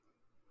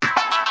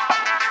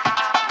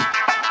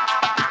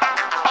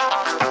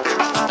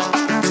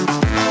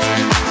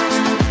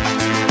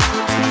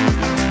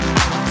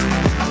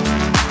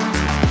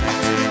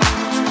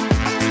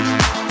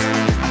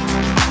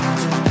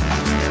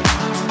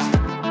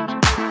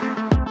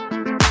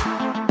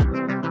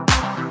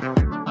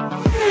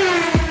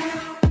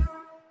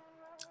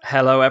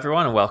Hello,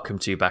 everyone, and welcome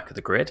to Back of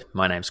the Grid.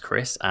 My name's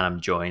Chris, and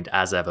I'm joined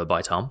as ever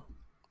by Tom.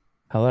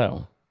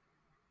 Hello.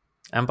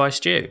 And by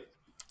Stu.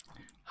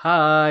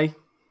 Hi.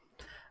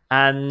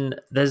 And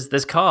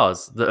there's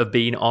cars that have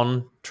been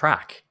on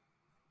track,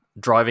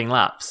 driving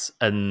laps,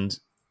 and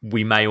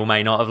we may or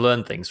may not have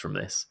learned things from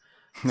this.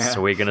 Yeah.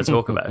 So we're going to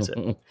talk about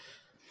it.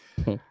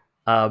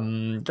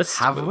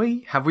 Have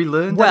we? Have we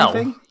learned Well,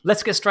 anything?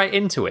 let's get straight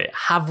into it.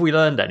 Have we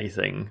learned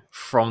anything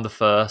from the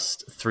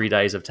first 3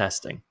 days of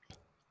testing?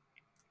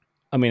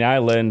 I mean, I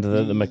learned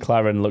that the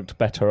McLaren looked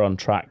better on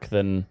track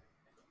than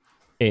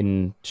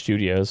in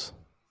studios.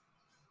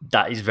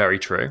 That is very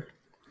true.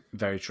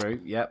 Very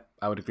true. Yep,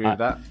 I would agree with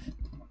that.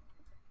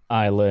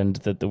 I learned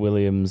that the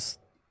Williams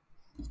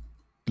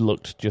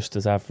looked just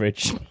as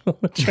average on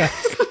the track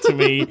to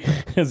me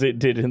as it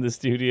did in the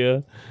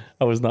studio.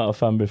 I was not a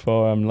fan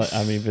before.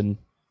 I'm even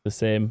the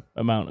same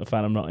amount of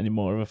fan. I'm not any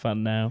more of a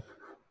fan now.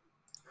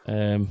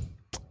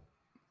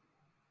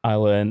 I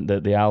learned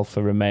that the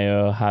Alfa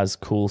Romeo has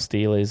cool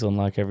steelies,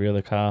 unlike every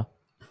other car.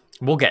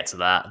 We'll get to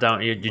that,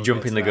 don't you? You're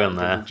jumping the gun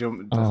there.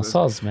 Oh,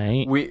 soz,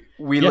 mate. We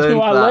Guess learned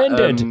what I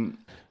learned?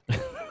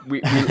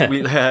 we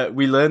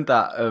learned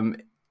that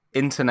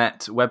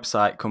internet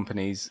website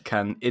companies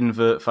can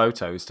invert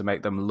photos to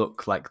make them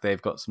look like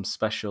they've got some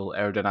special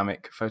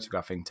aerodynamic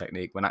photographing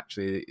technique when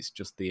actually it's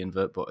just the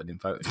invert button in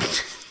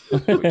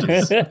Photoshop, which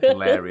is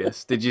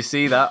hilarious. Did you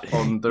see that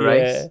on the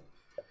race?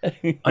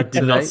 I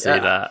did not see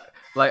that.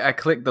 Like, I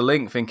clicked the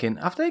link thinking,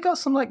 have they got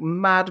some like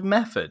mad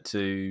method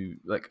to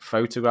like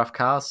photograph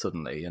cars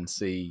suddenly and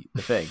see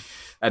the thing?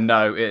 And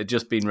no, it had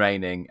just been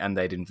raining and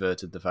they'd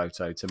inverted the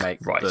photo to make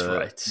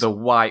the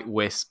white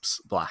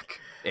wisps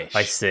black-ish.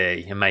 I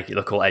see, and make it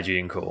look all edgy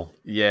and cool.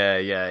 Yeah.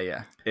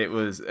 It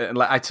was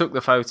like I took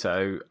the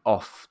photo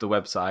off the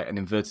website and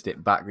inverted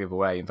it back the other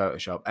way in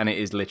Photoshop, and it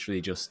is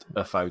literally just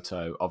a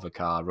photo of a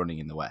car running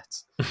in the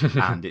wet,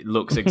 and it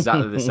looks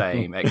exactly the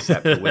same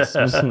except the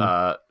wisps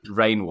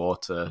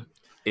rainwater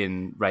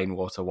in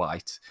rainwater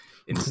white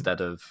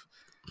instead of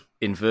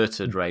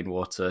inverted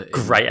rainwater.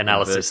 Great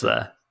analysis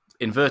there.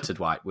 Inverted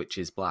white, which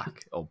is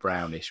black or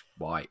brownish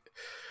white.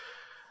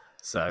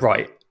 So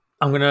right,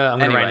 I'm gonna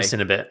rein this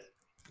in a bit.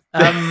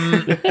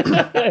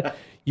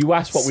 You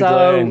asked what we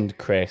learned,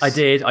 Chris. I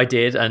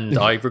did, and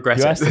I regret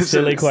it. You asked a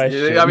silly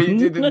question. I mean,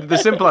 the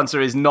simple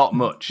answer is not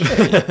much.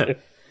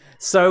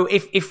 So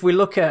if we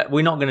look at,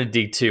 we're not going to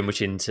dig too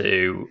much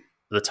into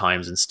the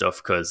times and stuff,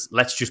 because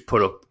let's just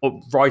put up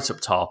right up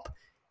top,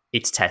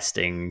 it's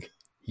testing.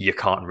 You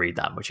can't read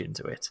that much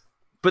into it,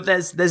 but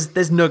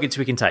there's nuggets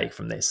we can take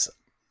from this.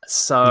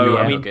 So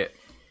I mean, nugget.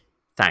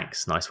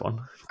 Thanks, nice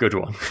one, good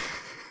one.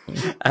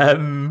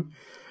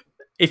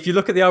 If you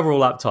look at the overall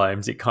lap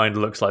times, it kind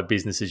of looks like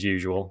business as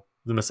usual.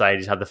 The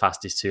Mercedes had the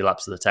fastest 2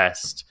 laps of the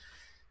test.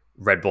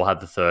 Red Bull had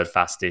the 3rd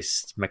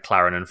fastest.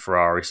 McLaren and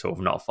Ferrari sort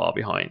of not far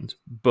behind.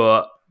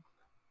 But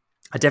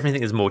I definitely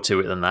think there's more to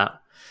it than that.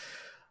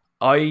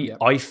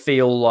 I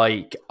feel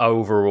like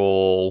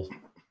overall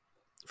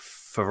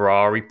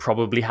Ferrari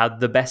probably had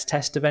the best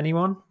test of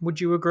anyone. Would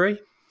you agree?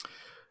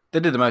 They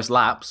did the most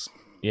laps.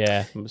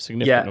 Yeah,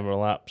 significant number of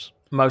laps.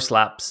 Most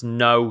laps,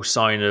 no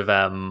sign of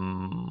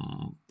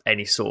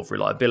any sort of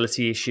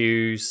reliability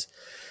issues.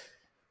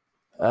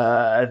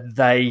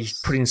 They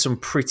put in some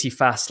pretty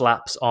fast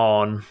laps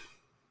on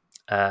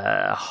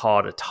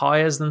harder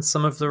tyres than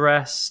some of the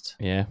rest.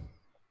 Yeah.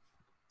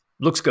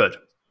 Looks good.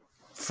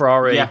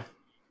 Ferrari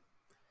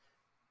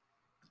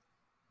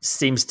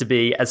seems to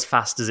be as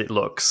fast as it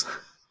looks.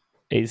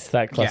 It's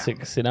that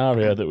classic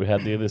scenario that we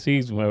had the other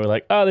season where we're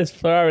like, oh, this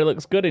Ferrari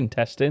looks good in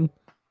testing.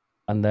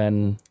 And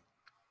then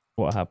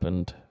what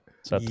happened?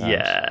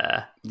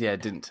 Yeah,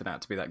 it didn't turn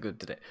out to be that good,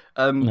 did it?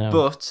 No.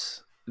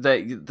 But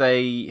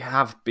they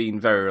have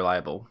been very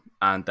reliable,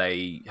 and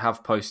they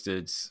have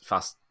posted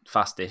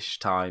fastish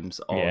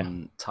times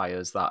on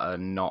tyres that are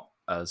not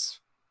as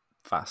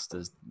fast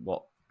as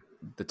what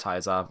the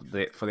tyres are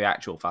for the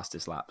actual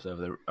fastest laps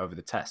over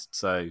the test.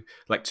 So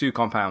like 2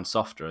 compounds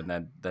softer, and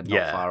they're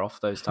not far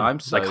off those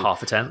times. So, like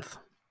half a tenth.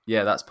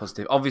 Yeah, that's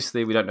positive.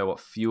 Obviously, we don't know what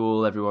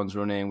fuel everyone's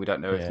running. We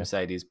don't know if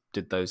Mercedes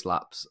did those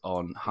laps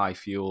on high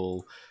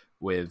fuel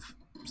with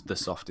the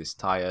softest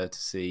tyre to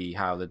see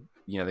how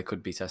they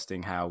could be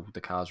testing how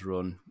the cars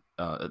run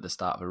at the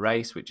start of a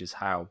race, which is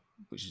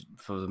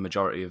for the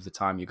majority of the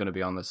time you're going to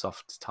be on the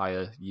soft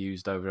tyre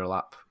used over a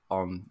lap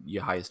on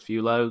your highest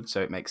fuel load.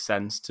 So it makes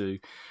sense to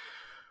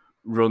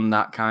run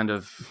that kind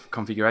of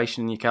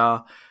configuration in your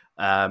car.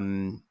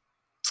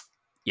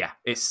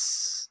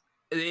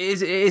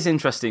 It is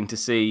interesting to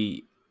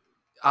see.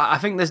 I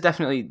think there's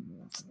definitely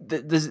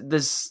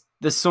there's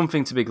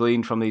something to be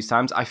gleaned from these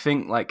times. I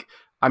think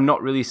I'm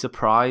not really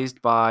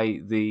surprised by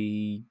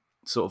the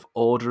sort of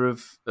order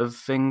of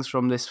things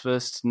from this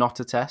first not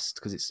a test,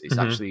 because it's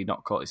actually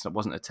not called. It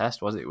wasn't a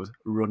test, was it? It was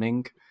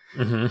running.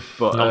 Mm-hmm.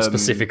 But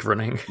non-specific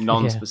running,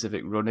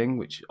 running,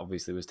 which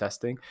obviously was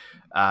testing.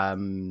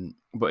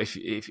 But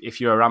if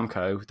you're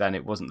Aramco, then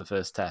it wasn't the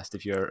first test.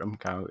 If you're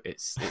Aramco,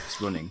 it's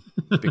running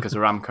because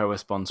Aramco are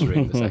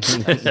sponsoring the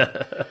second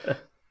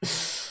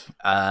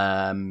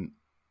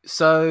test.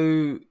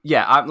 So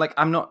yeah,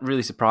 I'm not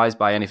really surprised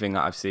by anything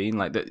that I've seen.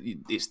 Like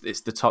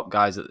it's the top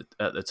guys at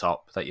the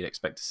top that you'd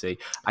expect to see.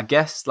 I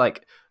guess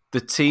like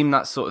the team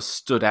that sort of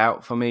stood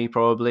out for me,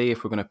 probably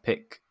if we're going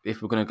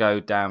to go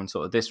down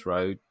sort of this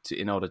road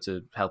in order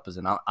to help us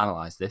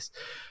analyze this,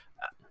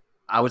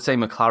 I would say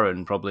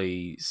McLaren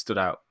probably stood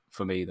out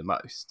for me the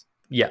most.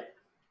 Yeah,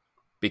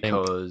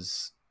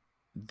 because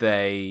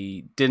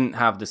they didn't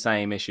have the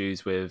same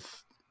issues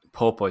with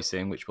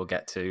porpoising, which we'll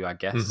get to, I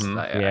guess.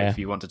 If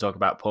you want to talk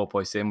about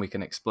porpoising, we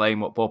can explain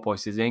what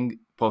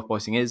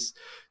porpoising is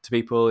to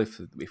people if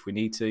we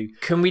need to.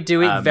 Can we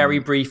do it very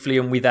briefly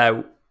and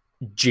without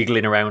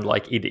jiggling around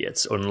like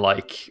idiots,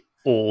 unlike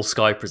all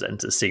Sky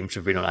presenters seem to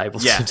have been unable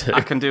to do?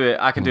 I can do it.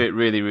 I can do it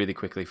really, really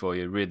quickly for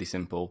you. Really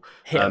simple.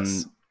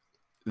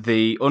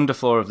 The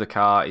underfloor of the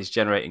car is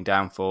generating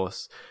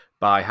downforce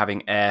by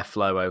having air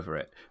flow over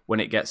it. When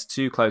it gets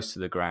too close to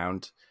the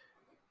ground,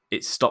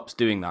 it stops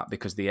doing that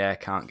because the air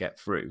can't get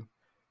through,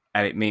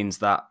 and it means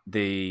that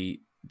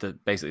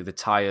basically the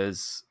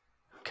tires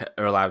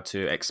are allowed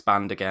to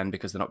expand again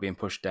because they're not being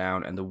pushed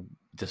down, and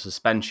the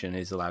suspension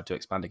is allowed to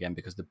expand again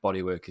because the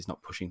bodywork is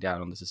not pushing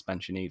down on the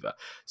suspension either.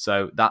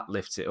 So that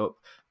lifts it up.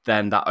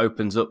 Then that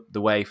opens up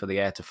the way for the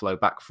air to flow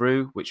back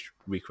through, which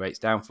recreates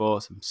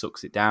downforce and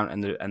sucks it down,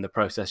 and the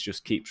process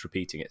just keeps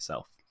repeating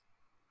itself.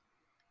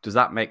 Does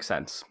that make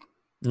sense?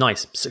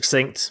 Nice,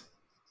 succinct.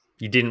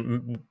 You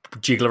didn't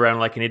jiggle around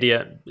like an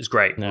idiot. It was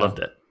great. No. Loved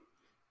it.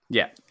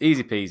 Yeah,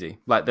 easy peasy.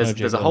 Like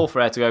there's a hole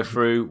for air to go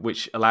through,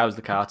 which allows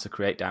the car to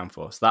create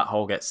downforce. That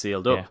hole gets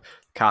sealed up. Yeah.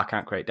 The car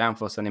can't create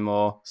downforce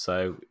anymore,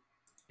 so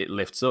it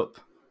lifts up,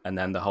 and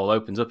then the hole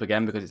opens up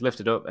again because it's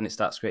lifted up, and it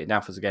starts creating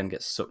downforce again,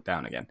 gets sucked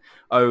down again,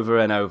 over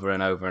and over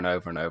and over and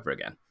over and over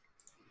again.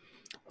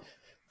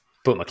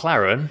 But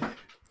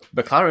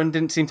McLaren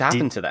didn't seem to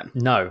happen to them.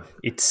 No,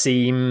 it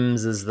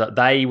seems as that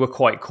they were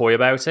quite coy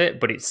about it,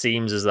 but it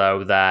seems as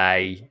though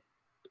they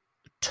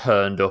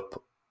turned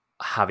up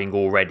having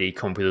already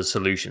come up with a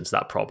solution to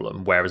that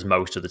problem, whereas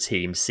most of the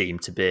teams seem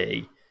to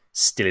be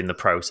still in the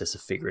process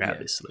of figuring out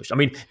this solution. I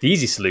mean, the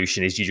easy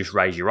solution is you just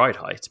raise your ride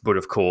height, but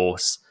of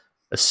course,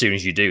 as soon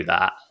as you do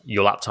that,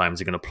 your lap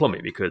times are going to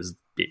plummet because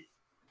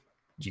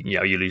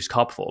you lose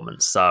car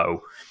performance.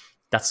 So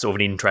that's sort of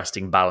an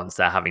interesting balance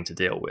they're having to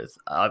deal with.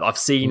 I've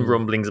seen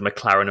rumblings that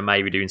McLaren are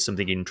maybe doing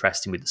something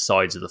interesting with the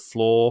sides of the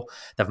floor.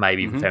 They've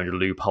maybe even found a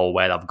loophole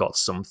where they've got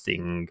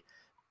something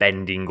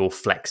bending or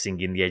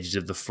flexing in the edges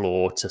of the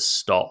floor to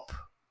stop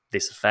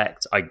this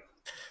effect.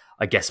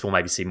 I guess we'll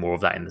maybe see more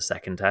of that in the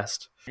second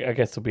test. I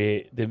guess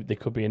there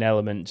could be an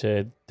element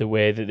to the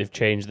way that they've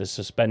changed the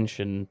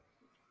suspension,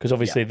 because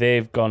obviously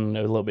they've gone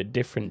a little bit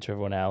different to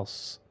everyone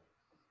else.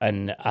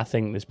 And I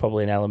think there's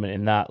probably an element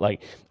in that.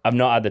 Like, I've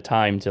not had the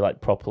time to like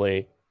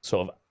properly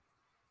sort of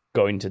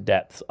go into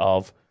depth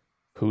of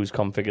who's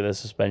configured the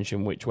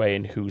suspension which way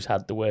and who's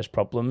had the worst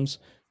problems.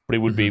 But it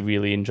would be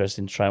really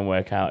interesting to try and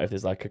work out if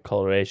there's like a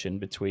correlation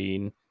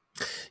between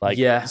like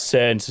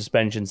certain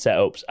suspension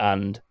setups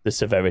and the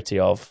severity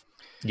of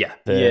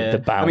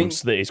the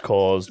bounce that is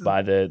caused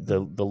by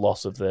the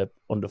loss of the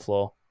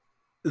underfloor.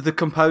 The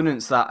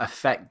components that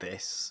affect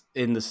this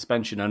in the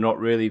suspension are not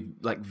really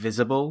like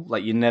visible.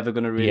 Like you're never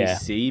going to really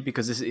see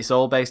because it's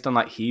all based on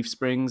like heave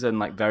springs and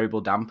like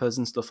variable dampers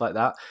and stuff like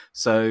that.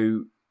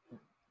 So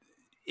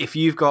if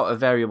you've got a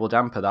variable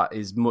damper that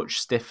is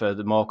much stiffer,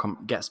 the more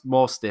gets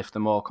more stiff,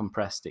 the more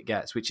compressed it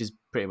gets, which is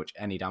pretty much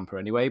any damper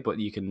anyway. But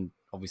you can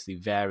obviously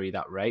vary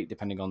that rate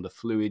depending on the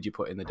fluid you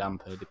put in the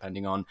damper,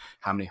 depending on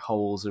how many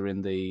holes are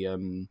in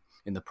the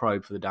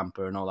probe for the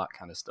damper and all that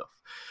kind of stuff.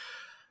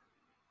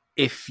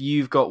 If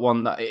you've got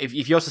one that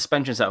if your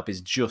suspension setup is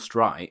just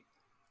right,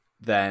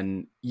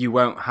 then you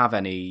won't have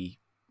any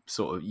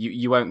sort of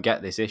you won't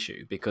get this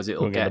issue because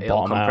it'll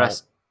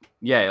compress.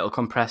 Yeah, it'll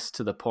compress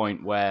to the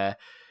point where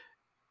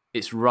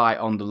it's right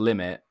on the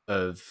limit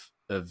of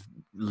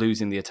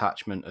losing the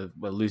attachment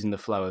losing the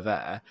flow of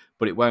air,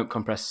 but it won't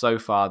compress so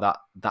far that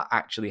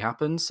actually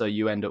happens. So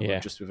you end up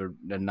with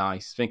a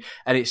nice thing,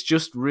 and it's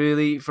just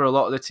really for a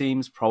lot of the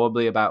teams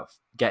probably about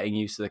getting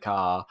used to the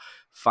car,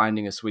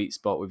 finding a sweet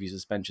spot with your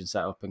suspension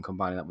setup and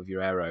combining that with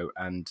your aero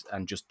and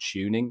just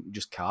tuning,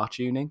 just car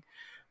tuning,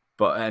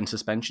 and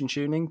suspension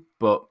tuning,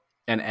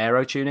 and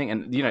aero tuning,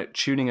 and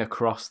tuning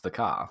across the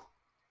car.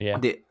 Yeah,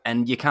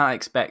 and you can't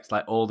expect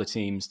like all the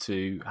teams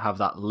to have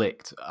that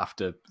licked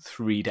after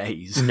 3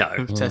 days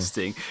of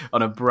testing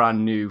on a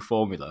brand new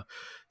formula.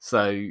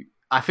 So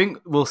I think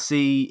we'll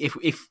see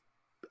if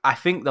I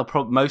think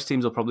most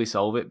teams will probably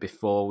solve it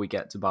before we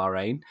get to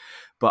Bahrain.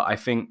 But I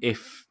think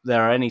if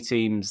there are any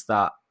teams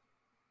that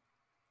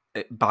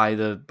by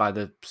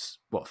the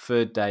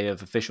third day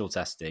of official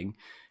testing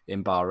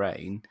in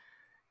Bahrain,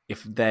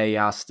 if they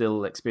are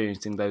still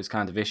experiencing those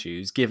kind of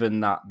issues,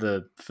 given that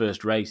the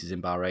first race is in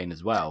Bahrain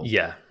as well,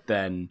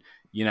 then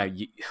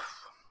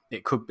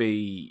it could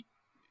be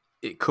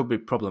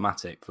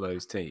problematic for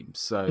those teams.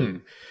 So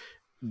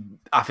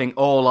I think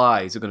all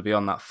eyes are going to be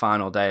on that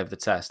final day of the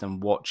test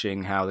and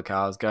watching how the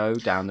cars go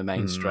down the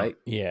main straight.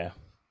 Yeah.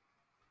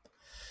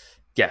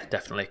 Yeah,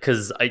 definitely.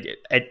 Because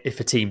if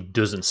a team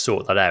doesn't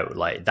sort that out,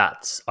 like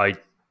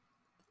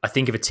I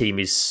think if a team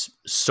is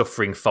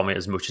suffering from it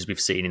as much as we've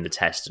seen in the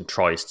test and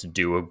tries to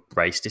do a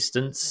race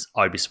distance,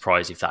 I'd be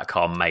surprised if that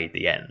car made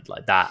the end.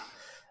 Like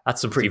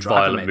that's some pretty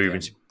violent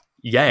movements.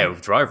 Yeah,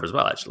 with driver as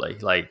well, actually.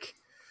 Like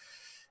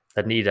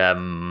they'd need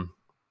mouth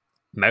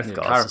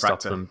guards to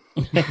stop them.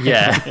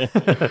 Yeah.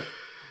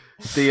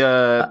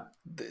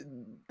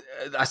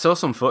 I saw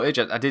some footage.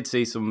 I did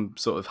see some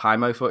sort of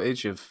Hymo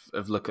footage of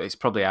Leclerc. It's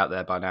probably out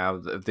there by now.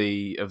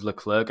 Of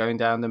Leclerc going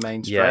down the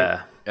main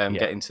straight,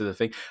 getting to the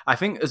thing. I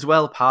think as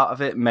well,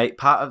 part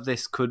of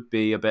this could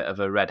be a bit of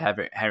a red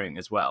herring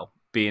as well,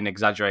 being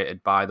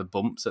exaggerated by the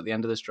bumps at the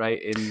end of the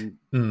straight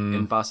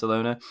in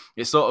Barcelona.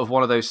 It's sort of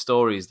one of those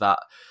stories that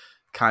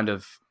kind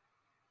of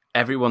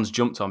everyone's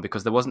jumped on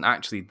because there wasn't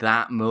actually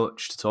that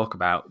much to talk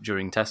about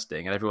during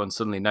testing, and everyone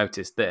suddenly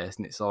noticed this,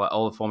 and it's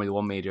all the Formula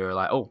One media are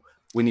like, oh,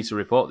 we need to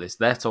report this.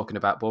 They're talking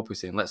about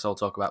porpoising. Let's all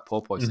talk about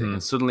porpoising. Mm-hmm.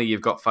 And suddenly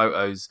you've got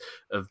photos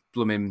of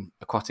blooming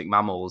aquatic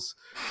mammals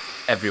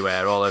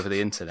everywhere, all over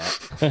the internet.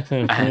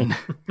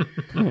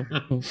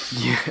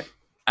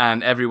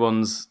 And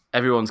everyone's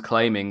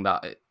claiming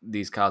that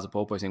these cars are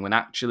porpoising when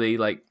actually,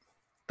 like,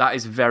 that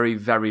is very,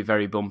 very,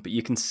 very bumpy.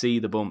 You can see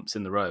the bumps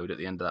in the road at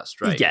the end of that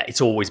straight. Yeah,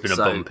 it's always been a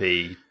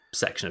bumpy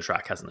section of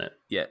track, hasn't it?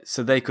 Yeah,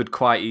 so they could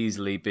quite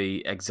easily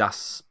be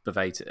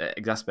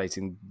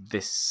exacerbating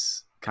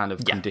this kind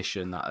of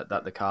condition that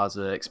the cars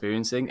are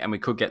experiencing, and we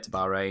could get to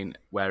Bahrain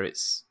where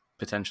it's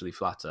potentially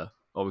flatter,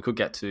 or we could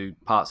get to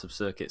parts of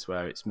circuits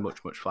where it's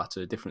much, much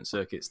flatter, different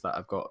circuits that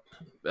have got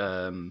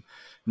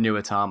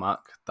newer tarmac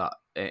that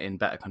in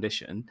better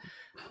condition,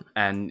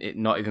 and it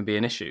not even be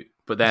an issue.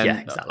 But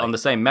then on the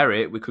same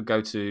merit, we could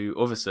go to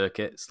other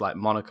circuits like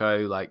Monaco,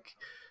 like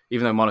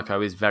even though Monaco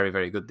is very,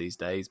 very good these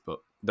days, but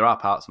there are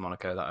parts of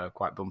Monaco that are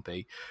quite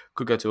bumpy.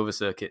 Could go to other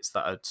circuits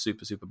that are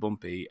super, super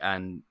bumpy,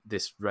 and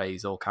this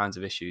raise all kinds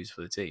of issues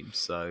for the team.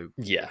 So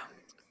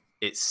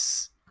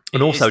it's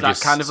also that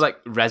just kind of like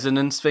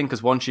resonance thing,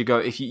 because once you go,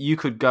 if you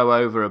could go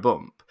over a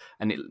bump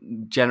and it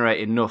generate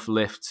enough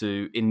lift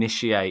to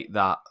initiate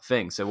that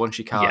thing. So once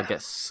your car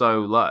gets so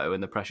low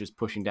and the pressure's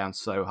pushing down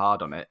so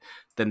hard on it,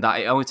 then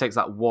that it only takes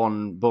that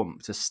one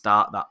bump to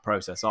start that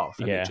process off,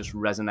 and it just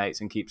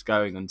resonates and keeps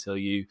going until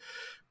you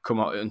come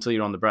up, until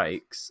you're on the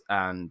brakes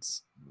and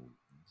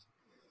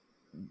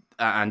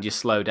you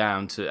slow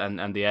down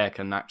and the air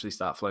can actually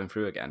start flowing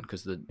through again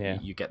because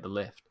you get the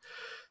lift.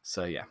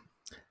 So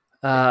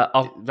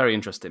very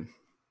interesting.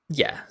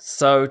 Yeah,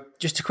 so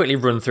just to quickly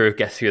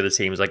get through the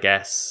teams, I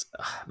guess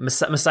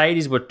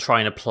Mercedes were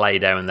trying to play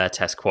down their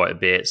test quite a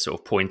bit, sort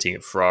of pointing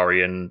at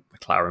Ferrari and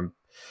McLaren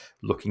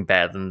looking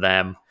better than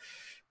them.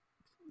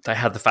 They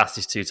had the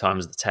fastest 2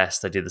 times of the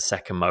test. They did the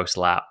second most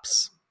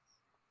laps.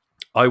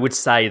 I would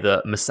say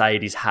that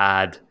Mercedes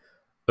had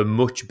a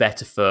much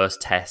better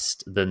first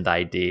test than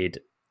they did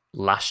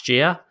last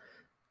year,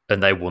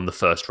 and they won the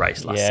first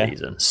race last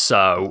season.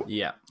 So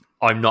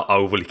I'm not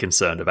overly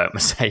concerned about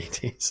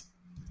Mercedes.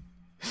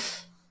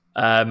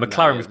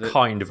 McLaren we've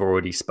kind of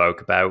already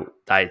spoke about.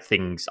 I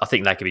think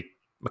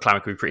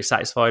McLaren could be pretty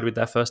satisfied with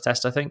their first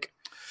test, I think.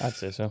 I'd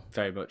say so.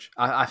 Very much.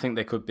 I think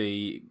they could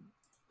be.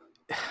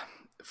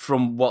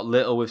 From what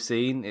little we've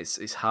seen,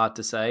 it's hard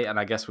to say, and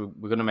I guess we're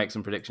going to make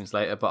some predictions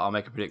later. But I'll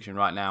make a prediction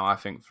right now. I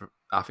think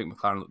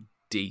McLaren look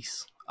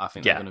decent. I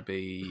think they're going to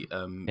be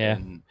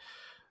in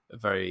a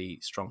very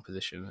strong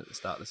position at the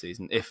start of the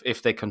season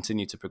if they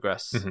continue to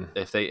progress. Mm-hmm.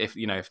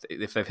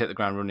 If they've hit the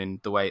ground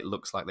running the way it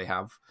looks like they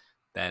have,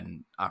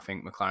 then I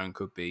think McLaren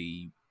could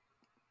be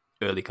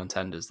early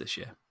contenders this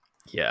year.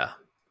 Yeah,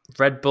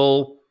 Red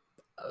Bull,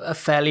 a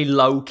fairly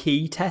low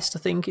key test, I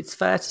think it's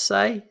fair to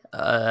say.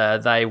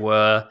 They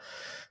were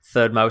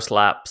third most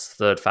laps,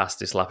 third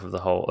fastest lap of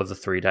the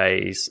 3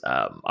 days.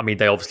 I mean,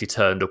 they obviously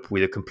turned up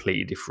with a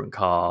completely different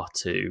car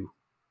to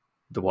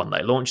the one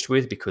they launched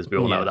with, because we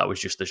all know that was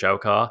just the show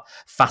car.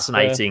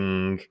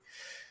 Fascinating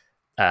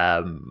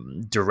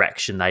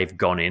direction they've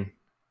gone in.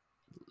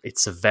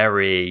 It's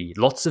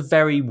lots of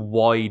very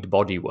wide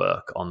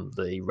bodywork on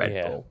the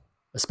Red Bull,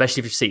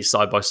 especially if you see it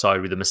side by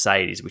side with the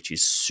Mercedes, which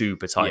is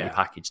super tightly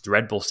packaged. The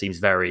Red Bull seems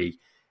very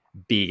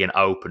big and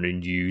open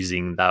and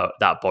using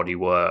that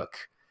bodywork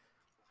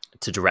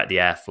to direct the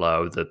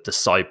airflow. The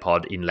side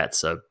pod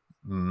inlets are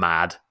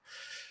mad,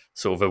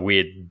 sort of a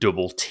weird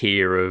double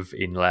tier of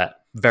inlet.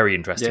 Very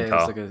interesting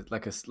car.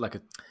 It's like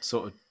a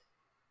sort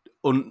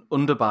of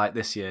underbite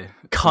this year.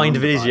 Kind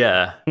of is,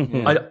 yeah.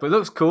 But it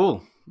looks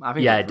cool. I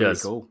think it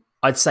does. Really cool.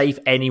 I'd say if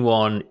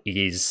anyone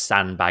is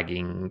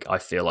sandbagging, I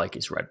feel like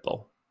it's Red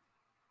Bull.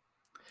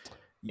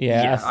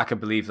 Yeah, I can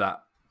believe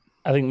that.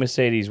 I think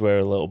Mercedes were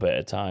a little bit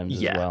at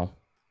times as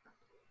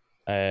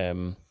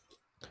well.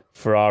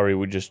 Ferrari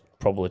were just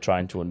probably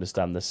trying to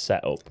understand the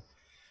setup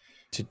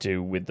to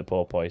do with the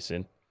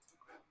porpoising.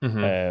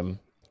 Mm-hmm.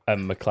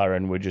 And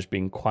McLaren were just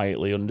being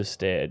quietly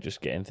understated,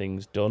 just getting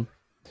things done.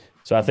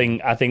 So I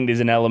think there's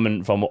an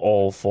element from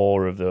all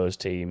 4 of those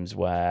teams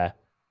where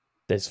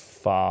there's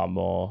far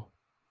more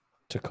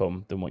to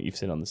come than what you've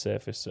seen on the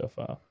surface so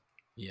far.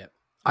 Yeah.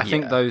 I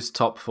think those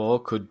top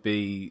 4 could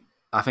be.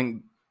 I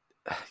think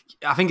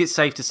it's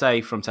safe to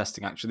say from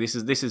testing. Actually,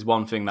 this is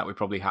one thing that we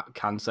probably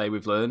can say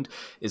we've learned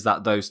is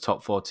that those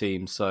top 4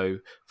 teams, so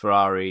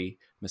Ferrari,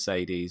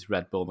 Mercedes,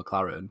 Red Bull,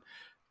 McLaren,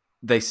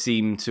 they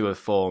seem to have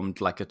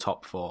formed like a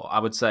top 4. I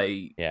would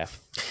say,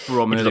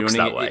 from early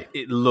running,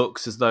 it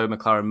looks as though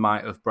McLaren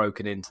might have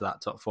broken into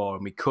that top 4,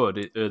 and we could,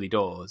 at early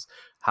doors,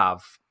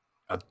 have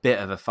a bit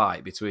of a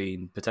fight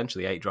between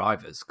potentially 8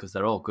 drivers because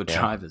they're all good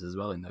drivers as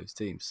well in those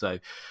teams. So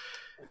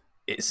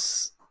it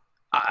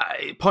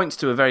points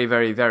to a very,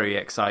 very, very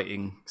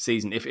exciting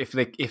season. If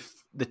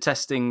the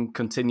testing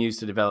continues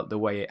to develop the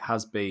way it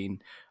has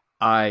been,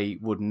 I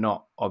would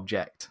not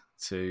object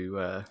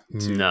to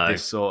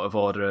this sort of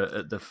order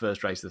at the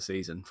first race of the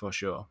season for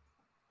sure.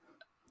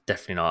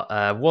 Definitely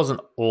not. Wasn't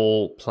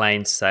all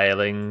plain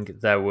sailing.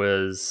 There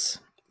was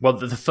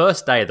the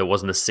first day there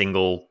wasn't a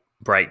single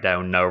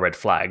breakdown, no red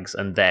flags,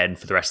 and then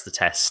for the rest of the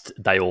test,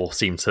 they all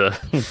seemed to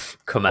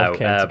come out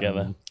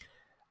together.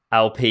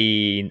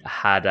 Alpine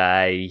had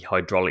a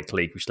hydraulic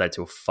leak, which led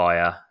to a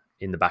fire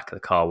in the back of the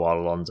car while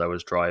Alonso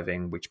was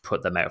driving, which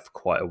put them out for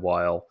quite a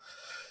while.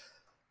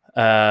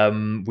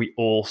 We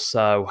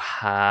also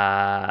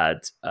had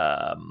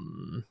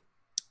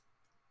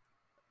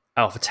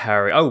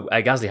AlphaTauri.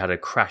 Gasly had a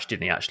crash,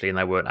 didn't he, actually? And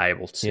they weren't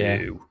able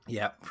to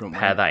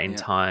repair that in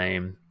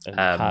time.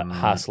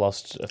 Haas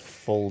lost a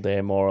full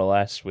day, more or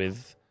less,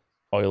 with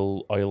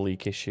oil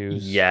leak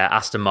issues. Yeah,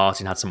 Aston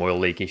Martin had some oil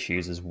leak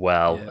issues as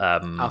well. Yeah.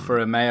 Alfa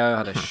Romeo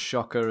had a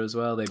shocker as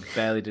well. They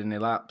barely did any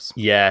laps.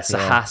 Yeah, so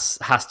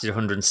Haas did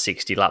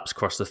 160 laps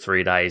across the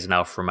 3 days, and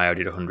Alfa Romeo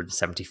did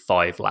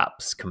 175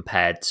 laps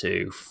compared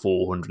to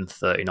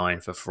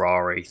 439 for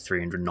Ferrari,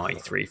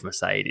 393 for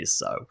Mercedes.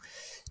 So,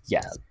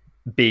 yeah,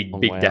 big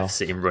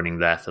deficit in running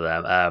there for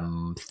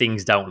them.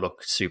 Things don't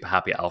look super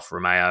happy at Alfa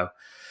Romeo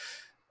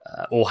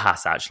or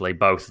Haas, actually.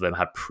 Both of them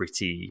had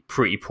pretty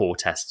poor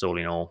tests all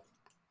in all.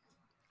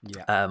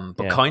 Yeah.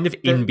 But kind of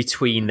in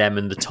between them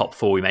and the top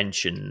 4 we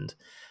mentioned,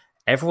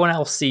 everyone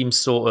else seems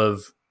sort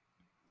of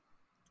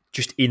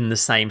just in the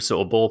same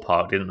sort of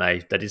ballpark, didn't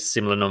they? They did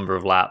similar number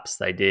of laps.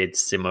 They did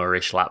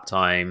similar-ish lap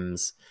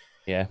times.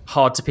 Yeah.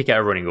 Hard to pick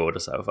out a running order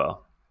so far.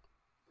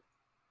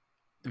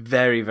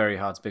 Very, very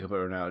hard to pick up a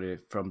running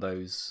order from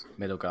those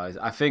middle guys.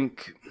 I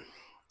think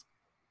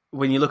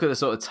when you look at the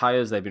sort of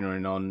tyres they've been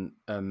running on,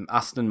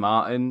 Aston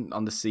Martin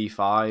on the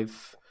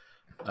C5,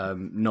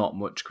 not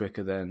much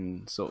quicker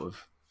than sort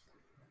of,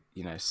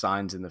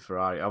 Sainz in the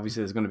Ferrari.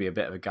 Obviously, there's going to be a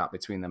bit of a gap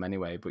between them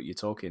anyway, but you're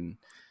talking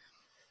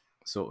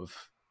sort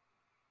of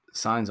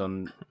Sainz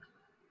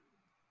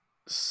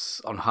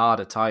on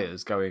harder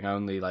tyres going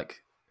only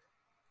like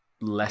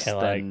less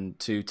than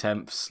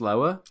 0.2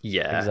 slower.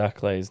 Yeah,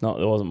 exactly.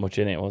 There wasn't much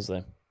in it, was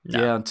there? No.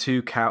 Yeah,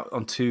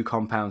 on two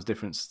compounds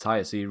difference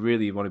tyres, so you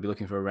really want to be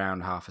looking for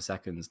around half a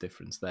second's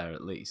difference there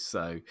at least.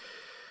 So,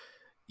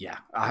 yeah,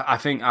 I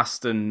think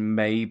Aston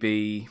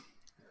maybe.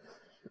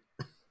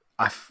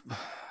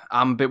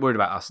 I'm a bit worried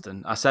about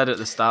Aston. I said at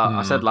the start.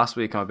 I said last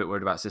week I'm a bit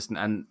worried about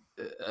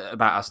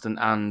Aston,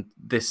 and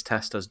this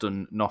test has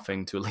done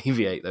nothing to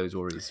alleviate those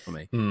worries for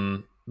me.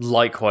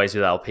 Likewise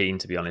with Alpine,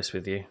 to be honest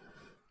with you.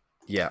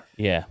 Yeah.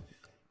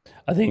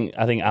 I think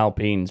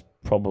Alpine's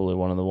probably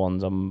one of the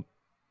ones I'm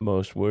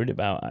most worried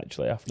about,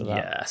 actually, after that.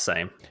 Yeah,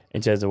 same.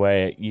 In terms of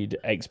where you'd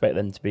expect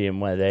them to be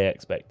and where they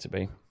expect to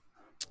be.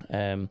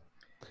 Being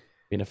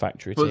a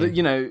factory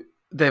team.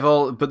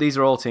 But these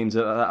are all teams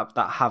that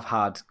have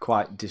had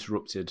quite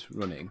disrupted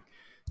running.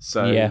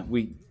 So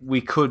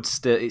we could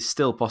still, it's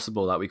still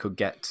possible that we could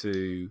get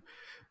to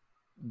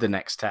the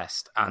next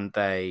test and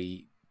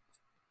they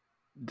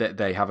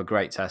have a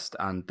great test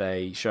and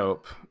they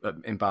show up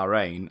in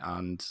Bahrain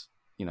and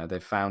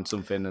they've found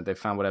something and they've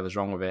found whatever's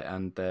wrong with it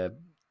and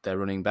they're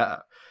running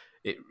better.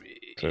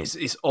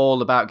 It's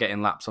all about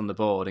getting laps on the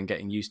board and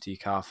getting used to your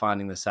car,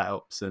 finding the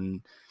setups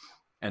and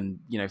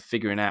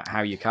figuring out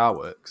how your car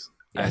works.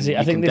 I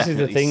think this is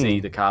the thing. See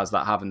the cars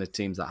that have and the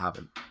teams that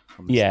haven't.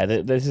 Yeah,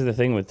 this is the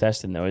thing with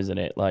testing, though, isn't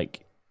it?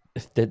 Like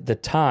the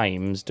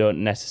times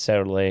don't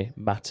necessarily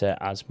matter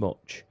as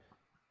much.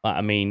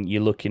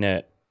 You're looking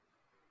at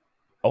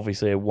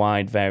obviously a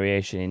wide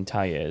variation in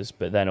tires,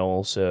 but then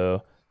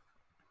also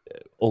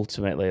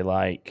ultimately,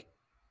 like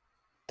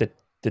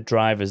the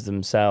drivers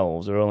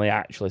themselves are only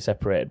actually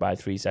separated by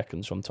 3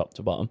 seconds from top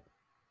to bottom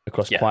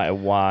across quite a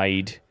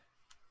wide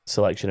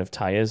selection of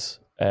tires.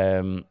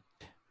 And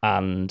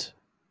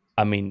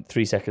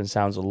 3 seconds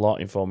sounds a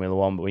lot in Formula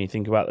One, but when you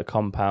think about the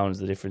compounds,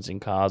 the difference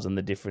in cars, and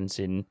the difference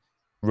in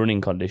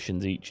running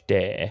conditions each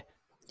day,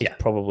 it's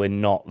probably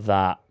not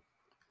that.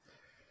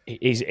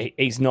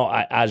 It's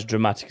not as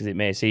dramatic as it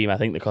may seem. I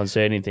think the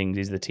concerning thing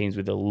is the teams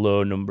with a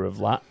low number of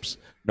laps,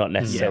 not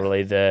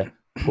necessarily the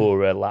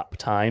poorer lap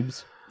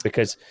times,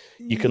 because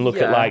you can look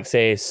at, like,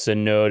 say,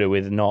 Tsunoda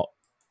with not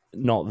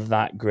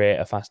that great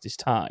a fastest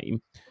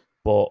time,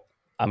 but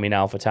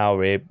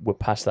AlphaTauri, we're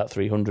past that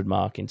 300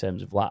 mark in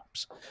terms of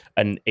laps.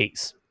 And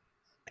it's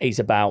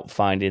about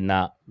finding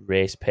that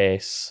race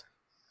pace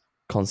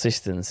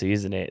consistency,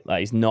 isn't it?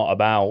 Like, it's not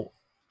about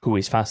who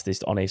is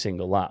fastest on a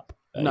single lap.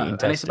 No,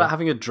 and it's about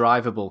having a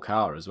drivable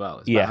car as well.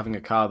 It's about having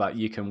a car that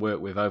you can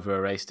work with over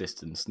a race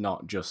distance,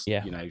 not just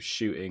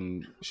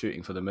shooting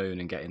for the moon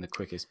and getting the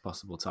quickest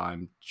possible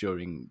time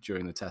during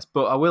the test.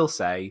 But I will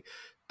say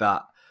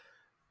that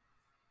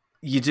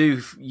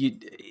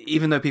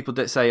even though people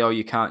did say,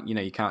 you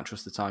can't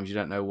trust the times, you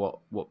don't know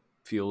what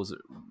fuels,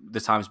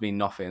 the times mean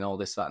nothing, all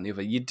this, that, and the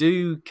other. You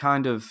do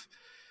kind of,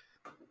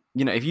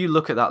 if you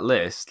look at that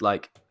list,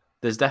 like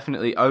there's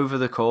definitely over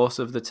the course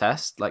of the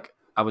test, like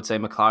I would say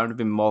McLaren have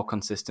been more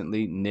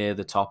consistently near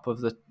the top of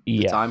the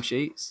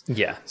timesheets.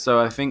 Yeah. So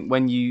I think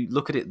when you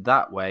look at it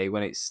that way,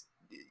 when it's,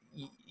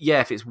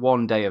 if it's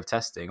one day of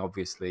testing,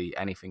 obviously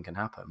anything can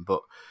happen.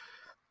 But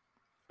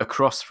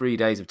across 3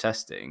 days of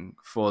testing,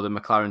 for the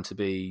McLaren to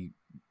be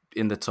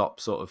in the top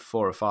sort of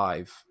 4 or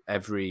 5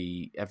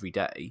 every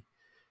day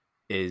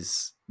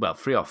is, well,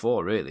 3 or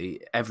 4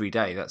 really every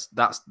day.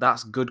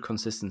 That's good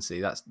consistency.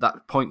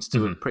 That points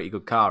to a pretty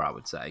good car, I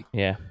would say.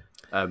 Yeah.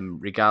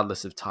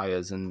 Regardless of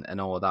tyres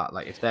and all of that.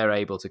 Like if they're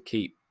able to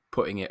keep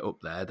putting it up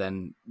there,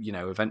 then,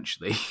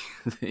 eventually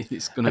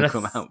it's going to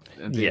come out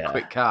and be a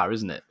quick car,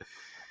 isn't it?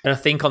 And I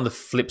think on the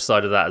flip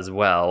side of that as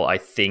well, I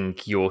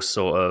think your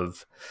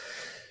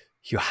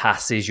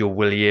Hasses, your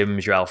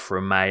Williams, your Alfa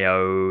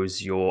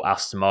Romeos, your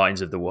Aston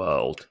Martins of the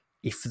world,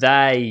 if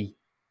they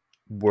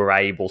were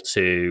able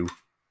to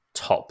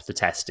top the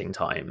testing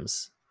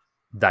times,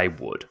 they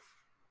would.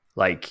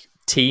 Like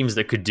teams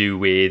that could do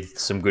with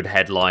some good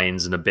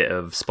headlines and a bit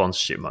of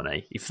sponsorship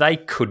money, if they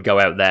could go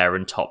out there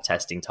and top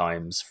testing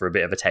times for a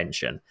bit of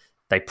attention,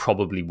 they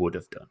probably would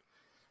have done.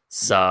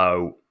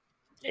 So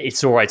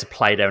it's all right to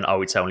play down,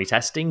 it's only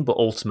testing, but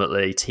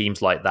ultimately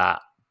teams like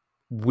that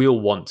will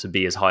want to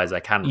be as high as they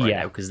can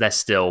now because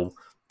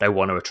they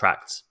want to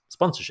attract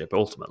sponsorship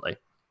ultimately.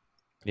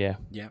 Yeah.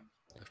 Yeah,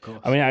 of course.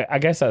 I mean, I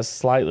guess that's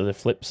slightly the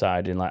flip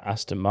side in like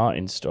Aston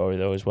Martin's story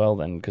though as well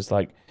then, because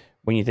like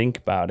when you think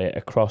about it,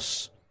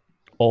 across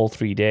all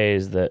 3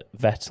 days that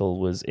Vettel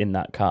was in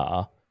that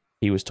car,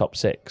 he was top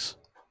 6.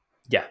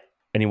 Yeah.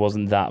 And he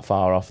wasn't that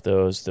far off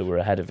those that were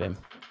ahead of him.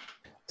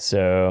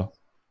 So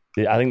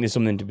I think there's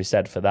something to be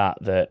said for that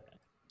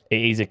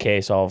it is a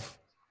case of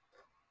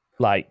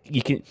like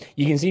you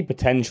can see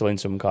potential in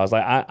some cars.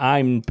 Like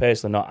I'm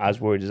personally not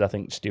as worried as I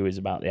think Stu is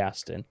about the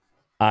Aston.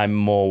 I'm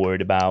more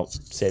worried about,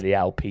 say, the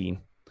Alpine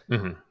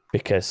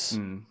because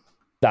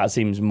that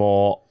seems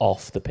more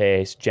off the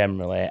pace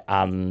generally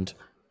and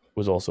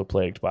was also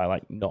plagued by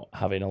like not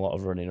having a lot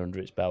of running under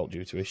its belt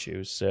due to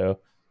issues. So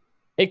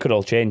it could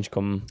all change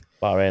come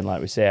Bahrain,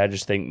 like we say. I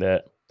just think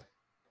that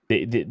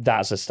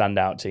that's a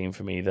standout team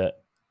for me that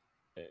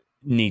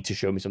need to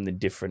show me something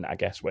different, I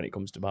guess, when it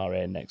comes to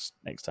Bahrain next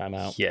time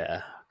out.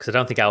 Yeah, because I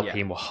don't think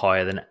Alpine were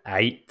higher than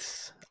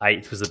 8th.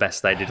 8th was the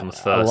best they did on the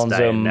first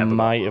day. Alonso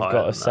might have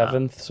got a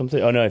 7th,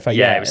 something. Oh no, in fact,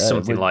 it was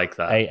something like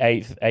that.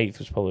 8th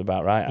was probably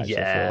about right, actually,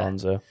 for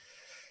Alonso.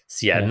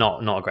 So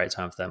not a great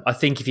time for them. I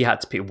think if you had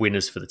to pick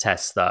winners for the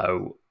test,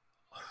 though,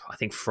 I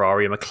think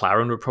Ferrari and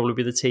McLaren would probably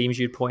be the teams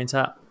you'd point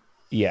at.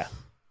 Yeah,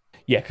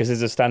 because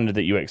there's a standard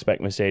that you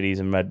expect Mercedes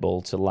and Red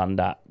Bull to land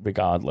at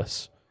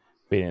regardless,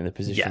 being in the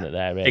position that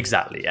they're in.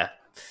 Exactly, yeah.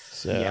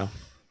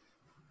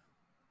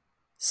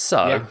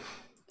 So,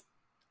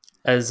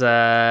 as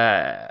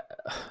a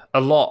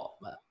lot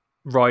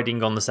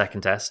riding on the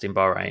second test in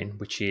Bahrain,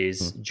 which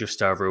is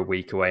just over a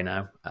week away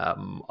now,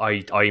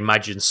 I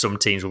imagine some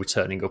teams will be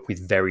turning up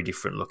with very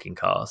different looking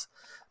cars.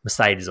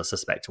 Mercedes, I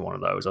suspect, are one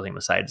of those. I think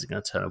Mercedes are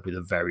going to turn up with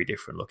a very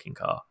different looking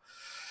car.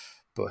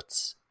 But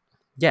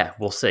yeah,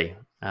 we'll see.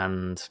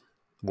 And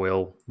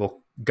we'll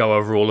go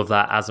over all of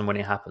that as and when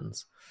it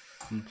happens.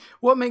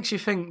 What makes you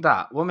think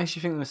that? What makes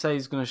you think the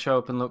Mercedes is going to show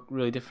up and look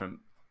really different?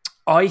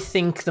 I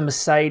think the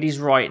Mercedes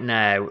right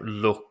now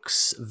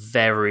looks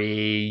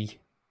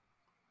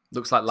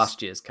like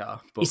last year's car.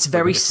 But it's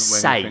very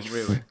safe.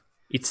 Really.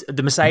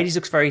 The Mercedes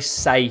looks very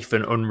safe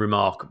and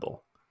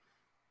unremarkable.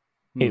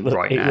 It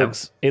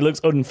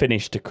looks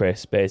unfinished to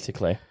Chris,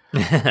 basically.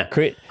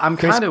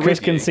 Chris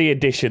can see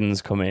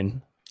additions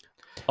coming.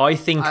 I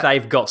think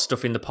they've got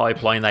stuff in the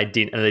pipeline they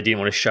didn't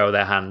want to show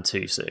their hand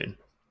too soon.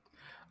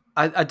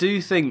 I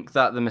do think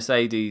that the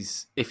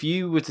Mercedes, if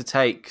you were to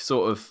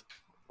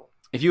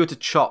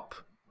chop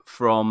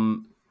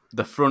from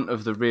the front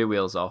of the rear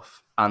wheels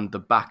off and the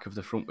back of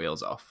the front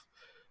wheels off,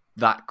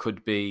 that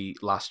could be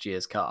last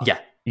year's car.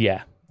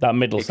 Yeah. That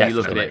middle section. If you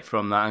look at it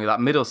from that angle, that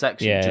middle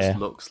section just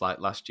looks like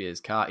last year's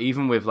car,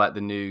 even with like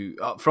the new,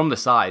 from the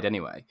side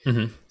anyway.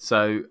 Mm-hmm.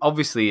 So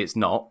obviously it's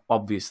not.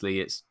 Obviously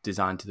it's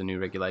designed to the new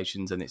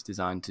regulations and it's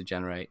designed to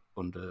generate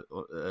under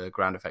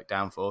ground effect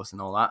downforce and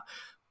all that.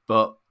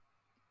 But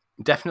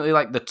definitely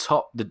like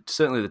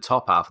certainly the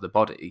top half of the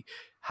body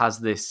has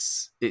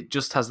this, it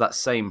just has that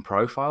same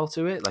profile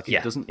to it. Like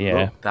it doesn't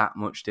look that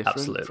much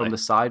different from the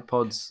side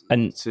pods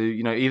and to,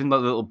 even the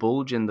little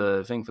bulge in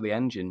the thing for the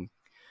engine.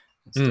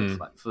 And stuff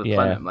like for the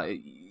Plenum,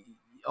 like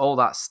all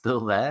that's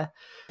still there.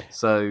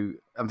 So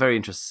I'm very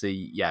interested to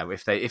see,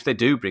 if they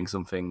do bring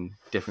something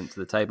different to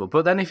the table.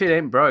 But then if it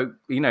ain't broke,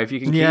 if you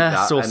can keep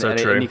that it's also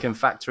true. and you can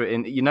factor it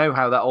in,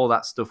 how that all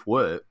that stuff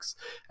works,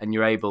 and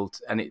you're able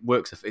to, and it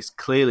works. It's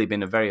clearly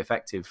been a very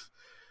effective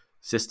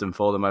system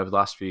for them over the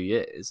last few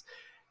years.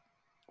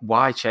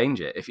 Why change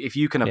it? If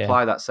you can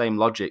apply that same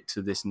logic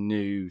to this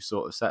new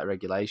sort of set of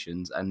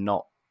regulations and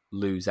not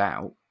lose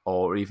out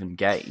or even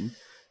gain,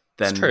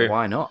 then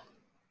why not?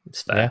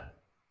 It's fair. Yeah.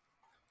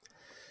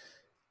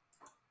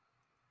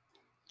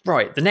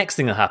 Right, the next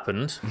thing that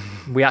happened,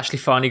 we actually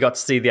finally got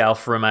to see the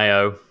Alfa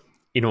Romeo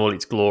in all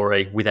its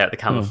glory, without the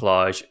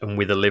camouflage and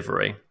with a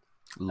livery.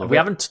 We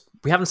haven't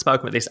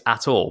spoken about this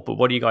at all, but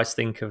what do you guys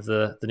think of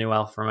the new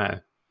Alfa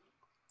Romeo?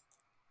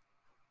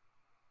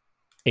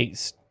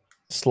 It's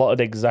slotted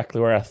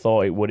exactly where I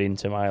thought it would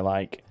into my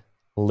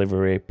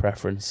livery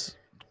preference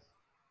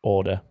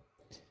order.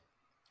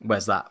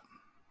 Where's that?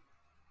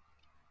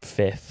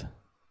 5th.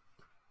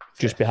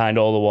 Just behind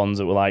all the ones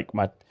that were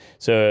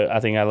so I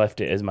think I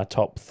left it as my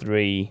top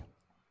 3,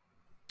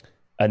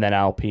 and then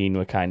Alpine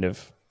were kind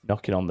of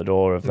knocking on the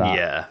door of that.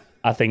 Yeah,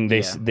 I think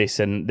this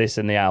and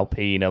the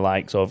Alpine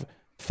are sort of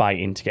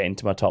fighting to get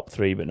into my top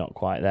 3, but not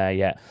quite there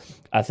yet.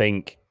 I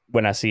think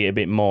when I see it a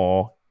bit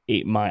more,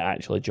 it might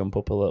actually jump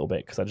up a little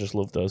bit because I just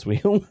love those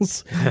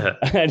wheels.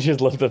 I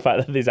just love the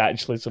fact that there's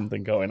actually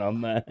something going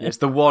on there. It's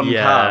the one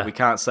car we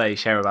can't say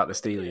share about the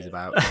Steelies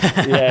about.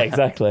 Yeah,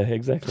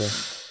 exactly.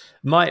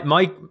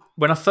 My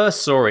when I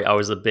first saw it, I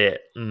was a bit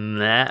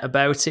meh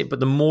about it, but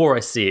the more I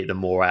see it, the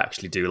more I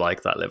actually do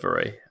like that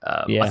livery.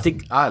 I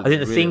think the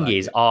really thing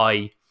is,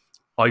 I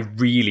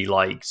really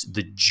liked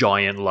the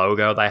giant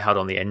logo they had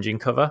on the engine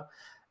cover,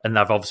 and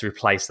they've obviously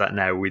replaced that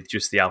now with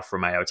just the Alfa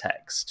Romeo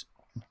text.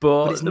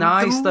 But it's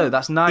nice though.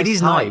 That's nice. It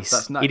is type. nice.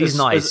 That's nice. It is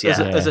nice.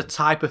 As a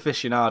type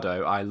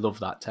aficionado, I love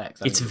that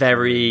text. It's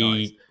very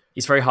nice.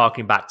 It's very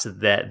harking back to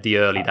the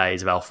early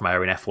days of Alfa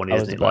Romeo in F1,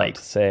 isn't it? Back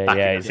it's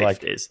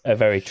 50s. A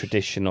very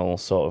traditional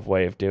sort of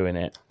way of doing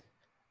it.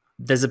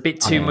 There's a bit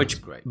too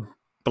much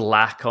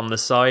black on the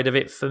side of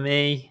it for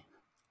me.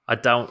 I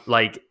don't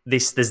like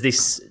this. There's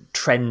this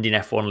trend in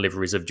F1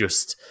 liveries of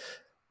just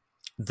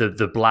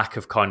the black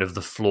of kind of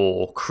the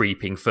floor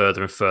creeping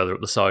further and further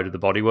up the side of the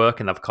bodywork,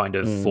 and I've kind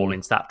of fallen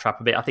into that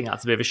trap a bit. I think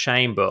that's a bit of a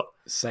shame, but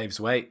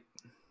saves weight.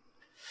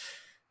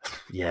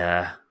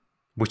 Yeah.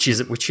 Which is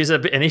a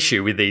bit an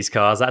issue with these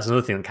cars. That's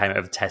another thing that came out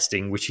of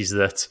testing, which is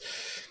that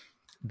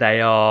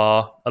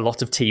a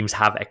lot of teams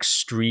have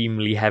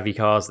extremely heavy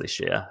cars this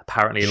year.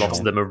 Apparently, lots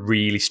of them are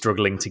really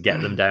struggling to get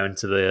them down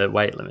to the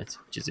weight limit,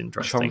 which is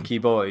interesting. Chunky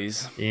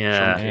boys,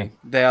 Chunky.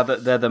 They're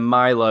the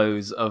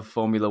Milos of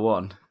Formula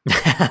One.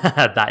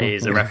 That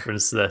is a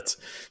reference that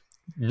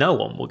no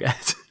one will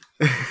get,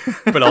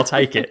 but I'll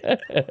take it.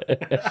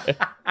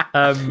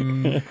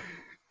 But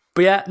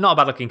yeah, not a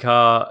bad looking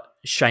car.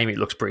 Shame it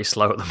looks pretty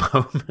slow at the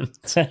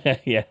moment.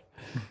 Yeah,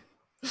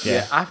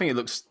 I think it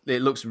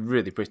looks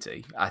really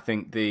pretty. I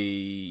think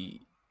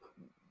the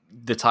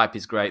type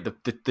is great.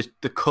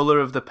 The color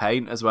of the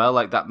paint as well,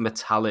 like that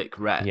metallic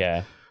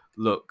red.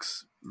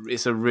 Looks.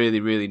 It's a really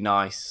really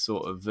nice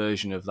sort of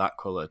version of that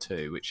color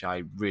too, which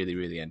I really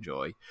really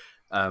enjoy.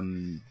 I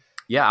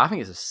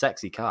think it's a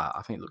sexy car.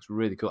 I think it looks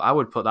really cool. I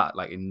would put that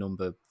in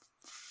number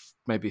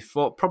maybe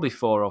 4, probably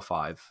 4 or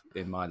 5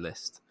 in my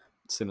list.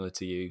 Similar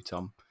to you,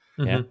 Tom.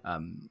 Yeah,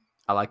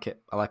 I like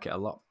it. I like it a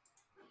lot.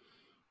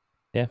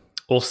 Yeah.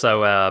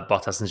 Also,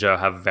 Bottas and Zhou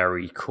have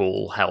very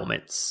cool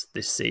helmets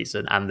this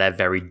season, and they're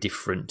very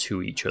different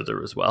to each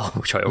other as well,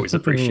 which I always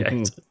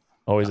appreciate.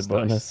 Always That's a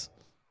bonus.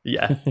 Nice.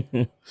 Yeah.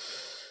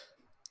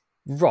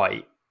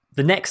 Right.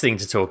 The next thing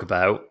to talk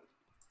about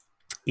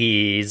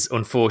is,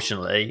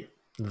 unfortunately,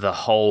 the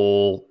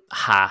whole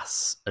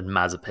Haas and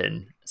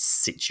Mazepin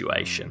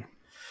situation.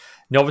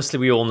 Now, obviously,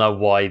 we all know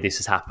why this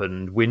has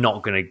happened. We're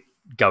not going to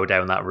go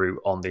down that route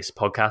on this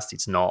podcast.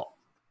 It's not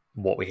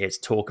what we're here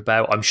to talk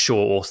about. I'm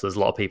sure also there's a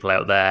lot of people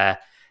out there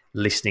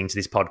listening to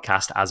this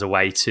podcast as a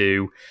way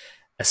to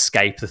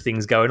escape the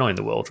things going on in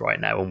the world right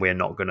now, and we're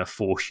not going to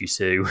force you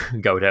to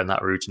go down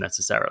that route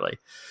necessarily.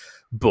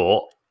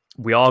 But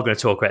we are going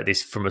to talk about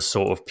this from a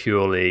sort of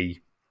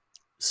purely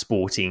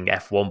sporting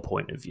F1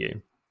 point of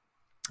view.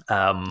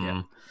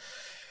 Let's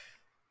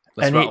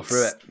rattle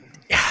through it.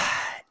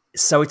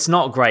 So it's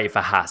not great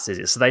for Haas, is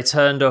it? So they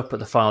turned up at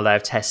the final day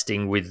of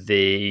testing with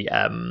the...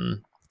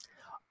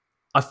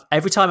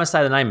 every time I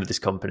say the name of this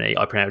company,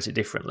 I pronounce it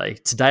differently.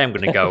 Today I'm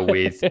going to go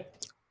with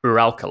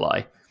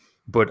Uralkali,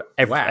 but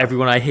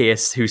everyone I hear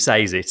who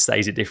says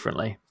it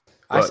differently.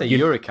 I say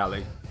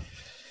Uralkali.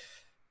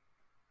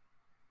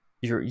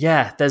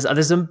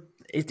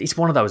 It's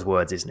one of those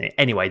words, isn't it?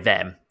 Anyway,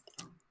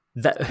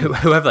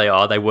 whoever they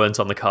are, they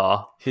weren't on the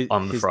car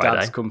on the Friday.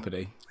 Dad's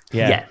company.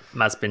 Yeah,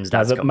 Mazepin's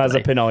dad's company.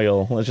 Mazepin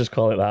Oil. Let's just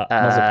call it that.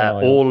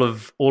 All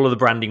of the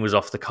branding was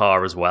off the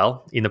car as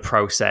well. In the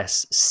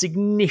process,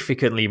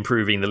 significantly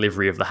improving the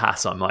livery of the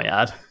Haas, I might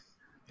add.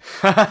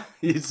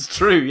 It's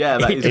true. Yeah,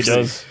 it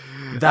does.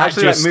 That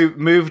actually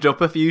moved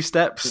up a few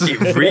steps. It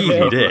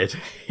really did.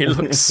 It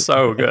looks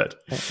so good.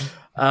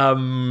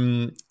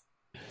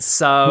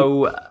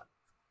 So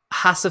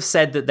Haas have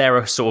said that there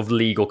are sort of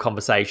legal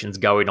conversations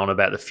going on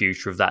about the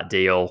future of that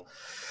deal.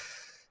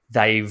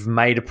 They've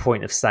made a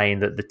point of saying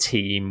that the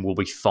team will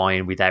be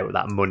fine without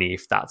that money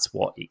if that's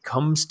what it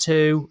comes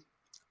to.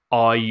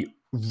 I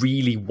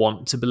really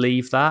want to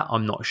believe that.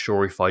 I'm not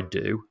sure if I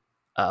do.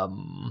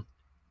 Well,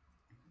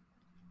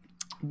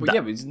 but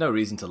there's no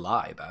reason to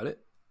lie about it.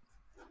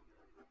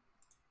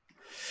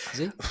 Is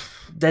he?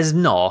 There's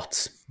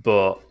not,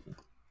 but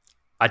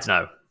I don't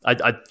know.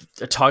 A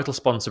title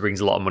sponsor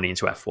brings a lot of money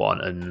into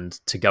F1, and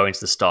to go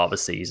into the start of a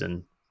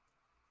season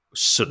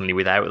suddenly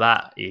without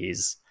that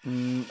is...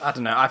 I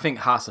don't know. I think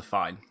Haas are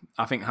fine.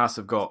 I think Haas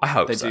have got... I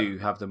hope they so. do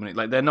have the money.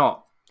 Like, they're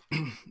not...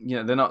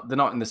 they're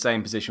not in the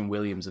same position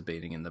Williams have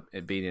been in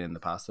the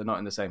past. They're not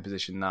in the same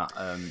position that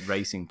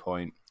Racing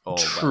Point or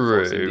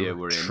Force India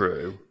were in.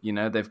 True.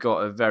 They've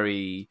got a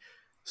very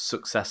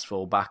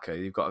successful backer.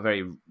 You've got a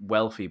very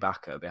wealthy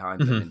backer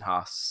behind them in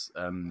Haas,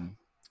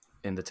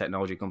 in the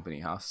technology company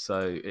Haas.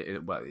 So,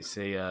 it's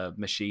a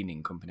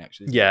machining company,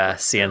 actually. Yeah,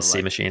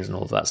 CNC machines and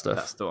all of that stuff.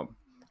 That's the one.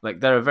 Like,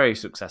 they're a very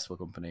successful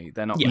company.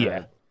 They're not...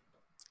 they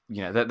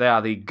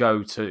are the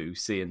go-to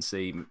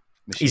CNC machine.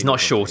 He's not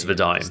short of a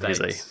dime, is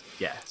he?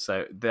 Yeah,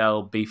 so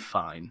they'll be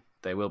fine.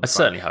 They will be fine.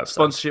 Certainly hope so.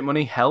 Sponsorship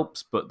money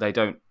helps, but they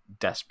don't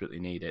desperately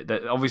need it.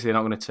 Obviously, they're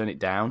not going to turn it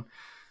down,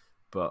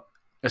 but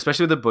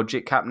especially with the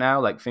budget cap now,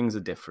 like, things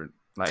are different.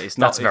 Like, it's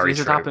not... That's very if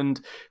this true. had happened,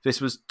 if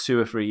this was 2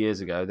 or 3 years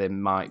ago, it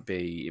might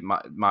be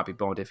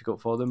more difficult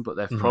for them, but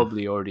they've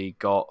probably already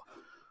got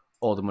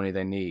all the money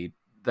they need.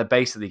 They're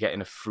basically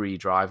getting a free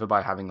driver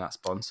by having that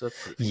sponsor.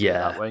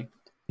 That way.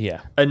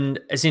 Yeah. And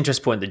it's an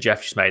interesting point that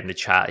Jeff just made in the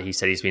chat. He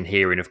said he's been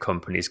hearing of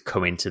companies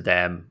coming to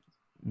them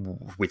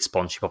with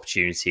sponsorship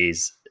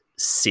opportunities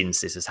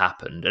since this has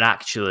happened. And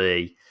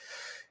actually,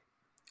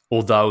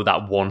 although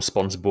that one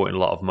sponsor brought in a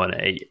lot of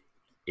money,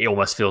 it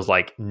almost feels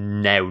like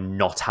now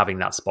not having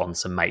that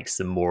sponsor makes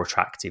them more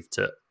attractive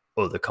to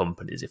other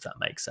companies, if that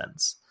makes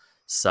sense.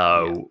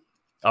 So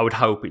I would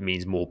hope it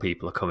means more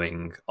people are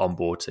coming on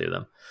board to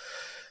them.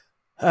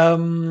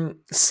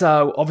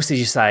 So obviously, as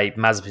you say,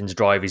 Mazepin's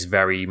drive is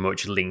very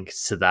much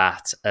linked to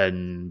that,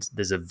 and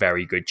there's a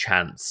very good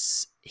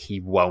chance he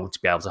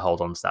won't be able to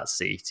hold on to that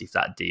seat if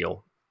that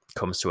deal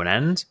comes to an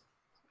end.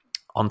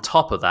 On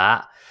top of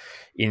that,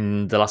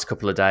 in the last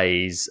couple of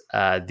days,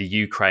 the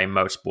Ukraine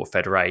Motorsport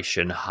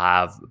Federation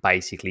have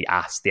basically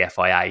asked the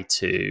FIA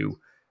to,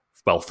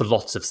 for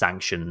lots of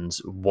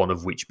sanctions, one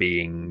of which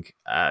being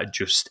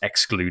just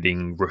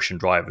excluding Russian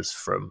drivers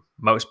from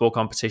motorsport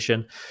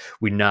competition.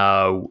 We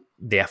know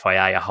the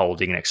FIA are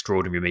holding an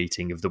extraordinary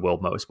meeting of the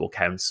World Motorsport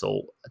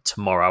Council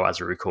tomorrow as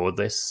we record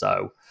this.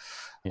 So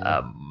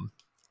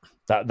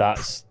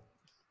that's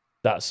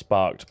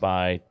sparked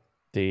by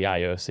the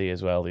IOC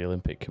as well, the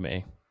Olympic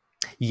Committee.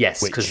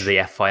 Yes, because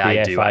the FIA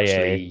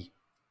actually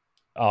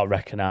are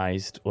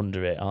recognised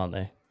under it, aren't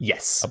they?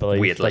 Yes, I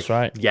believe weirdly. That's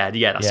right. Yeah,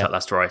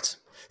 that's right.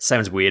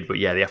 Sounds weird, but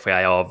yeah, the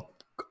FIA are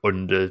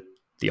under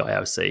the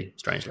IOC,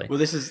 strangely. Well,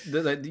 this is,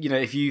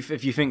 if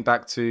you think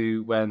back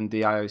to when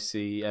the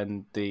IOC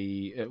and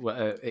it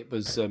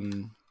was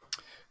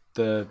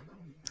the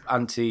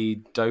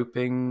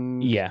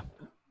anti-doping. Yeah.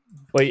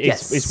 Well,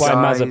 it's why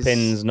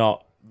Mazepin's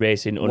not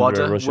racing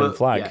under a Russian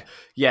flag.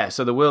 Yeah.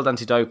 So the World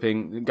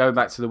Anti-Doping, going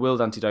back to the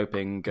World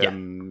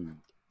Anti-Doping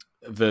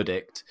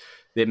verdict,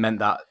 it meant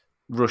that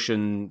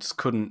Russians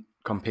couldn't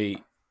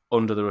compete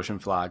under the Russian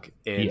flag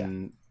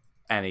in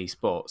any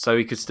sport. So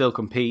he could still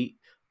compete,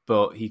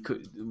 but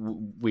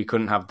we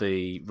couldn't have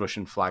the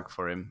Russian flag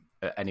for him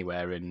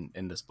anywhere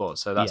in the sport.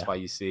 So that's why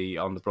you see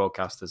on the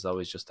broadcast there's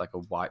always just like a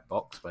white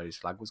box where his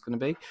flag was going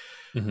to be.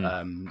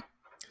 Mm-hmm.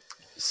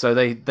 So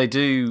they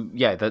do,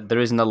 there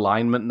is an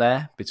alignment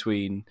there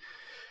between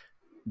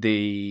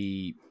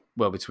the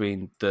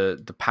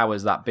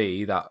powers that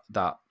be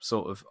that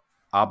sort of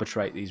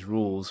arbitrate these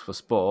rules for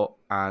sport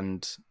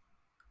and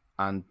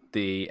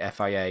the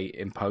FIA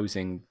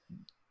imposing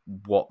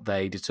what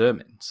they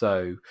determine.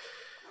 So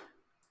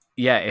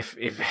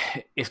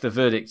if the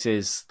verdict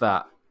is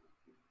that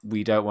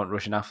we don't want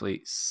Russian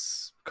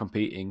athletes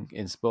competing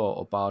in sport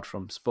or barred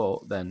from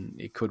sport, then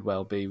it could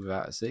well be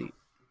without a seat.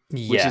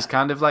 Which is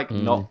kind of like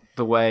not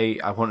the way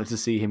I wanted to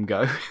see him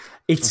go.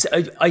 It's I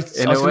was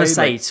going to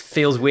say, it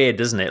feels weird,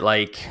 doesn't it?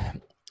 Like,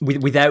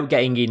 without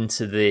getting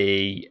into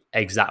the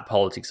exact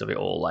politics of it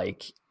all,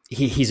 like,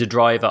 he's a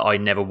driver I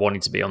never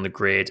wanted to be on the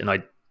grid, and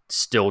I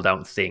still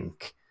don't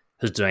think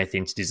has done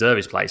anything to deserve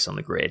his place on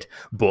the grid.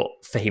 But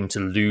for him to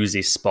lose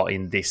his spot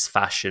in this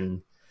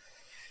fashion,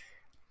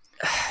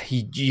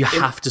 you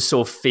have to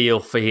sort of feel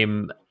for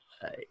him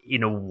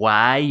in a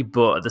way,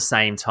 but at the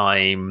same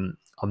time,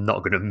 I'm not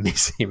going to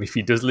miss him if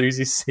he does lose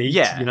his seat.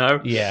 Yeah,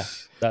 yeah,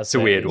 that's a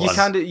weird one.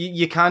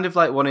 You kind of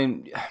like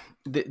wanting.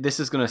 This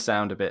is going to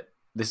sound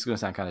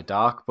kind of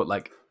dark, but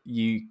like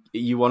you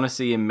want to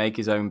see him make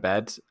his own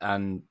bed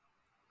and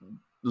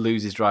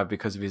lose his drive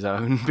because of his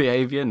own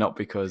behavior, not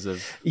because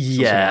of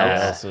something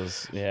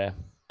else.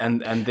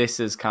 And this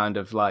is kind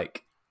of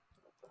like,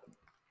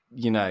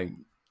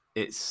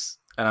 it's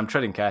and I'm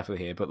treading carefully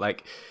here, but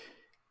like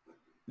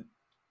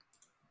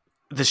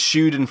the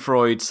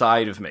Schadenfreude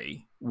side of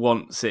me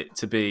wants it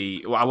to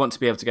be. Well, I want to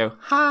be able to go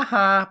ha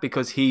ha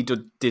because he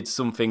did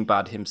something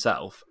bad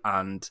himself,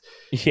 and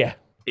yeah,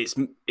 it's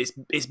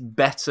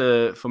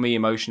better for me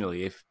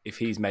emotionally if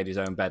he's made his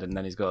own bed and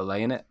then he's got to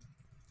lay in it.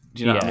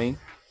 Do you know what I mean?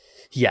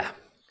 Yeah.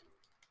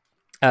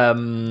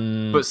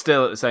 But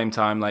still, at the same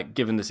time, like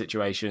given the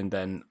situation,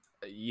 then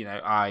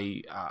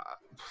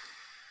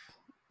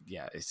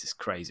it's just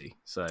crazy.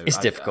 So it's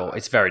difficult.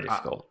 It's very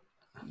difficult.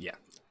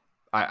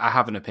 I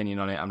have an opinion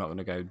on it. I'm not going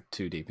to go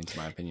too deep into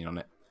my opinion on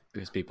it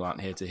because people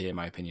aren't here to hear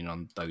my opinion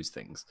on those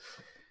things.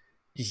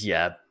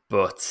 Yeah,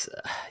 but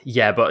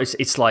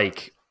it's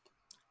like,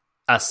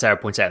 as Sarah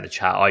points out in the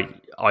chat,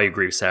 I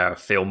agree with Sarah. I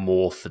feel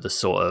more for the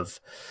sort of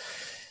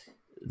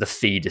the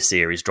feeder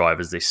series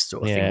drivers this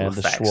sort of thing will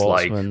affect,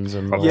 like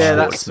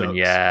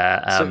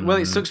Schwartzman,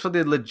 it sucks for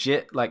the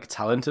legit like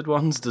talented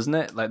ones, doesn't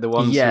it? Like the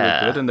ones who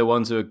are good and the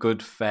ones who are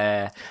good,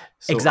 fair,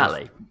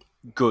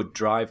 good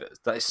drivers.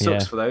 That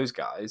sucks for those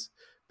guys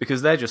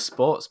because they're just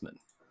sportsmen,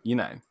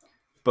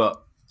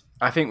 But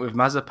I think with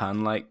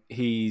Mazepin, like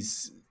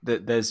there's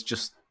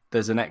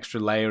an extra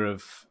layer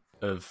of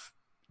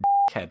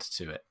head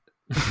to it,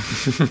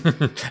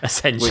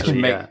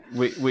 essentially,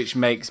 which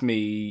makes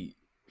me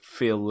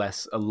feel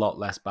a lot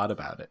less bad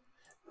about it.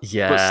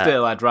 Yeah, but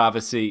still, I'd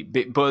rather see.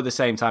 But at the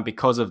same time,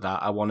 because of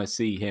that, I want to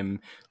see him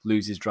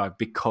lose his drive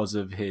because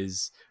of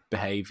his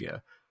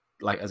behavior.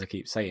 Like as I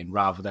keep saying,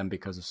 rather than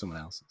because of someone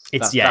else's.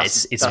 That's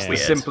the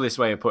simplest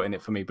way of putting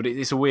it for me. But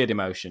it's a weird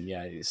emotion.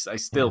 Yeah, I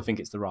still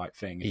think it's the right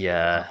thing.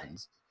 Yeah,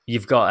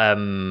 you've got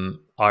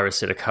Ira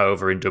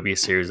Sidakova in W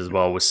Series as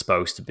well. Was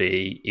supposed to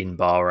be in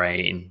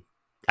Bahrain.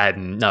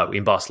 In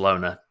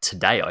Barcelona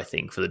today, I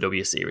think, for the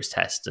W Series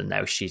test, and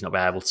now she's not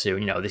been able to.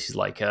 This is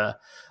like I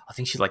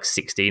think she's like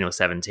 16 or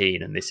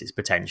 17, and this is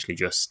potentially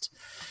just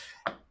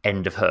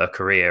end of her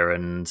career.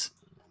 And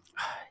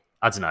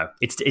I don't know.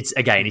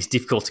 It's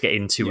difficult to get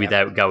into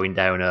without going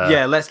down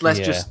a. Let's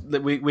just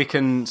we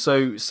can.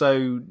 So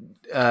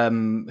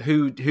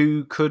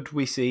who could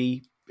we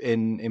see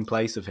in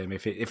place of him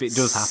if it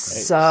does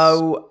happen?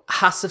 So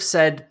Haas have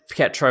said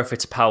Pietro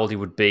Fittipaldi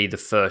would be the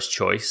first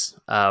choice.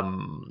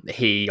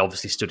 He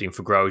obviously stood in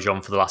for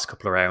Grosjean for the last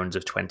couple of rounds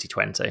of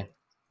 2020.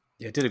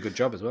 Yeah, did a good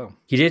job as well.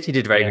 He did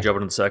a very good job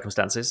under the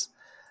circumstances.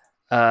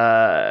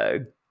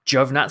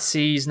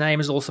 Giovinazzi's name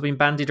has also been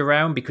bandied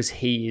around because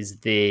he is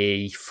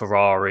the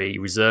Ferrari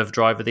reserve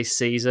driver this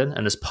season,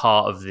 and as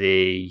part of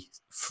the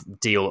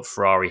deal that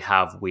Ferrari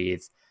have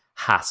with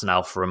Haas and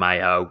Alfa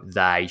Romeo,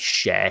 they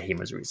share him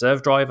as a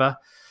reserve driver.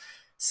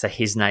 So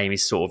his name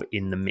is sort of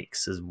in the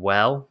mix as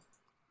well.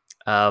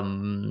 I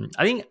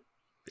think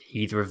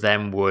either of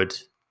them would.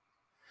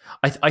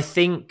 I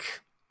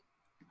think,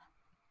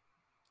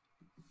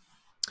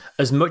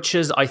 as much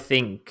as I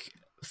think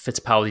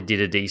Fittipaldi did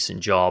a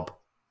decent job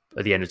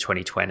at the end of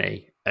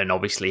 2020, and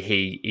obviously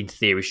he, in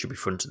theory, should be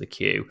front of the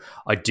queue,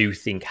 I do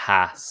think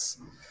Haas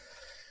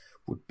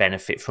would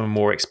benefit from a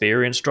more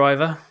experienced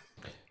driver.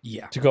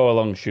 Yeah, to go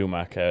along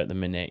Schumacher at the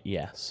minute,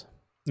 yes.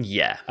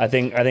 Yeah, I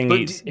think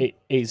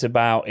it's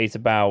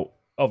about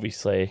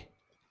obviously,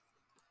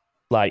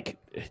 like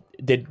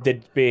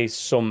there'd be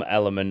some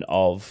element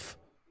of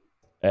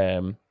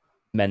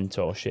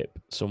mentorship.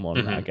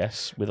 Someone, I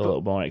guess, with a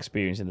little more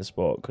experience in the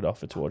sport could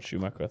offer towards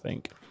Schumacher, I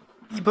think.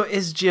 But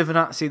is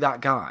Giovinazzi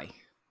that guy?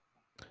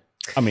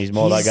 I mean, he's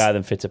more that guy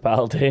than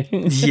Fittipaldi.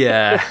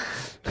 Yeah.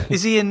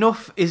 Is he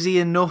enough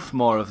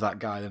more of that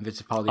guy than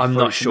Fittipaldi? I'm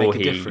not sure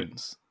make a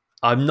difference.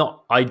 I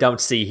don't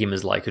see him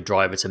as like a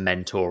driver to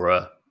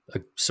mentor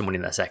someone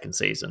in their second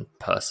season,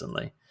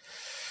 personally.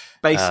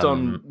 Based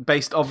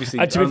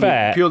obviously, to be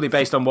fair, purely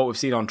based on what we've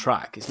seen on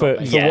track. It's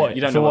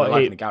you don't know what they're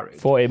like in the garage.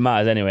 For what it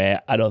matters anyway,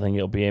 I don't think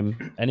it'll be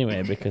him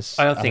anyway because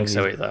I don't think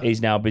so either.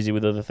 He's now busy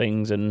with other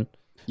things, and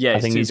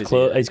I think he's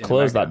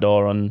closed that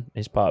door on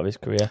his part of his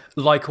career.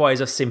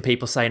 Likewise, I've seen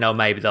people saying, "Oh,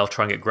 maybe they'll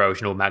try and get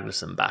Grosjean or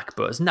Magnussen back,"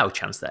 but there's no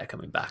chance they're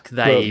coming back.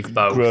 They've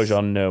both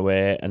Grosjean no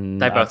way,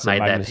 and they both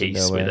made Magnussen their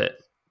peace with it.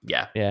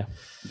 Yeah.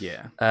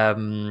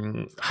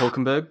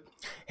 Hulkenberg.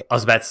 I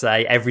was about to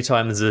say, every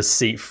time there's a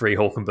seat free,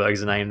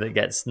 Hulkenberg's a name that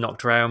gets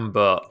knocked around,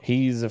 but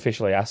he's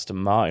officially Aston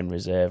Martin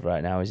reserve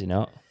right now, is he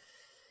not?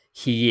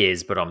 He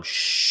is, but I'm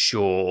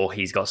sure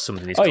he's got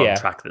something in his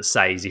contract that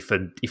says if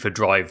a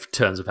drive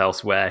turns up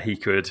elsewhere, he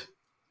could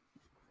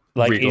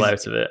wriggle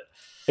out of it.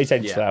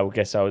 Essentially, I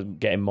guess I was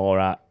getting more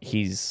at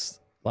he's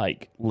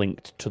like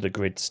linked to the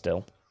grid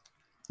still.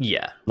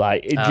 Yeah,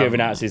 like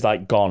Giovinazzi's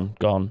like gone.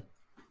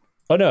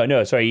 Oh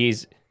no, sorry,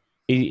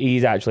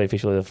 he's actually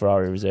officially the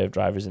Ferrari reserve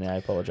driver, isn't he? I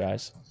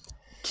apologise.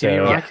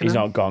 So he's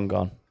not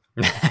gone.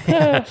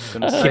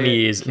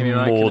 Kimi is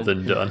more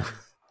than done.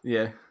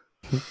 Yeah.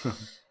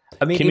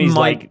 I mean,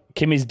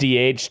 Kimi's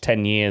DH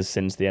 10 years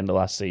since the end of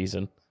last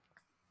season.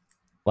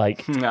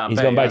 Like he's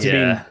gone back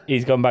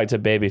to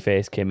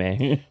babyface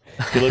Kimi.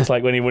 He looks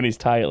like when he won his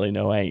title in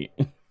 2008.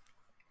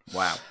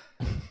 Wow.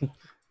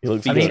 He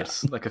looks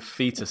fetus, like a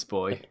fetus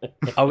boy.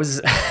 I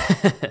was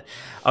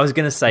I was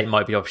going to say it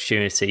might be an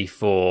opportunity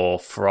for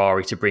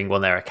Ferrari to bring one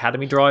of their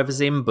academy drivers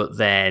in, but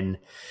then,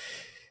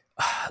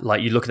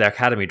 like, you look at their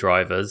academy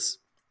drivers,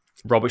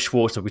 Robert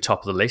Schwartz will be top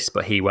of the list,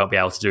 but he won't be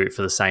able to do it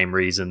for the same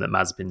reason that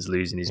Mazepin's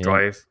losing his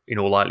drive, in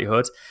all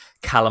likelihood.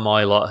 Callum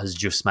Ilott has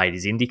just made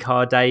his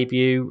IndyCar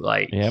debut.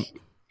 Like,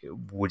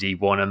 would he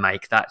want to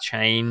make that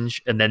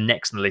change? And then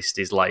next on the list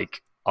is,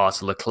 like,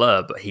 Arthur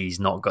Leclerc, but he's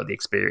not got the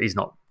experience. He's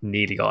not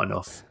nearly got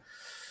enough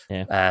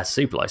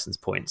super license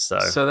points.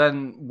 So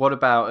then what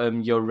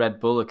about your Red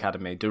Bull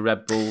Academy? Do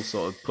Red Bull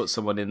sort of put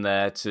someone in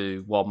there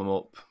to warm them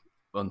up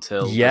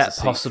until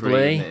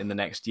possibly in the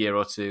next year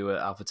or two at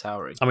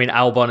AlphaTauri? I mean,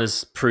 Albon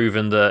has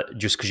proven that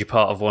just because you're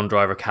part of one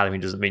driver academy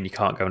doesn't mean you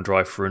can't go and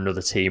drive for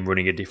another team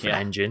running a different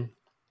engine.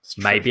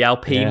 Maybe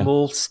Alpine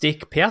will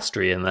stick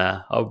Piastri in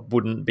there. I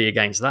wouldn't be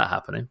against that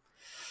happening.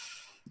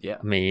 Yeah,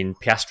 I mean,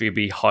 Piastri would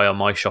be high on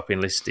my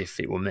shopping list if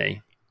it were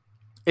me.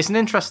 It's an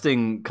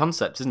interesting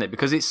concept, isn't it?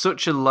 Because it's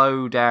such a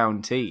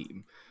low-down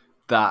team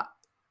that,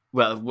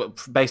 well,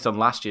 based on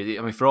last year,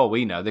 I mean, for all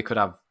we know, they could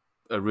have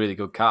a really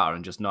good car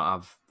and just not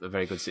have a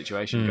very good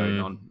situation going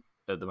on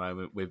at the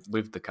moment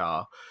with the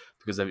car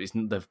because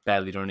they've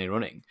barely done any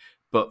running.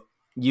 But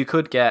you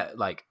could get,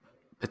 like,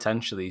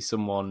 potentially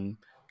someone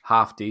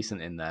half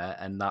decent in there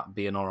and that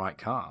be an all right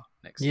car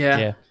next year.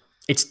 Yeah.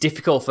 It's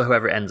difficult for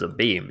whoever it ends up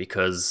being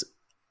because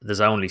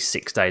there's only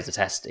 6 days of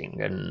testing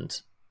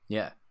and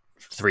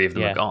 3 of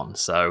them are gone.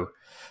 So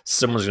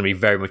someone's going to be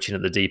very much in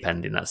at the deep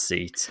end in that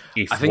seat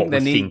if what we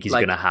think is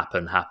going to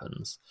happen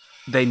happens.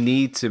 They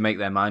need to make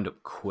their mind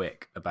up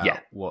quick about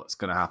what's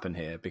going to happen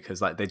here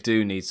because, like, they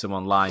do need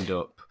someone lined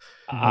up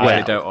where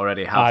they don't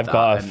already have. I've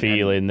got a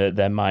feeling that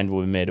their mind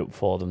will be made up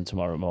for them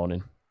tomorrow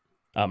morning.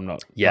 I'm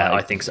not. Yeah,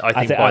 I think so.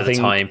 I think by the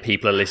time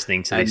people are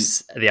listening to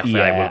this, the FIA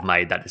will have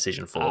made that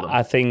decision for them.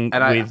 I think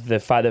with the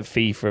fact that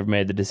FIFA have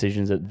made the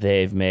decisions that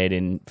they've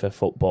made for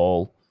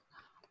football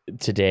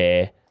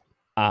today,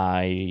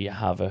 I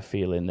have a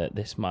feeling that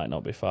this might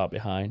not be far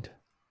behind.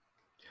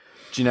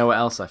 Do you know what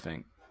else I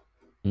think?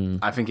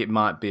 I think it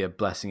might be a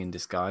blessing in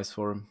disguise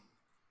for them.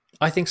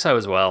 I think so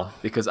as well.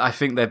 Because I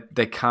think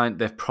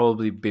they've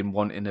probably been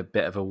wanting a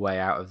bit of a way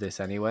out of this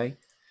anyway.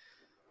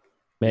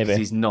 Maybe. Because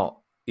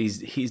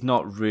he's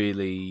not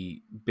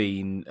really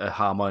been a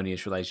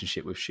harmonious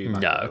relationship with Schumacher.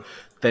 No.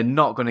 They're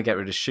not going to get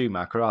rid of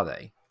Schumacher, are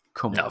they?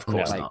 Come on. No, of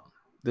course not.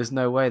 There's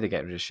no way they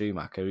get rid of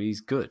Schumacher. He's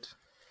good.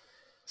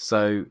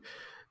 So,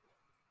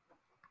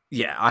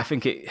 yeah, I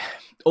think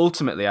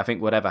ultimately, I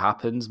think whatever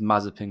happens,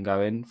 Mazepin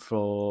going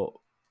for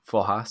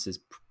Haas is,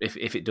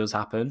 if it does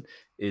happen,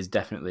 is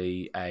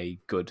definitely a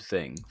good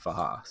thing for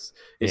Haas.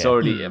 It's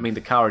already, I mean,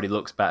 the car already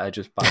looks better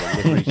just by the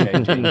livery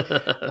changing,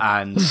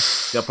 and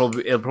it'll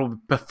probably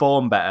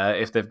perform better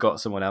if they've got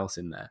someone else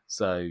in there.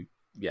 So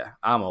yeah,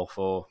 I'm all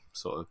for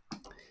sort of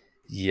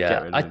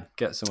get rid of him,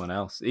 get someone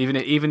else,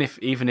 even if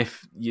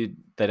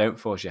they don't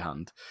force your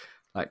hand,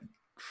 like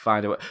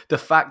find a way. The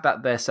fact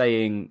that they're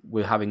saying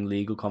we're having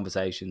legal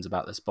conversations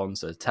about the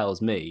sponsor tells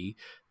me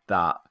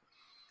that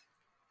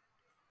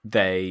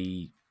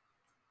they're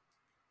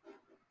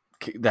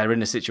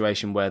in a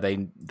situation where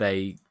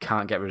they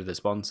can't get rid of the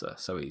sponsor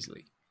so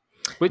easily,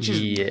 which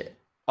is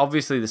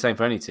obviously the same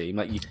for any team.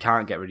 Like, you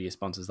can't get rid of your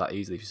sponsors that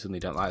easily if you suddenly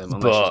don't like them,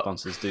 unless your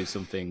sponsors do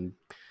something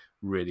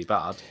really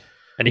bad.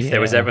 And if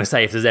there's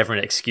ever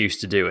an excuse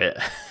to do it,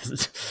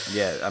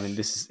 I mean,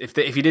 this is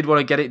if you did want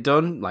to get it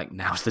done, like,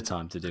 now's the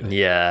time to do it.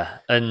 Yeah,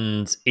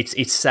 and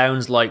it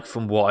sounds like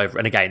from what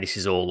and again, this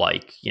is all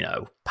like, you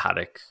know,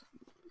 paddock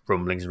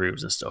rumblings,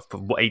 rumors and stuff,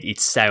 but it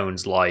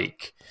sounds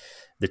like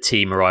the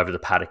team arrived at the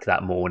paddock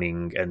that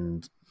morning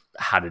and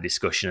had a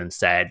discussion and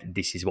said,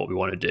 this is what we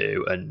want to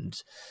do,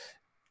 and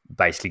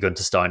basically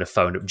Gunter Steiner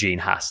phoned up Gene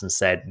Haas and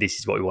said, this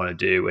is what we want to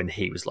do, and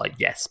he was like,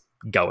 yes,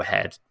 go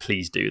ahead,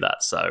 please do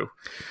that. So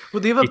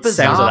the other it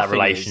sounds like that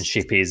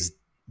relationship is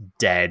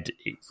dead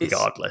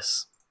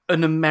regardless.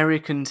 An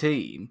American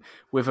team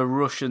with a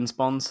Russian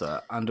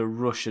sponsor and a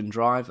Russian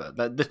driver.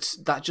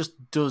 That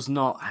just does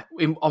not.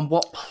 On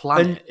what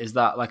planet is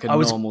that like a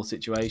normal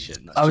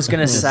situation? I was going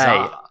to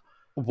say,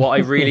 what I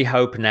really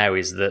hope now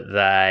is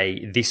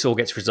that this all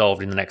gets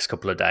resolved in the next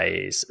couple of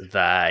days.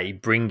 They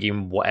bring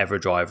in whatever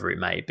driver it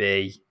may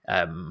be.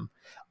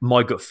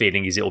 My gut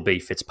feeling is it'll be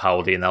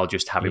Fittipaldi, and they'll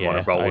just have him on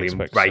a rolling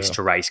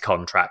race-to-race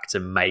contract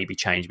and maybe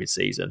change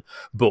mid-season.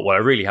 But what I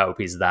really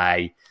hope is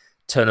they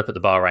turn up at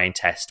the Bahrain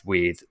test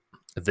with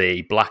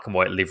the black and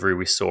white livery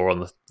we saw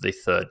on the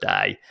third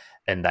day,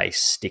 and they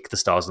stick the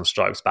stars and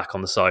stripes back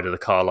on the side of the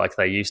car like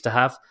they used to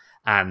have.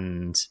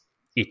 And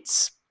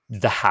it's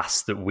the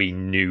Haas that we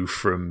knew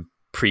from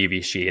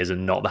previous years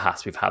and not the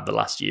Haas we've had the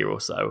last year or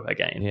so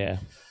again.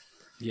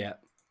 Yeah.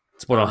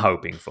 It's what I'm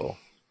hoping for.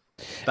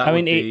 That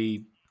would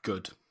be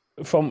good.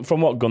 From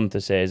what Gunther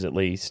says, at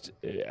least,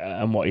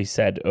 and what he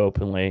said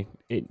openly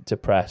to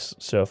press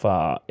so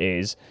far,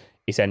 is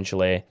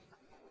essentially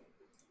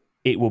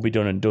it will be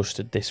done and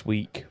dusted this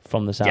week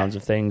from the sounds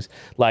of things.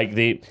 Like,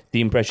 the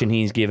impression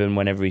he's given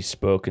whenever he's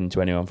spoken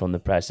to anyone from the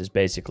press has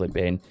basically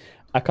been,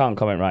 I can't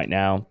comment right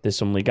now. There's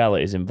some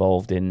legalities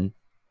involved in,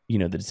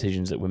 the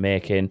decisions that we're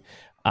making,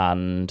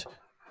 and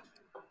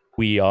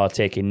we are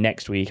taking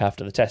next week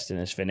after the testing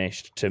is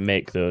finished to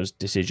make those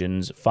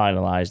decisions,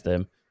 finalise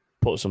them,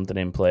 put something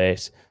in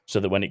place so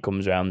that when it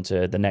comes around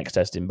to the next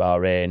test in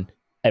Bahrain,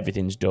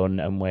 everything's done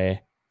and we're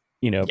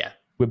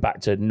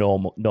back to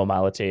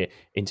normality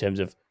in terms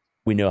of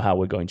we know how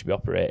we're going to be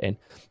operating.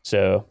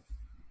 So,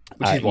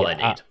 which is what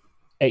I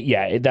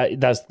need.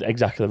 That's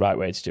exactly the right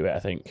way to do it, I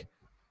think.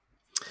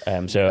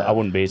 So I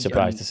wouldn't be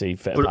surprised to see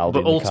Fittipaldi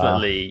but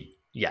ultimately,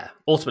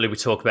 ultimately we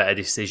talk about a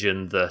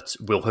decision that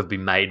will have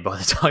been made by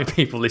the time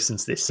people listen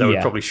to this, so we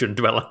probably shouldn't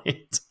dwell on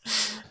it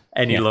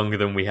any longer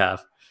than we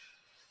have.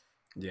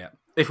 Yeah.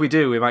 If we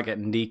do, we might get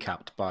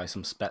kneecapped by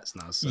some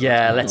Spetsnaz. So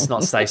let's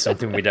not say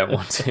something we don't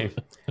want to.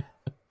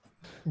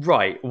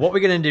 Right, what we're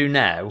going to do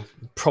now,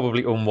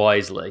 probably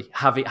unwisely,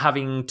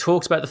 having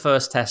talked about the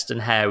first test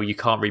and how you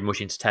can't read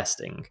much into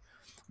testing,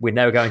 we're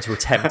now going to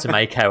attempt to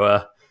make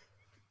our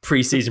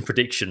pre-season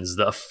predictions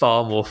that are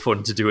far more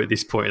fun to do at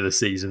this point of the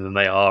season than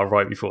they are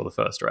right before the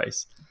first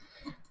race.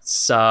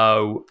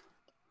 So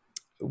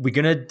we're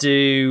going to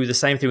do the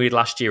same thing we did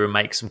last year and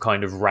make some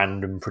kind of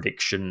random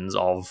predictions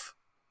of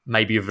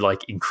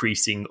like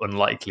increasing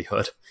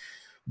unlikelihood.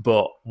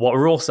 But what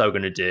we're also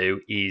going to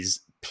do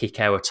is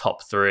pick our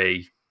top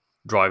 3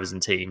 drivers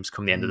and teams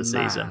come the end of the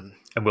season.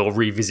 And we'll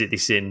revisit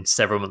this in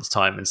several months'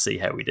 time and see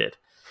how we did.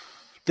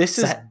 This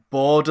is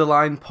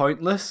borderline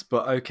pointless,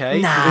 but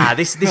okay. Nah,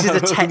 this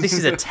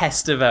is a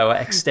test of our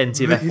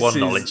extensive F1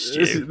 knowledge,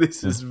 Stu.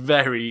 This is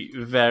very,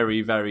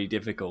 very, very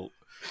difficult.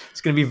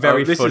 It's going to be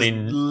very fun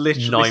in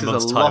 9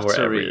 months' time,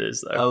 wherever it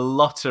is, though. A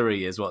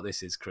lottery is what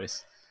this is,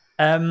 Chris.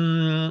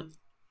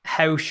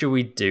 How should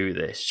we do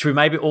this? Should we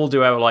maybe all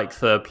do our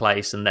third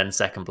place and then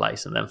second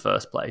place and then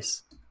first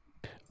place?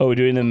 Oh, we're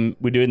doing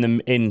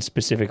them in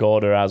specific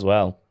order as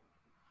well.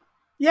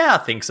 Yeah, I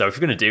think so. If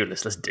you're going to do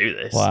this, let's do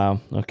this. Wow.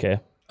 Okay.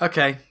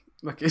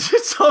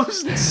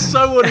 Tom's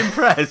so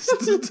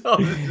unimpressed.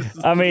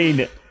 I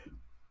mean,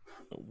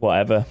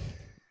 whatever.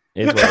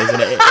 Is what,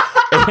 isn't it?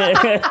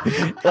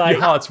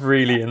 Your heart's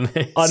really in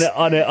this.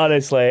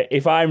 Honestly,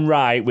 if I'm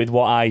right with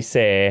what I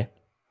say,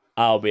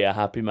 I'll be a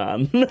happy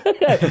man.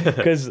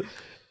 Because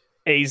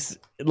it's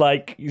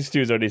like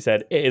Stu's already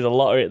said, it is a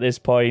lottery at this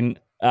point.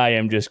 I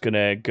am just going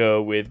to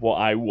go with what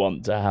I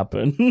want to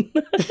happen.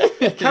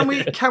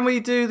 Can we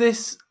do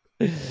this?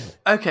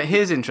 Okay,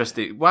 here's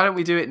interesting. Why don't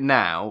we do it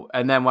now,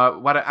 and then why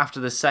don't after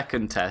the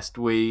second test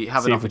we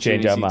have an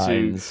opportunity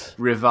to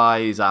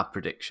revise our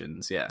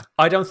predictions? Yeah,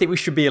 I don't think we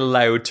should be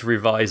allowed to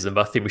revise them.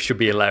 But I think we should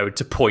be allowed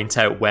to point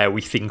out where we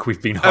think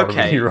we've been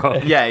horribly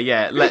wrong.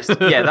 Yeah.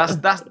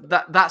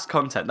 That's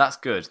content. That's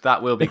good.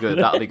 That will be good.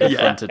 That'll be good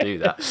fun to do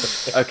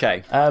that.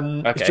 Okay.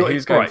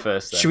 Who's going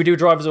first? Then? Should we do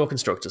drivers or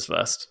constructors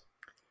first?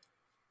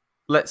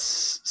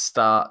 Let's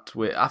start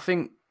with.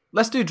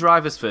 Let's do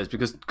drivers first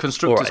because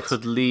constructors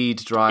could lead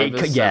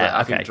drivers.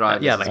 I think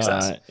drivers. Yeah, makes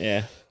sense.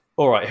 Yeah.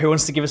 All right. Who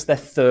wants to give us their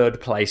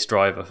third place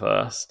driver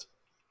first?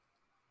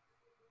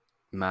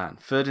 Man,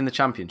 third in the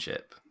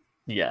championship.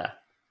 Yeah.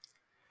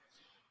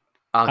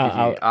 I'll give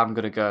you. I'm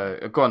gonna go.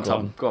 Go on,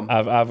 Tom. Go on.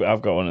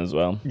 I've got one as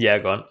well. Yeah,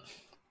 go on.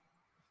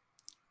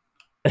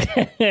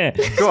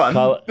 Go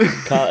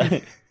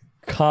on.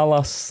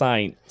 Carlos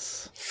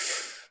Sainz.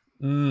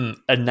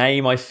 A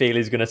name I feel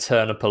is going to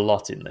turn up a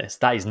lot in this.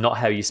 That is not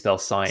how you spell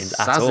signs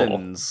at all.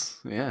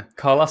 Yeah.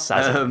 Carlos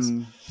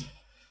Sainz.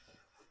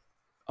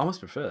 I almost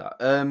prefer that.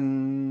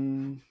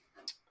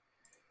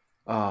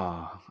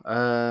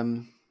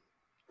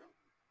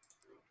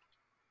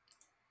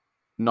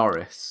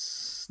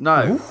 Norris.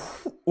 No.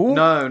 Ooh.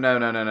 No.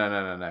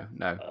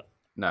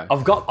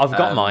 I've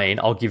got mine.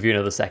 I'll give you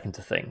another second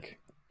to think.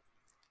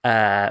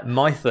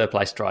 My third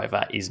place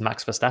driver is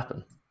Max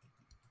Verstappen.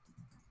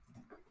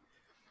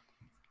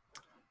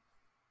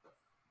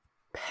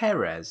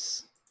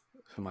 Perez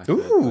for my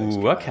third place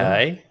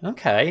driver.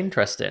 Okay,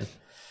 interesting.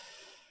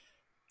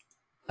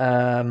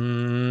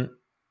 Should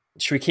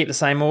we keep the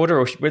same order,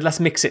 or let's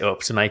mix it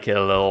up to make it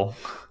a little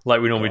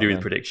like we normally do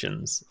with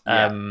predictions?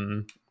 Yeah.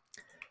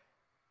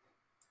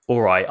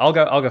 All right, I'll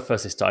go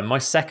first this time. My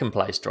second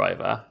place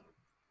driver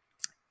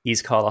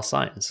is Carlos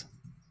Sainz.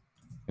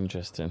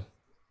 Interesting.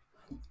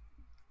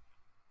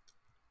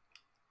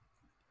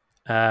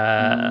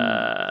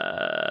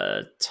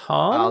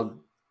 Tom.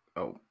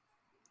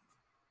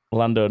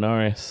 Lando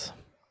Norris.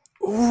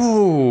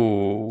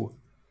 Ooh.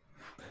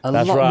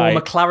 That's lot right. more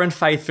McLaren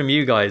faith from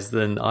you guys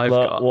than I've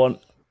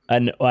got.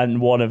 And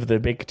one of the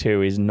big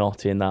two is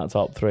not in that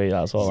top 3.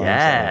 That's all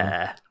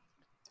I'm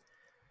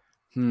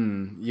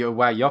saying.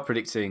 You're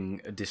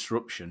predicting a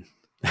disruption.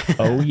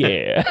 Oh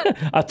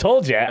yeah. I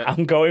told you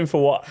I'm going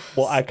for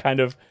what I kind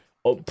of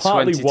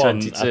partly won,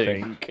 I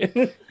think.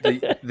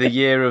 the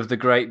year of the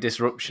great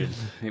disruption.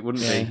 It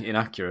wouldn't be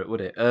inaccurate,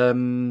 would it?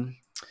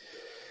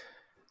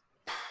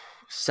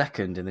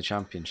 Second in the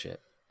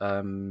championship.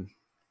 I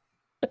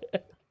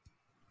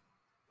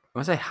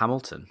say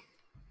Hamilton.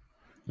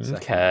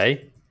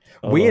 Okay.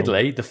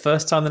 Weirdly, the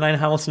first time the name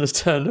Hamilton has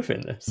turned up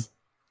in this.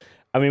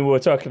 I mean, we're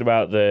talking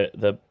about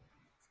the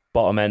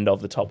bottom end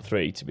of the top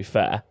three, to be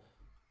fair.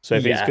 So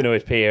if it's going to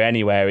appear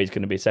anywhere, he's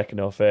going to be second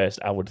or first,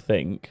 I would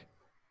think.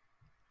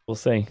 We'll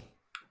see.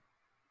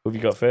 Who have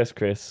you got first,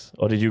 Chris?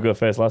 Or did you go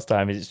first last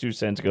time? Is it Stu's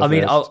turn to go first? I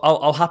mean,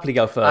 I'll happily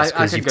go first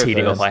because you've teed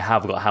it up. first. I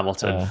have got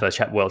Hamilton for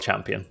world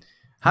champion.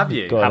 Have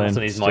you?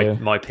 Hamilton is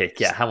my pick.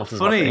 Yeah, Hamilton's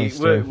funny. my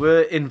pick.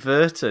 We're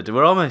inverted.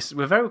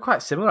 We're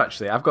quite similar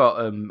actually. I've got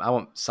I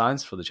want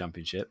Sainz for the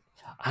championship.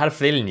 I had a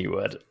feeling you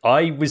would.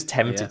 I was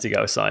tempted to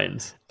go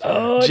Sainz.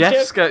 Oh,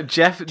 Jeff wants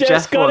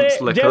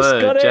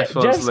Leclerc. Jeff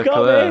wants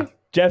Leclerc.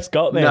 Jeff's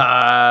got me.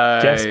 No.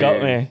 Jeff's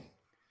got me.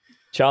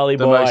 Charlie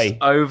the boy. most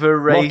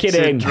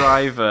overrated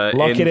driver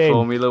in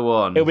Formula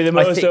One. He'll be the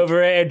most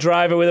overrated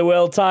driver with a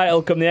world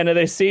title come the end of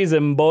this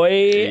season,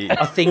 boy.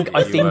 I think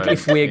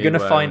if we're going to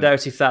find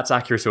out if that's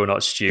accurate or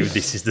not, Stu,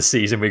 this is the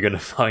season we're going to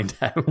find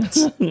out.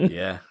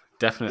 Yeah,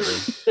 definitely.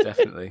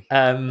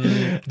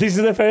 This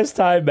is the first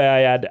time, may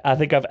I add, I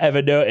think I've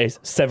ever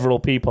noticed several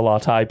people are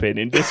typing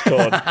in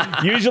Discord.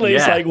 Usually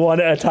it's like one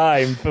at a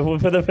time. For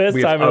the first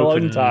time in a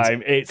long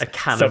time, it's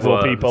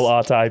several people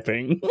are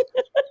typing.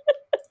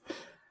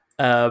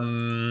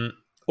 All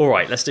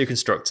right, let's do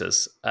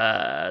constructors.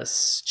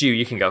 Stu,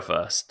 you can go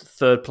first.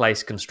 Third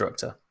place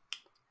constructor.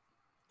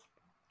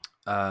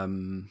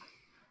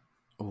 McLaren.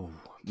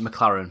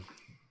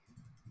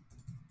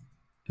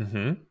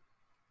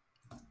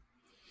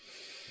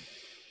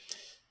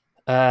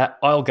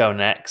 I'll go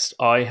next.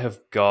 I have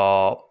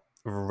got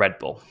Red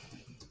Bull.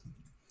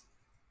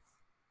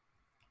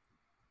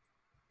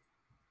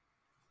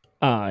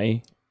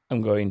 I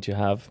am going to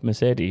have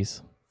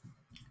Mercedes.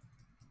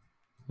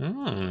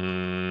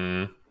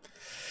 I'll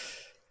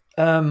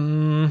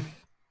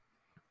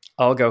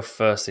go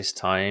first this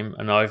time,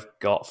 and I've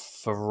got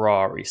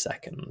Ferrari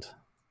second.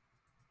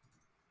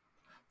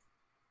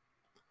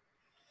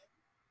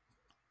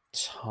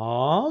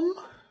 Tom?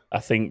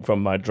 I think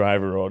from my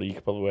driver order, you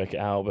could probably work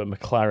it out, but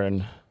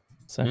McLaren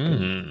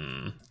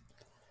second.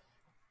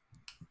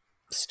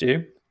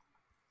 Stu?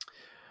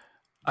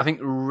 I think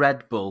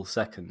Red Bull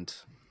second.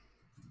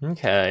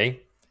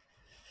 Okay.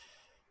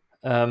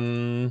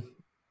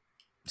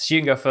 So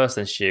you can go first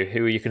then, Stu.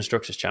 Who are your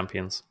constructors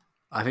champions?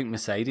 I think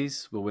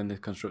Mercedes will win the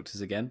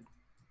constructors again.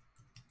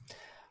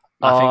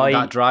 I think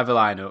that driver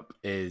lineup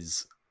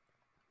is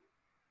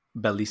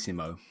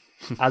bellissimo.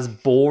 As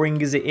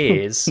boring as it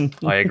is,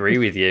 I agree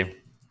with you.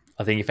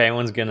 I think if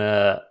anyone's going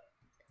to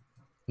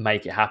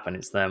make it happen,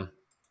 it's them.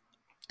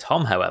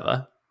 Tom,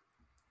 however.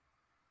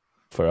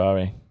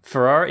 Ferrari,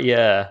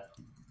 yeah.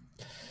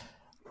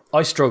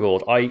 I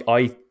struggled.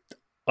 I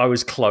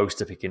was close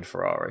to picking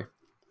Ferrari.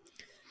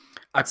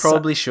 I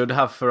probably should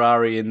have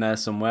Ferrari in there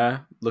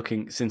somewhere,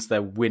 since they're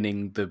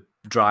winning the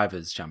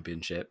Drivers'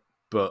 Championship,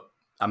 but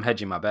I'm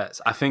hedging my bets.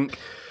 I think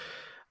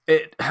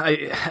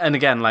and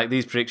again, like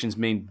these predictions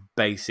mean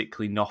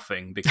basically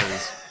nothing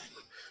because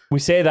we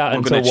say that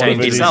until one of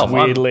us is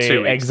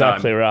weirdly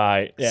exactly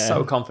right. Yeah.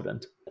 So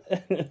confident,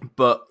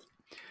 but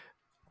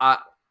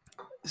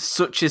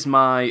such is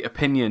my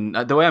opinion.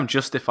 The way I'm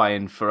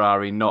justifying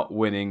Ferrari not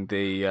winning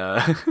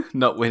the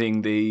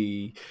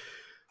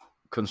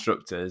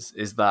constructors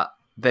is that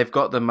they've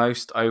got the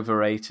most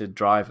overrated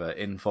driver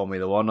in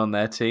Formula One on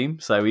their team,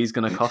 so he's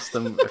going to cost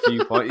them a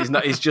few points.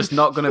 He's just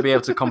not going to be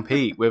able to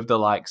compete with the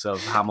likes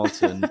of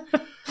Hamilton.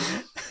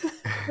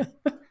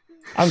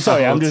 I'm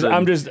sorry, Hamilton.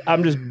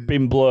 I'm just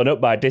being blown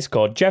up by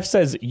Discord. Jeff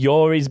says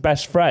you're his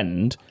best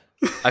friend.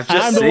 I've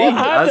just seen.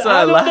 I'm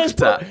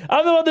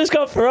the one that's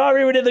got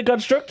Ferrari winning the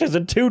constructors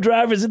and two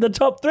drivers in the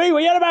top three.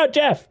 What are you on about,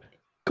 Jeff?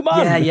 Come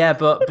on. Yeah,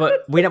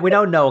 but we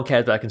know no one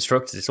cares about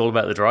constructors. It's all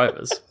about the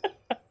drivers.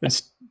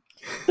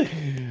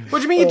 What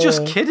do you mean you're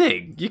just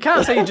kidding? You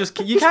can't say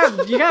you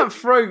can't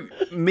throw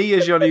me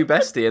as your new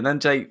bestie and then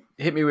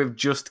hit me with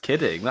just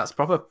kidding. That's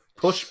proper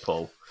push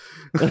pull.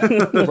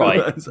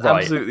 Right.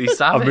 Absolutely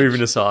savage. I'm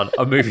moving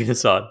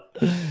us on.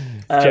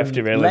 Jeff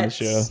derailing the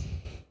show.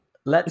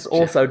 Let's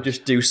also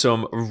just do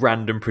some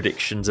random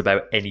predictions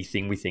about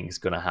anything we think is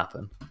going to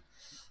happen,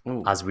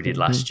 as we did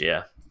last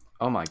year.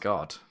 Oh my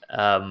god.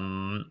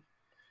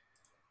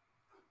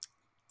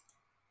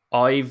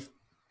 I've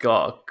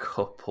got a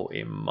couple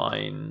in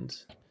mind.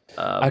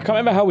 I can't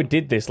remember how we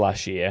did this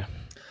last year.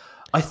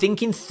 I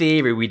think in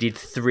theory we did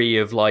 3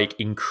 of like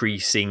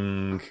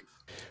increasing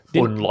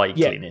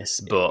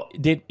unlikeliness, but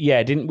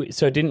didn't we?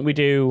 So didn't we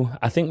do?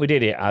 I think we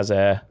did it as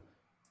a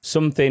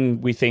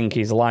something we think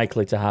is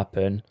likely to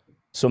happen,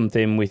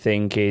 something we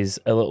think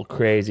is a little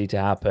crazy to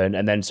happen,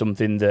 and then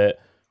something that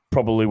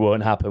probably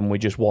won't happen. We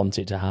just want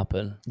it to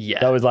happen.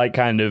 Yeah, that was like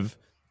kind of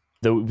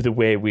the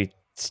way we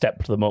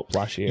stepped them up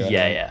last year.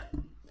 Yeah.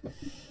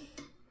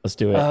 Let's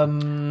do it.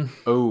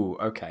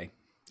 Okay.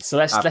 So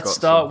let's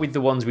start with the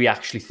ones we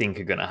actually think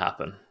are going to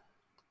happen.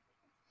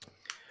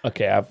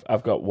 Okay,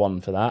 I've got one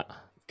for that.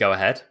 Go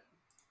ahead.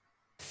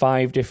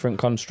 5 different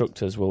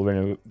constructors will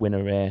win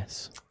a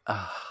race.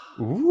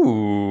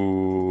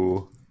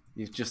 Ooh.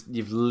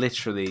 You've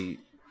literally.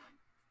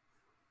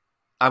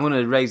 I'm going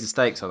to raise the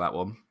stakes on that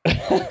one.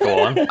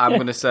 Go on. I'm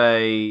going to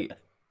say,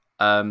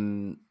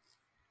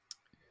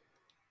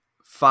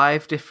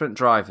 5 different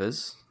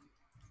drivers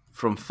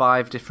from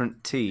 5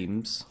 different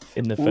teams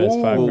in the first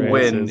 5 will races.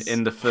 win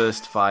in the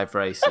first 5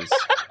 races.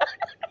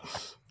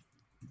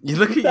 You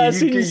look at That's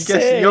you guess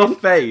insane. your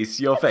face.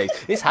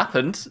 It's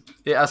happened.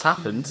 It has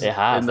happened. It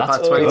has. In the That's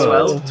past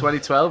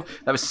 2012.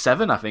 That was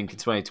 7, I think, in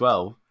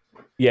 2012.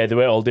 Yeah, they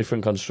were all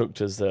different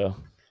constructors, though.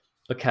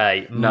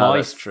 Okay, No,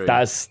 that's true.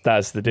 That's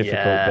the difficult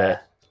Yeah. bit.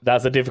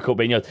 That's the difficult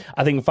bit. You know,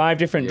 I think 5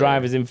 different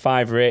drivers in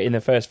in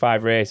the first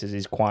 5 races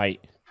is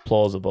quite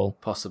plausible.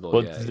 Possible,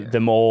 But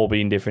them all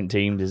being different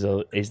teams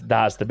is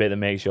that's the bit that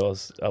makes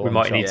yours a long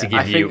might shot. need to Yeah,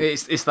 I give you-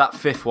 think it's that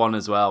 5th one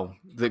as well,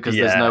 because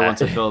there's no one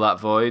to fill that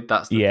void.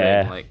 That's the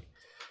thing. Like,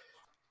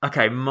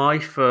 Okay, my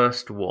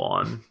first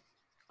one,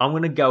 I'm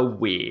going to go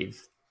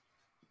with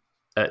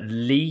at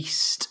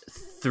least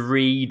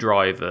 3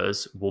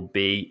 drivers will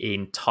be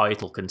in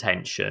title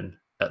contention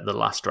at the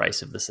last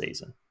race of the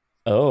season.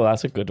 Oh,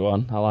 that's a good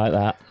one. I like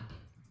that.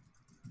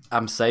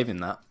 I'm saving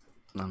that.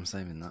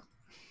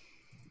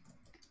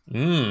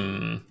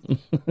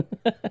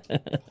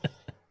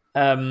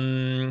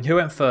 Who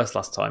went first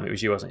last time? It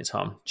was you, wasn't it,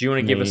 Tom? Do you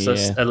want to give us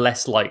a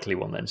less likely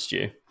one then,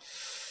 Stu?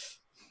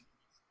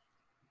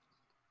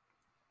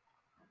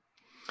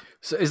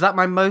 So is that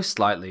my most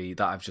likely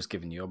that I've just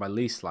given you, or my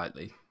least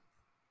likely?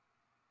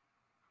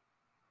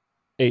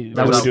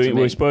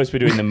 We're supposed to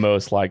be doing the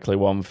most likely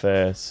one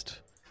first.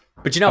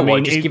 But you know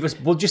what?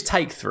 We'll just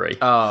take 3.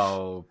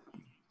 Oh,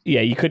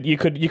 Yeah, you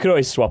could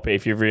always swap it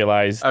if you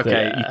realised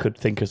that you could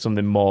think of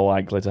something more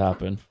likely to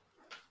happen.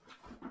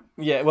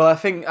 yeah. Well, I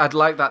think I'd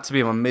like that to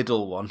be my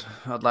middle one.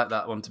 I'd like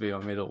that one to be my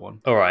middle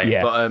one. All right.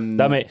 Yeah, But,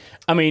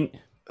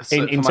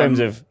 in terms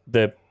of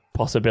the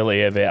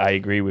possibility of it, I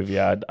agree with you.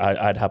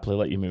 I'd happily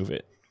let you move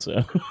it.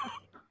 So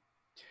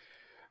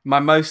My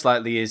most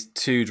likely is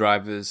 2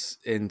 drivers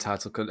in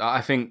title.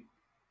 I think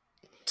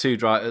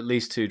at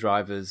least 2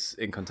 drivers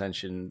in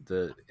contention.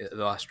 The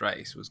last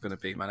race was going to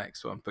be my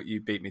next one, but you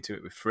beat me to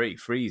it with 3.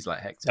 3 is like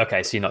hectic.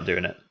 Okay, so you're not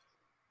doing it.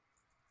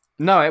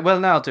 No, well,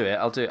 now I'll do it.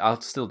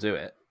 I'll still do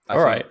it. I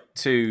All think right.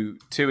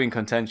 two in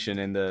contention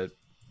in the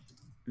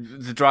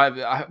drive.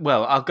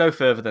 Well, I'll go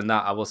further than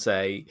that. I will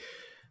say,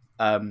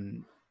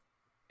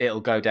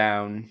 it'll go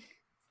down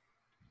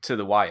to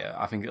the wire.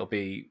 I think it'll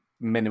be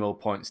minimal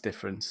points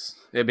difference.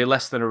 It'll be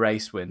less than a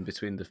race win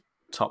between the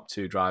top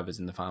 2 drivers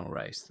in the final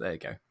race. There you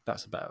go.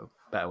 That's a better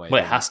way.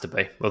 Well, it has to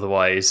be.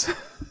 Otherwise,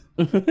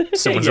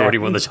 someone's Yeah. already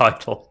won the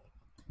title.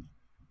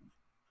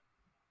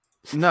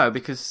 No,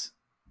 because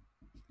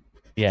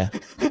yeah,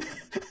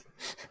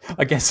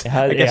 I guess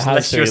has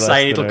unless to you're be less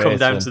saying than it'll a come race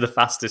down win. to the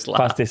fastest lap.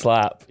 fastest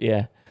lap.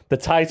 Yeah, the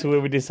title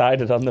will be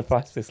decided on the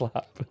fastest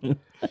lap.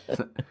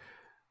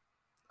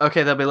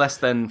 okay, there'll be less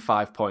than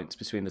 5 points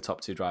between the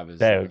top 2 drivers.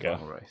 There in we the go.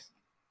 final race.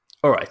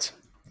 All right.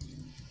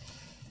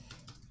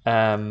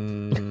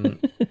 I'm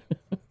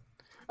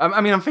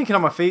thinking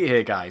on my feet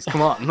here, guys.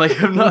 Come on,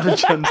 like I've not had a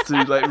chance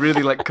to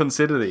really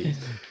consider these.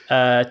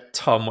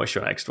 Tom, what's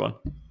your next one?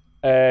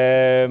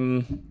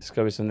 It's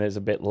got to be something that's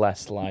a bit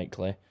less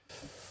likely.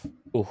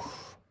 Ooh.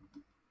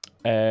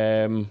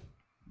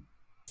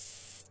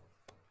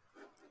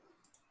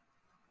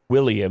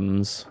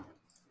 Williams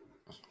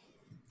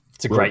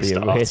It's a will great be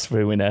start. a race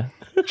winner.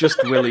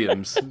 Just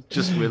Williams.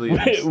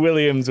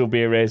 Williams will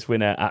be a race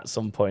winner at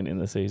some point in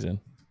the season.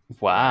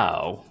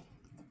 Wow,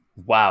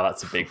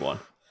 that's a big one.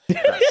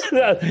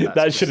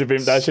 That should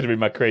have been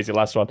my crazy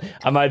last one.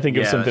 I might think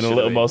of Yeah, something that a should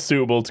little be. more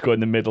suitable to go in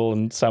the middle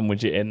and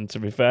sandwich it in. To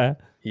be fair,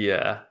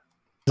 Yeah.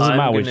 doesn't I'm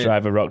matter which gonna-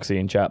 driver Roxy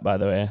in chat. By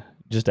the way,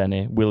 just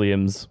any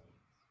Williams.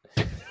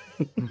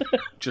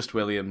 Just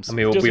Williams. I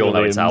mean, Just we all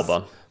know it's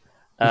Williams.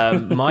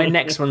 Albon. My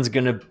next one's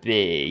going to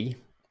be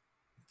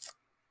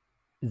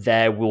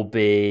there will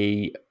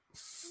be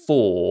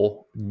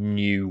 4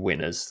 new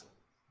winners.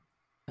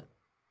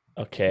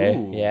 Okay,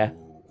 Ooh. yeah.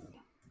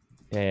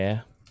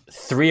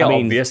 3 I are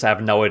mean- obvious. I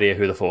have no idea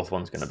who the 4th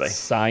one's going to be.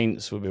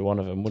 Science would be one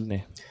of them, wouldn't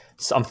he?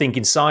 So I'm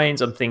thinking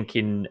Sainz, I'm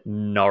thinking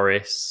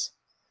Norris,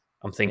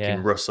 I'm thinking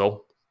Yeah.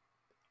 Russell,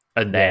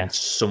 and then Yeah.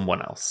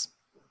 someone else.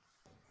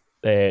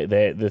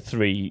 The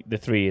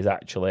three is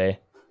actually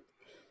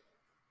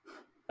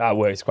that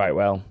works quite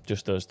well.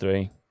 Just those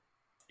 3.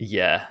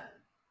 Yeah.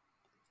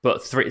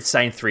 But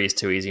saying 3 is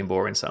too easy and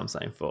boring, so I'm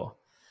saying 4.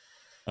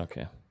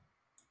 Okay.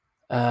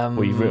 Um,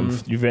 Well, you've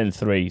written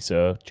 3,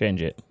 so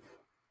change it.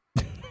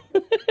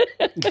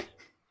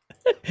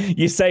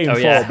 You're saying 4,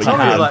 yeah. but you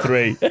Tommy's have like-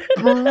 3.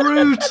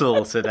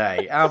 brutal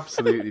today.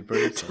 Absolutely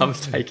brutal. I'm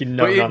taking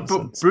no but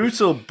nonsense.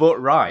 brutal, but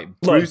right.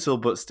 Look. Brutal,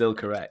 but still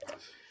correct.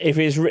 If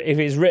it's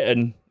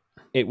written,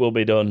 it will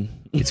be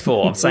done. It's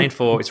 4. I'm saying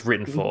 4. It's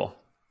written 4.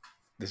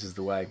 This is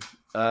the way.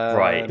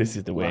 Right. This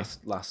is the way.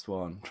 Last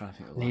one. I'm trying to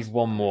think of the Need last.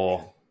 one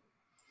more.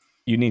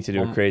 You need to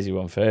do a crazy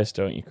one first,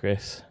 don't you,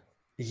 Chris?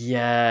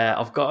 Yeah,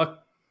 I've got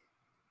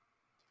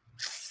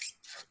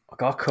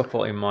a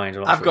couple in mind.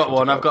 I'm not I've sure got which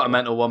one. to I've go got a for.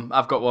 mental one.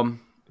 I've got one.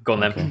 Go on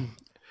then.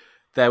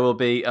 There will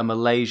be a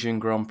Malaysian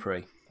Grand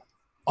Prix.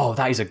 Oh,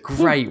 that is a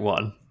great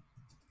one.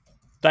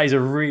 That is a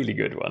really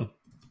good one.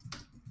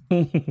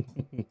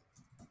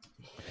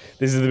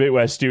 This is the bit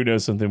where Stu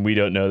knows something we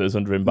don't know that's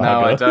under embargo.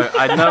 No, I don't.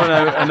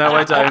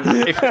 I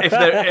don't. If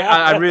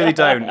I really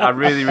don't. I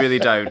really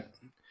don't.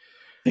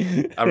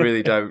 I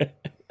really don't.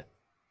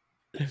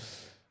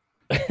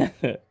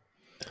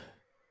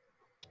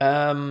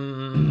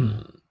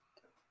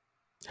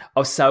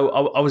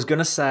 I was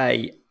gonna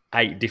say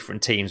 8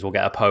 different teams will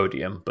get a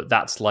podium, but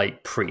that's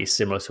like pretty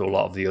similar to a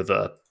lot of the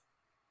other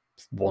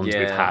ones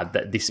we've had.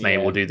 That this may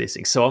will do this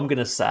thing. So I'm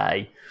gonna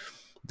say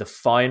the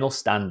final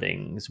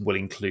standings will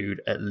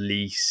include at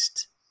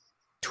least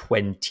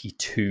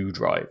 22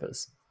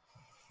 drivers.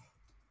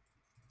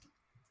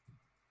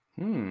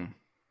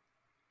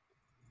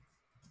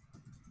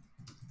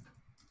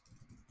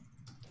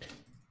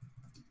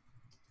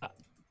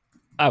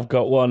 I've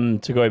got one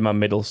to go in my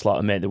middle slot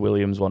and make the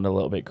Williams one a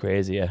little bit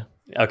crazier.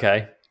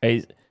 Okay.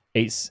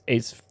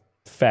 It's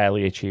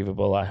fairly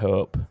achievable, I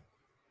hope.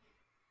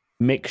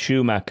 Mick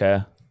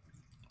Schumacher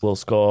will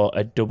score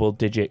a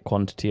double-digit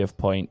quantity of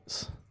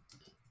points,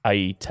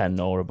 i.e. 10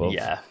 or above.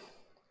 Yeah.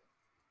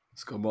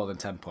 Score more than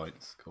 10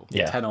 points. Cool.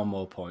 Yeah. 10 or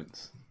more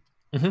points.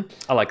 Mm-hmm.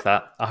 I like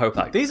that. I hope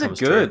that these are good.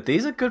 True.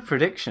 These are good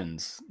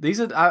predictions. This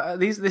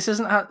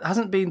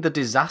hasn't been the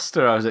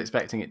disaster I was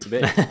expecting it to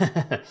be.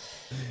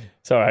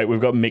 It's all right.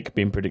 We've got Mick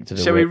being predicted.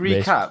 Shall we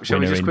recap? Shall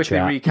we just quickly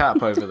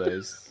recap over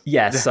those?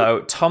 Yeah.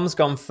 So Tom's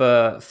gone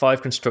for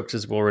 5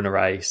 constructors will win a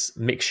race.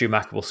 Mick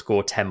Schumacher will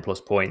score 10 plus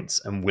points,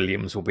 and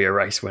Williams will be a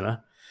race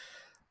winner.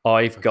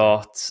 I've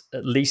got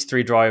at least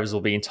 3 drivers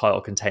will be in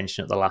title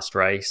contention at the last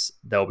race.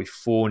 There'll be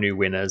 4 new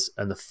winners,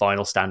 and the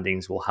final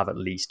standings will have at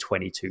least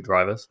 22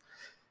 drivers.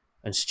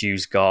 And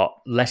Stu's got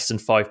less than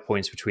 5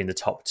 points between the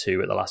top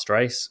 2 at the last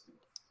race.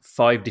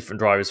 5 different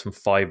drivers from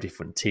 5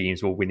 different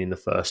teams will win in the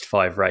first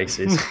 5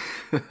 races.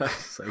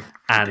 So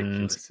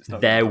and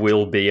there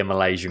will be a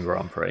Malaysian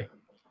Grand Prix.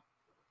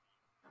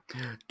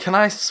 Can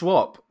I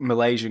swap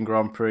Malaysian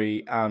Grand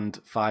Prix and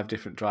 5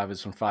 different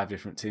drivers from 5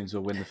 different teams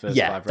will win the first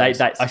 5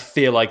 races? I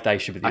feel like they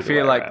should be the I other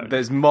feel way like around.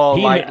 there's more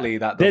likely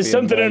that there's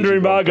something under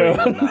embargo.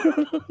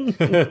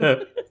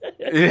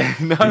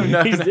 No,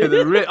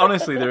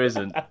 honestly, there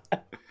isn't.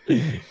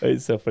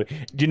 It's so funny.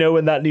 Do you know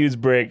when that news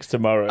breaks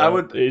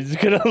tomorrow? It's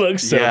gonna look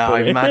so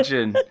funny. I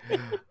imagine.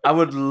 I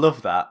would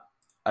love that.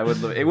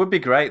 It would be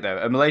great though.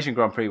 A Malaysian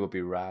Grand Prix would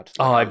be rad.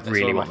 I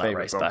really want that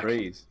race back.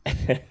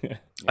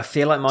 I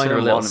feel like mine are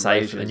a little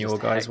safer than your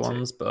guys'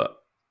 ones, but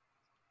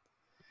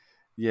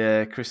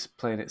yeah, Chris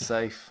playing it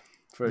safe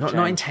for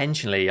not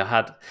intentionally. I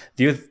had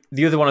the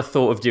other one I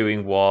thought of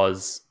doing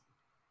was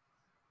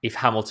if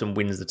Hamilton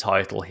wins the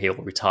title, he'll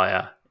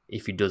retire.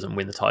 If he doesn't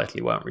win the title,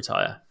 he won't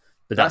retire.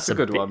 But that's a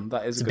good one.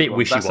 That is a bit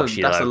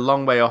wishy-washy. That's a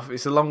long way off.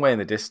 It's a long way in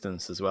the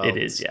distance as well. It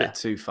is. It's a bit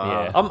too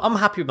far. Yeah. I'm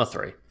happy with my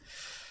 3.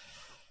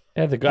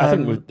 Yeah, I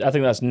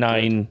think that's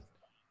 9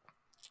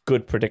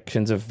 good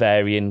predictions of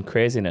varying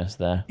craziness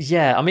there.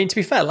 Yeah, I mean, to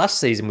be fair, last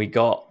season we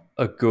got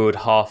a good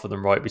half of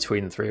them right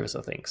between the 3 of us,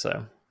 I think.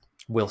 So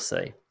we'll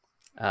see.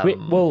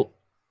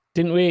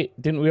 Didn't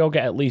we all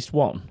get at least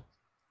 1?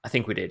 I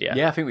think we did. Yeah.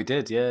 Yeah, I think we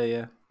did.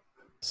 Yeah.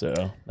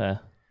 So there.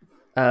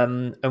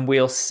 And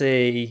we'll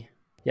see.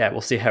 Yeah,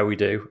 we'll see how we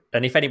do.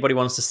 And if anybody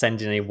wants to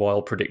send in any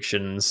wild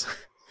predictions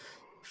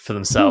for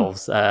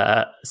themselves,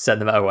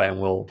 send them our way,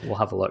 and we'll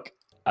have a look.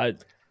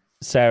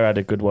 Sarah had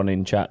a good one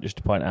in chat just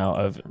to point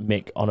out of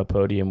Mick on a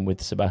podium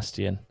with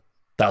Sebastian.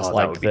 That's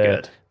that would be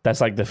good.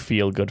 That's like the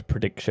feel good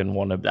prediction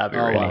one. That'd be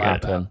really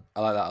happen.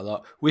 I like that a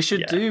lot. We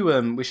should do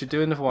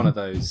another one of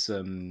those.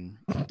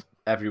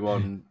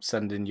 Everyone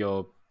send in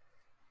your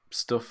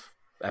stuff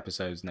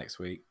episodes next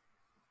week.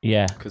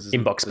 Yeah, because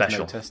inbox special.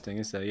 No testing,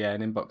 is there? Yeah,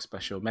 an inbox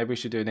special. Maybe we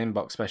should do an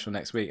inbox special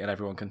next week, and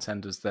everyone can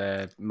send us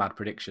their mad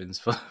predictions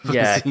for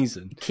the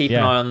season. Keep an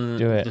eye on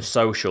the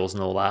socials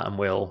and all that, and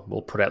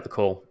we'll put out the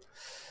call.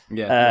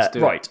 Yeah, let's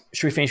do right.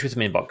 Should we finish with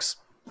some inbox?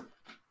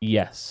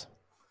 Yes.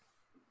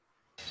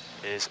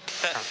 Keep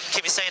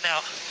it saying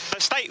now.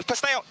 But stay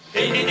out.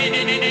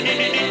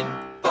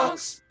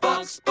 Box.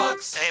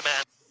 Hey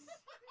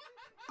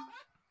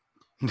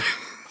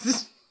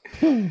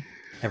man.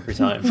 Every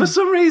time. For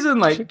some reason,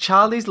 like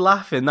Charlie's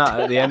laughing that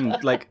at the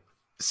end, like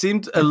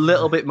seemed a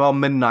little bit more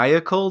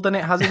maniacal than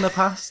it has in the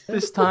past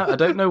this time. I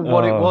don't know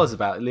what it was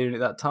about leaving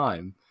at that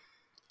time.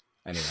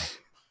 Anyway.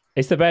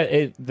 It's the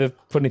best. The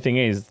funny thing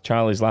is,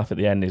 Charlie's laugh at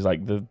the end is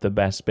like the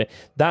best bit.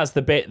 That's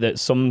the bit that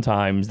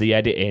sometimes the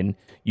editing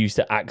used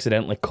to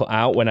accidentally cut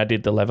out when I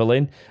did the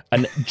leveling.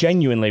 And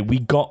genuinely, we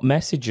got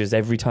messages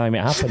every time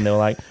it happened. They were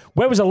like,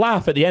 "Where was a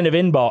laugh at the end of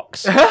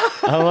inbox?"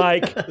 I'm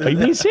like, "Are you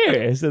being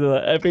serious?"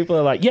 And people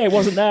are like, "Yeah, it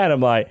wasn't there." And I'm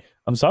like,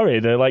 "I'm sorry."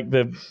 They're like,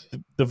 the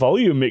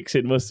volume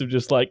mixing must have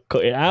just like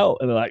cut it out.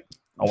 And they're like,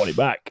 "I want it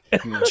back."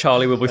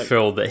 Charlie will be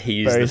thrilled that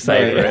he's the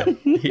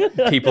favourite,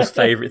 people's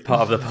favourite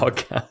part of the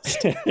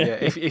podcast. Yeah,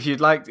 if you'd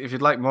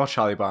like more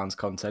Charlie Barnes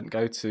content,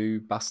 go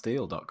to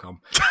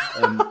Bastille.com.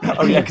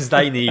 Oh yeah, because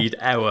they need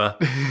our.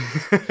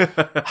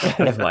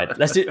 Never mind.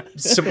 Let's do.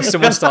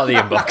 Someone start the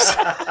inbox.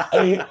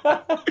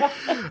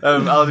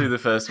 I'll do the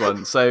first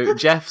one. So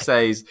Jeff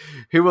says,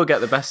 "Who will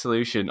get the best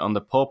solution on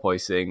the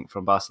porpoising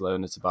from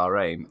Barcelona to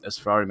Bahrain? As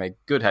Ferrari made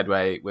good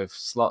headway with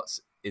slots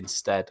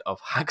instead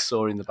of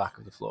hacksawing the back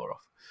of the floor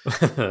off.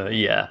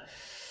 Yeah.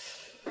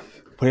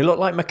 But it looked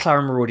like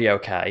McLaren were already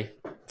okay.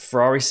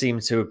 Ferrari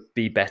seemed to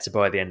be better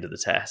by the end of the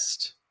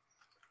test.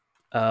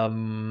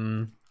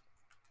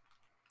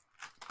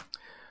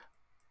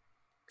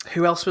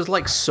 Who else was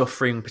like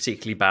suffering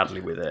particularly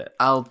badly with it?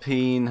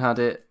 Alpine had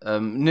it.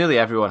 Nearly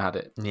everyone had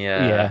it.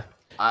 Yeah.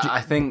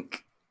 I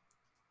think.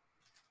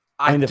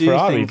 I mean, the do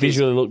Ferrari think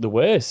visually looked the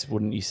worst,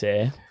 wouldn't you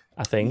say?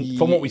 I think,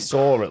 from what we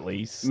saw at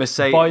least.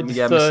 Mercedes, By the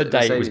third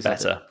day, it was Mercedes had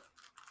better.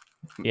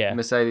 Yeah.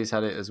 Mercedes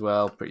had it as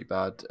well, pretty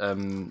bad.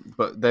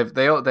 But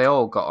they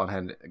all got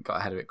ahead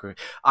of it.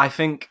 I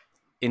think,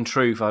 in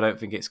truth, I don't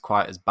think it's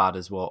quite as bad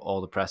as what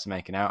all the press are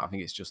making out. I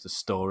think it's just a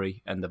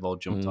story, and they've all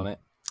jumped on it.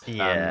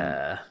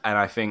 Yeah. And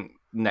I think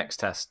next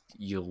test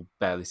you'll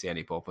barely see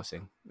any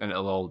porpoising, and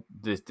it'll all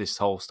this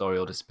whole story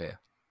will disappear.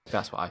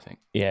 That's what I think.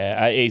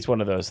 Yeah, it's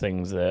one of those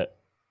things that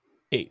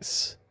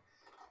it's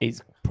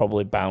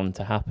probably bound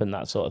to happen,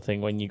 that sort of thing,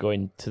 when you go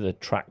into the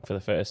track for the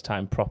first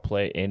time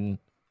properly in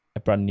a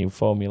brand new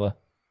formula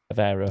of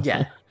aero.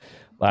 Yeah.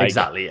 Like,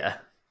 Exactly, yeah.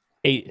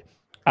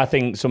 I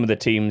think some of the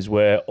teams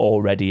were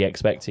already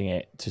expecting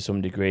it to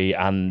some degree,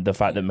 and the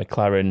fact that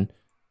McLaren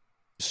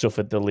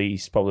suffered the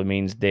least probably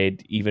means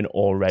they'd even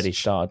already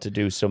started to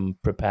do some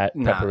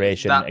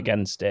preparation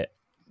against it.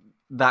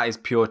 That is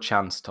pure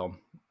chance, Tom.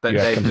 That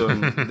they've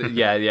done,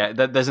 yeah.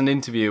 There's an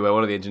interview where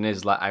one of the engineers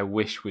is like, "I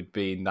wish we'd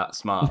been that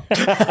smart."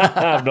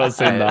 I've not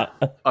seen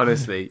that.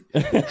 Honestly,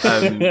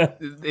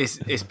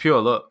 it's pure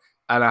luck,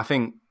 and I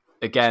think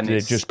again, They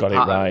just got it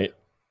right.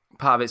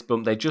 Part of it's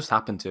bump. They just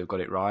happen to have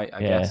got it right, I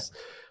guess.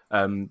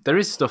 There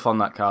is stuff on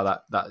that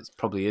car that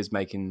probably is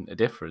making a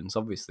difference.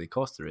 Obviously, of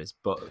course there is,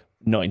 but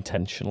not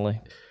intentionally.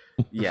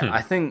 Yeah,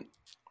 I think,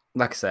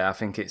 like I say, I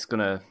think there's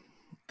going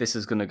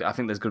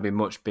to be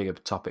much bigger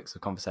topics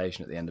of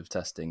conversation at the end of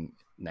testing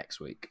next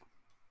week.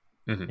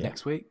 Mm-hmm.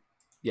 Next week?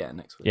 Yeah,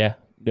 next week. Yeah.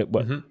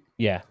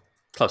 Yeah.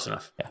 Close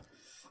enough.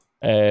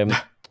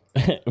 Yeah.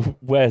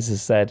 Wes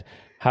has said,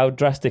 how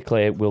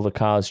drastically will the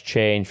cars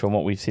change from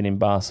what we've seen in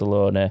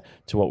Barcelona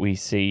to what we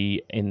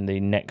see in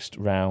the next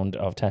round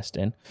of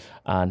testing?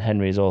 And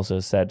Henry has also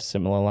said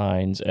similar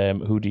lines.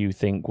 Who do you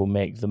think will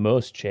make the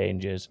most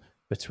changes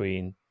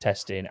between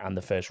testing and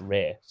the first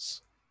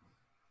race?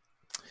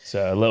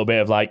 So a little bit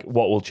of like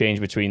what will change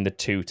between the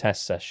two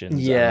test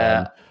sessions. Yeah.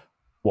 And then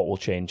what will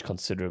change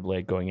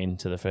considerably going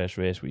into the first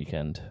race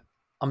weekend.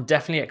 I'm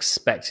definitely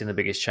expecting the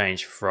biggest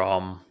change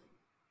from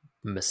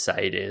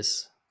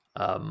Mercedes.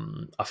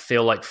 I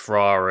feel like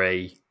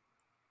Ferrari,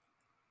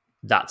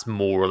 that's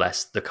more or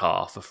less the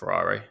car for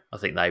Ferrari. I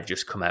think they've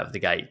just come out of the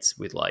gates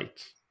with like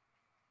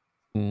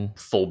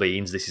full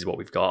beans. This is what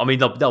we've got. I mean,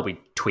 there'll be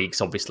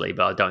tweaks, obviously,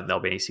 but I don't think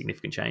there'll be any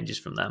significant changes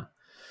from them.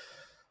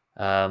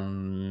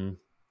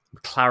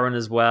 McLaren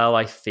as well,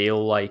 I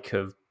feel like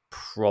have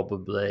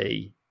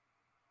probably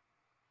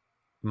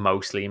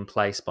mostly in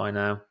place by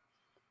now.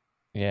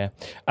 Yeah,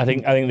 I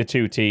think the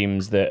two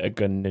teams that are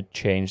going to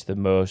change the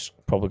most,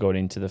 probably going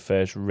into the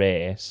first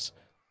race,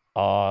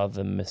 are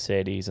the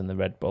Mercedes and the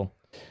Red Bull.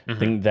 Mm-hmm. I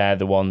think they're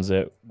the ones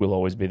that will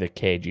always be the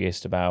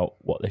cagiest about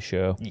what they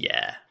show.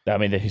 Yeah, I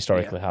mean they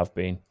historically have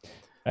been.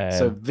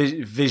 So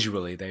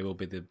visually, they will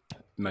be the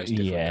most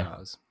different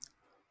cars.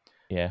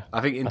 Yeah,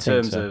 I think in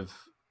terms of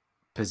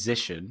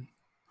position,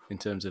 in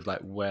terms of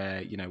like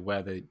where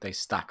they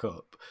stack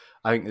up,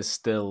 I think there's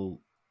still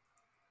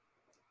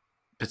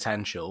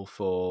potential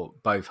for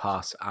both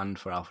Haas and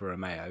for Alfa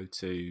Romeo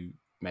to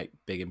make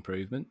big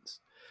improvements,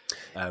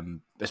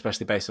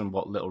 especially based on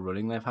what little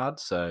running they've had.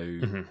 So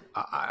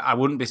I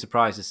wouldn't be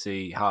surprised to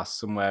see Haas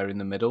somewhere in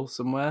the middle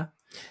somewhere.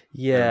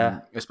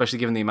 Yeah. Especially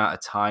given the amount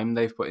of time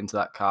they've put into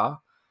that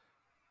car.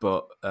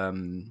 But,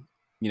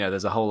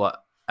 there's a whole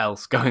lot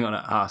else going on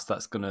at Haas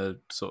that's going to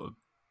sort of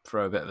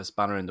throw a bit of a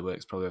spanner in the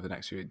works probably over the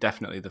next few weeks.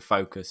 Definitely the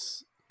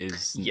focus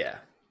is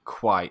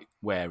quite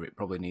where it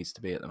probably needs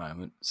to be at the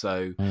moment.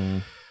 So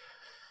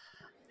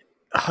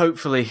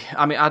hopefully,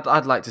 I mean,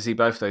 I'd like to see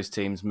both those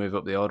teams move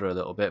up the order a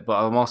little bit, but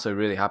I'm also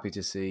really happy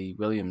to see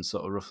Williams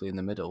sort of roughly in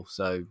the middle.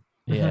 So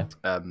I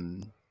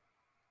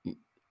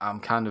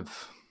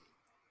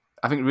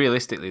think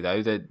realistically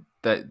though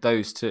that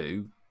those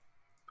two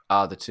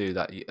are the two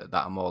that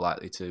are more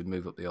likely to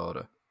move up the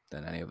order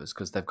than any others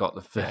because they've got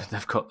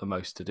the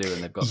most to do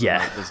and they've got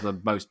there's the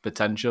most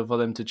potential for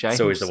them to change.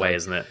 It's always the way,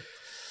 isn't it?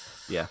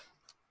 Yeah.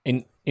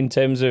 In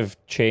terms of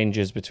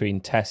changes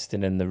between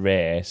testing and the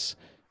race,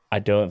 I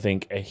don't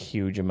think a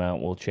huge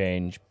amount will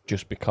change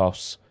just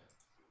because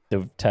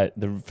the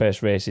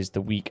first race is the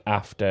week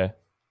after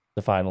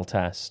the final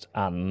test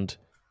and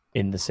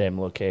in the same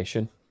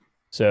location.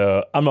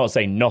 So I'm not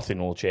saying nothing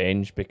will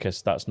change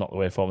because that's not the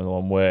way Formula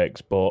One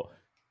works, but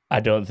I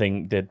don't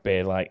think there'd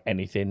be like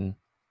anything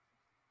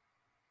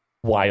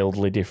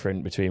wildly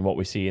different between what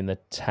we see in the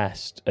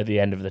test at the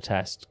end of the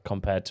test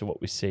compared to what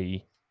we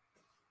see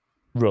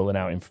rolling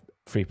out in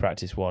free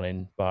practice 1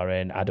 in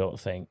Bahrain. I don't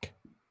think.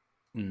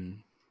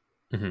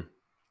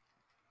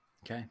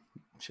 Okay,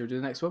 should we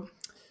do the next one?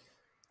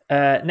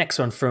 Next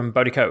one from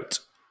Bodie Coat.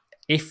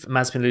 If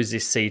Mazepin loses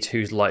his seat,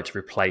 who's like to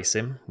replace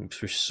him?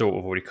 Which we've sort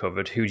of already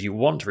covered. Who do you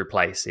want to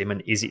replace him?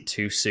 And is it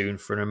too soon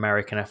for an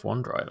American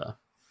F1 driver?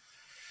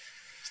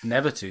 It's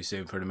never too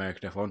soon for an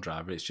American F1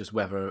 driver. It's just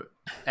whether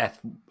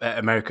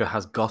America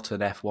has got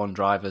an F1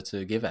 driver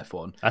to give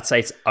F1. I'd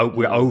say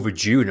we're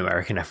overdue an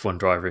American F1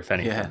 driver, if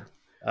anything.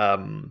 Yeah.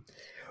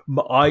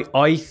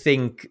 I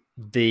think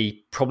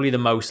probably the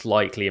most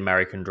likely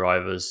American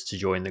drivers to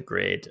join the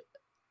grid,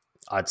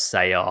 I'd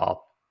say, are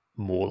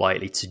more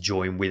likely to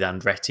join with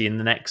Andretti in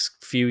the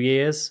next few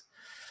years.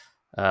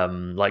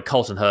 Like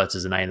Colton Herta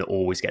is a name that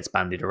always gets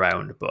bandied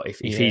around, but if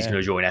he's going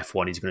to join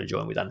F1, he's going to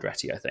join with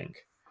Andretti, I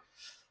think.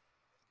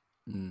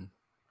 And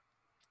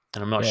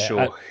I'm not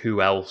sure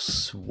who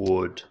else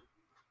would.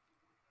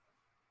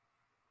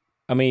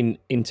 I mean,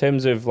 in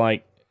terms of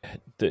like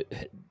the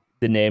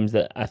names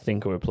that I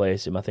think will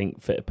replace him, I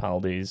think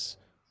Fittipaldi's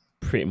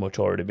pretty much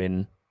already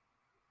been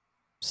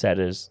said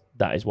as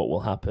that is what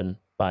will happen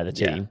by the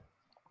team,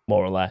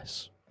 more or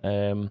less.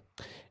 In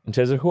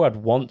terms of who I'd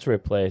want to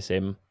replace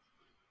him,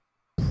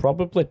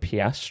 probably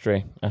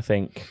Piastri, I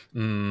think.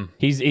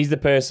 He's the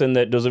person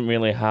that doesn't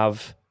really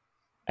have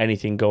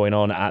anything going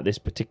on at this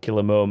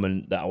particular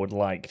moment that I would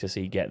like to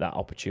see get that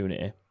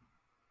opportunity.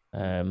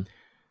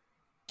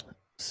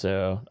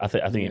 So I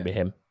think it'd be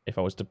him if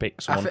I was to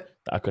pick someone that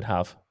I could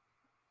have.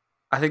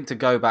 I think to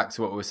go back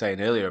to what we were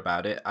saying earlier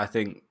about it, I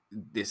think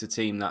it's a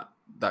team that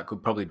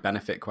could probably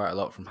benefit quite a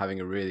lot from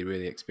having a really,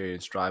 really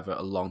experienced driver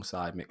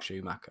alongside Mick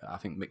Schumacher. I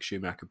think Mick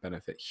Schumacher could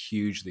benefit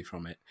hugely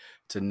from it,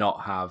 to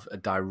not have a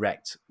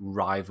direct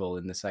rival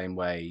in the same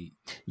way.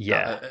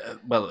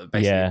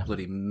 Basically a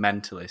bloody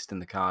mentalist in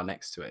the car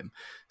next to him.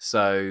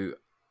 So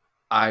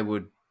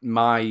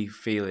my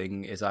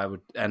feeling is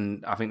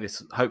and I think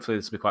hopefully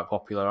this will be quite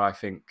popular. I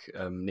think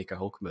Nico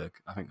Hülkenberg.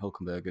 I think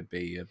Hülkenberg would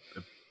be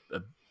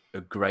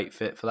a great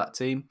fit for that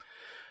team.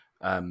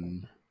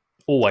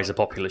 Always a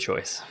popular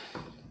choice.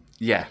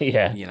 Yeah.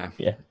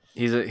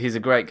 He's a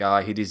great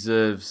guy. He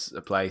deserves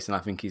a place, and I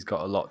think he's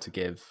got a lot to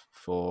give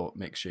for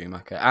Mick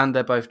Schumacher. And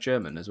they're both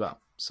German as well.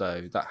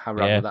 So how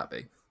rad would that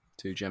be?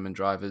 Two German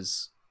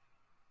drivers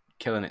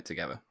killing it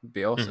together. It'd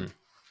be awesome.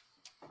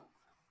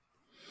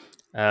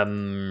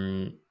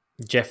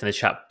 Jeff in the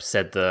chat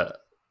said that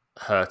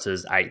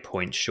Herta's 8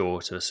 points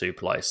short of a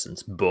super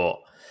license, but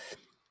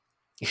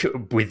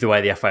with the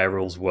way the FIA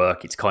rules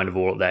work, it's kind of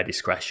all at their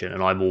discretion,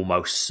 and I'm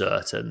almost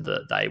certain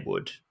that they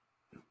would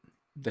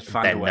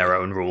bend their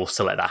own rules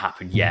to let that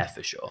happen. Yeah,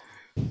 for sure.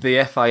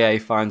 The FIA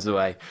finds a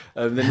way.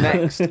 The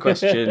next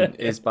question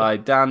is by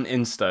Dan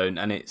Instone,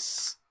 and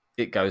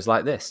it goes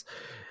like this.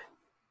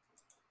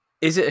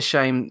 Is it a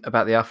shame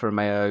about the Alfa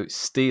Romeo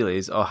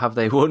Steelies, or have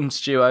they won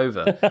Stu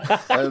over?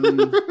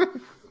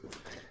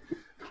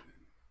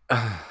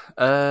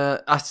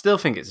 I still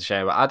think it's a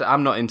shame.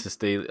 I'm not into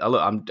steel.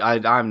 Look,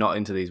 I'm not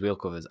into these wheel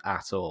covers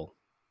at all.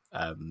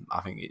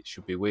 I think it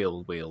should be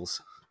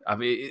wheels. I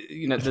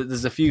mean,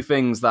 there's a few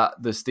things that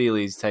the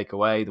Steelies take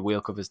away, the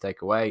wheel covers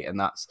take away, and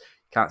that's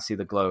you can't see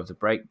the glow of the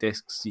brake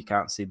discs, you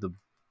can't see the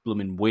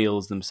blooming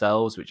wheels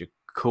themselves, which are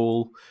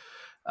cool,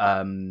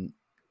 and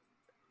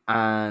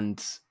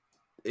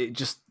it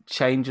just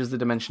changes the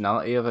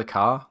dimensionality of a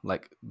car,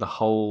 like the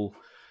whole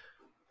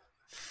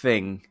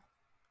thing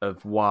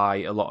of why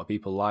a lot of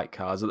people like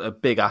cars. A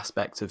big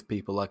aspect of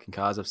people liking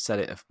cars, I've said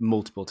it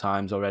multiple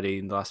times already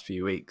in the last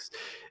few weeks,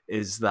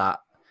 is that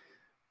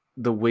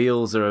the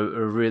wheels are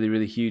a really,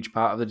 really huge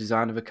part of the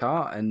design of a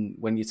car. And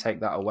when you take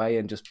that away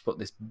and just put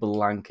this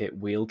blanket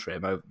wheel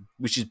trim, over,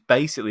 which is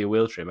basically a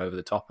wheel trim over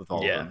the top of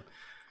all of them,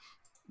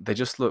 they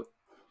just don't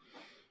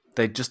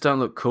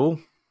look cool.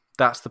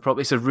 That's the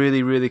problem. It's a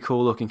really, really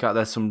cool looking car.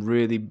 There's some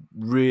really,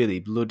 really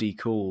bloody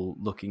cool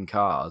looking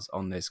cars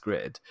on this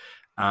grid,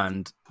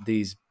 and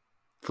these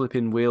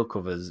flipping wheel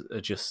covers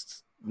are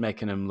just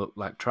making them look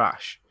like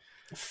trash.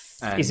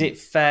 Is it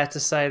fair to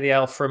say the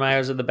Alfa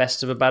Romeos are the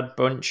best of a bad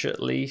bunch,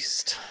 at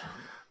least?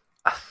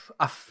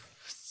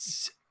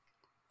 100%.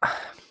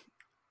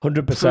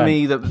 For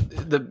me,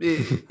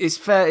 it's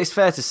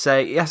fair to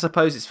say. I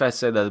suppose it's fair to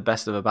say they're the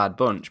best of a bad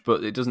bunch,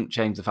 but it doesn't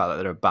change the fact that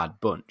they're a bad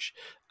bunch,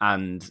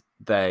 and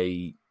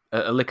a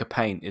lick of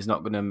paint is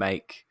not going to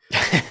make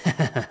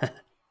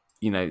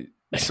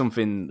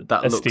something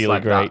that looks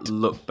like that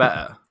look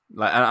better.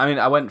 Like, I mean,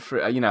 I went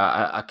through,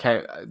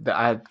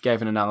 I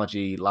gave an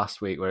analogy last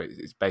week where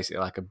it's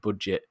basically like a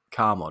budget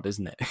car mod,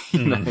 isn't it?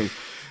 You know?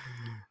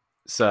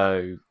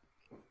 So,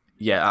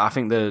 yeah, I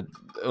think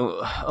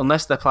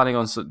unless they're planning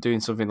on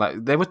doing something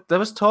like, there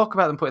was talk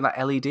about them putting like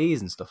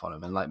LEDs and stuff on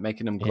them and like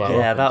making them glow up.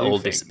 Yeah, that all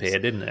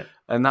disappeared, didn't it?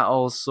 And that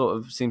all sort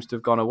of seems to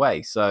have gone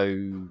away.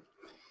 So,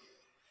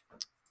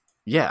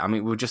 yeah, I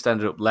mean, we've just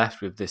ended up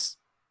left with this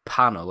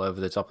panel over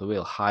the top of the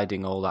wheel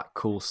hiding all that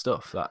cool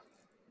stuff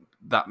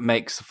that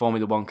makes the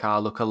Formula One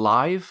car look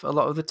alive a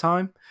lot of the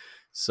time.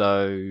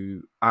 So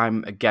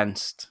I'm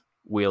against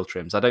wheel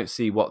trims. I don't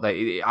see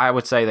I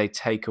would say they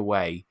take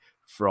away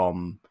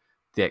from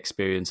the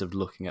experience of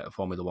looking at a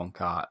Formula One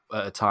car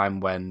at a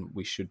time when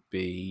we should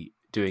be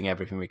doing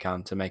everything we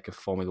can to make a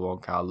Formula One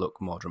car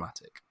look more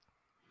dramatic.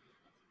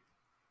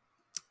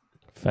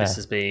 Fair. This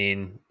has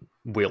been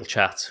Wheel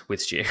Chat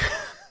with Stu.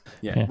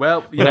 Yeah.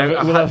 Well, you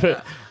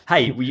know,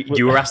 hey,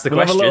 you were asked the we'll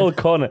question. Have a little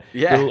corner.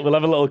 Yeah. We'll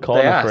have a little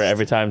corner for it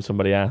every time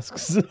somebody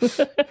asks.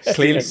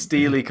 Clearly,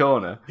 Steely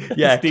Corner.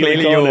 Yeah, Steely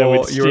clearly corner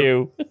with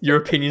Stu. your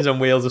opinions on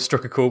wheels have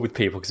struck a chord with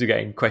people because you're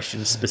getting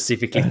questions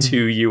specifically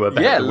to you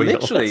about Yeah, the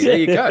wheels. literally. There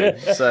you go.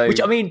 So,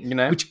 Which, I mean, you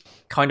know, which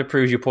kind of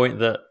proves your point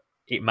that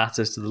it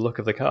matters to the look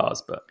of the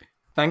cars. But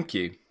thank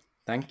you.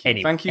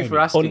 Anyway, Thank you for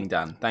asking,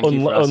 Dan. Thank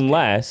you for asking.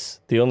 Unless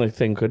the only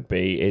thing could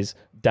be is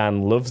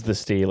Dan loves the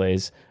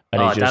Steelers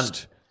and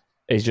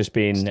he's just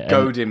been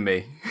goading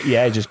me.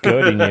 Yeah, just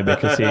goading you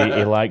because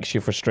he likes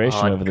your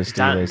frustration over the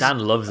Steelers. Dan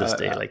loves the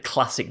Steelers.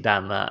 Classic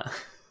Dan, that.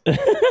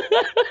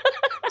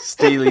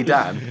 Steely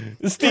Dan.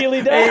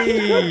 Steely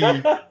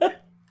Dan.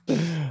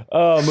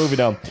 Oh,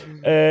 moving on.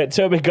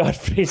 Toby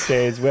Godfrey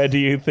says, where do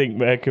you think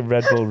Merck and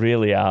Red Bull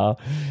really are?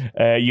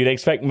 You'd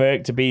expect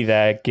Merck to be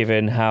there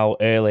given how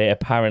early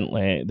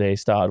apparently they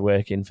started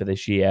working for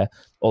this year,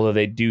 although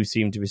they do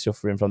seem to be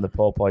suffering from the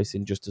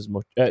porpoising just as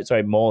much,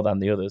 more than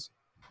the others.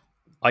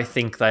 I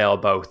think they are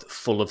both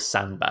full of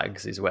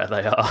sandbags is where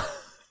they are.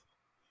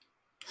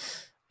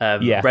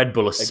 Red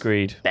Bull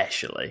agreed.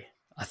 Especially.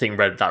 I think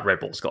Red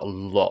Bull's got a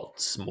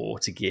lot more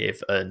to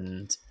give,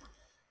 and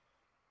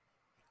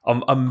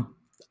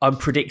I'm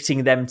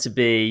predicting them to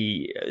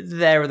be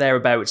there or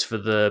thereabouts for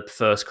the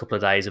first couple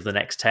of days of the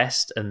next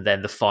test, and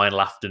then the final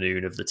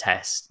afternoon of the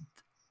test,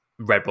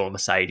 Red Bull and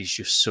Mercedes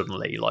just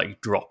suddenly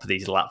like drop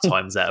these lap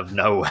times out of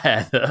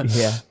nowhere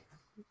that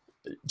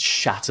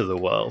shatter the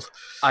world.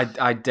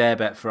 I dare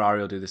bet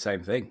Ferrari will do the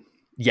same thing.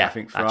 Yeah, I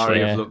think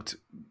Ferrari have looked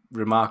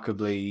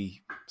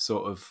remarkably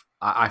sort of.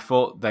 I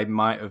thought they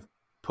might have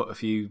put a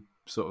few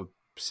sort of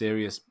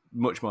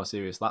much more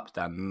serious laps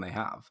down than they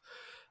have.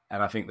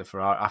 And I think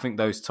I think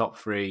those top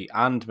three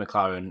and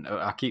McLaren,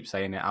 I keep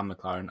saying it, and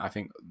McLaren, I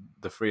think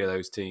the three of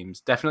those teams,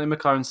 definitely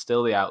McLaren's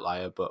still the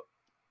outlier, but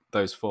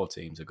those four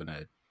teams are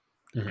going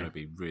to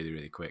be really,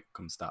 really quick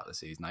come start of the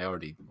season.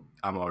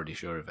 I'm already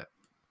sure of it.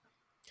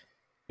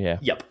 Yeah.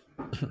 Yep.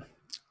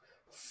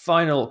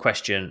 Final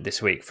question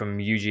this week from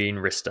Eugene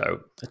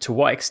Risto. To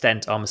what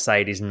extent are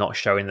Mercedes not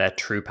showing their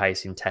true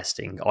pace in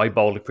testing? I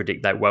boldly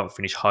predict they won't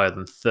finish higher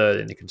than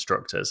third in the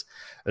Constructors,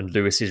 and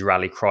Lewis's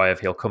rally cry of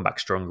he'll come back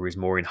stronger is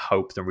more in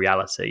hope than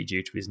reality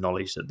due to his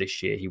knowledge that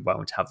this year he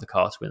won't have the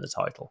car to win the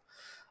title.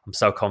 I'm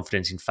so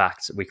confident, in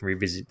fact, we can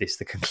revisit this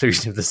the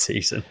conclusion of the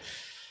season.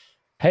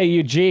 Hey,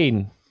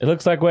 Eugene, it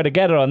looks like we're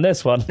together on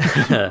this one.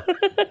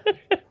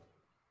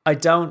 I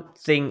don't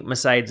think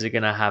Mercedes are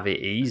going to have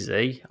it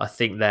easy. I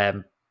think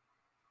they're...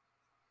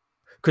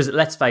 Because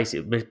let's face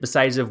it,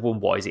 Mercedes have won,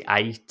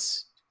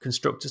 8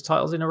 Constructors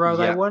titles in a row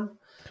they won?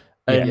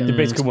 Yeah, they've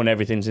basically won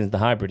everything since the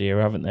hybrid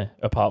era, haven't they?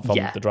 Apart from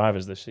the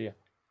drivers this year.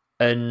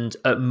 And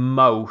at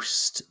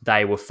most,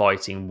 they were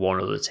fighting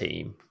one other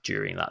team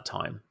during that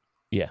time.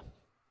 Yeah.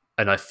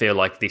 And I feel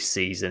like this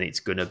season, it's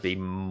going to be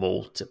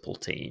multiple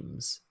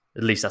teams.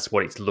 At least that's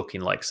what it's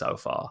looking like so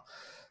far.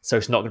 So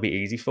it's not going to be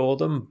easy for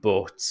them,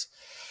 but...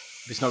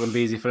 It's not going to be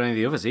easy for any of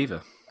the others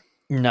either.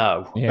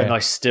 No. Yeah. And I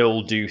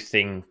still do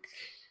think...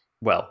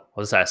 Well,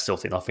 I still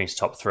think they'll finish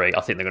top 3.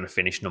 I think they're going to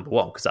finish number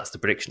 1 because that's the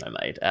prediction I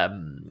made.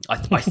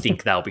 I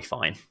think they'll be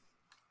fine.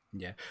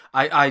 Yeah,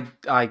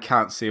 I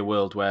can't see a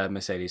world where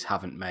Mercedes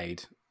haven't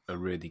made a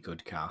really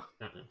good car.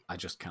 Mm-mm. I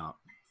just can't.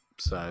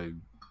 So,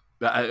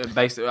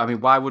 basically, I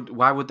mean, why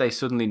would they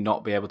suddenly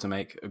not be able to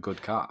make a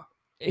good car?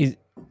 It's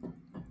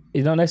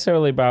not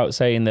necessarily about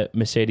saying that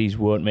Mercedes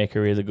won't make a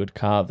really good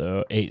car,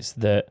 though. It's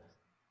that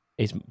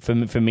it's for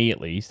me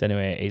at least.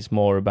 Anyway, it's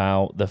more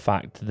about the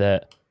fact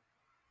that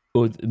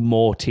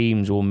more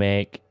teams will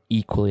make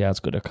equally as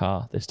good a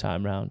car this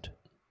time round.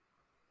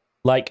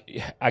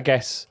 Like, I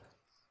guess,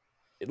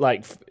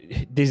 like,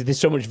 there's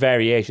so much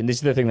variation. This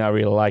is the thing that I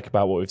really like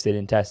about what we've seen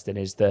in testing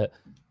is that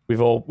we've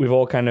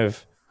all kind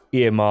of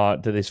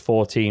earmarked that there's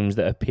 4 teams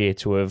that appear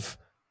to have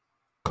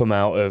come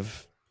out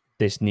of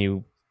this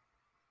new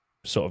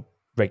sort of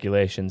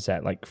regulation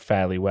set like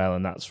fairly well,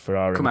 and that's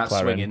Ferrari, come McLaren.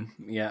 Out swinging.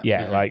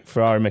 Yeah, like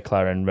Ferrari,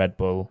 McLaren, Red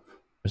Bull,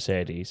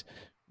 Mercedes.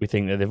 We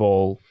think that they've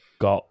all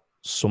got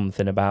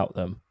something about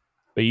them,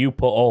 but you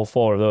put all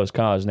 4 of those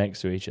cars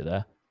next to each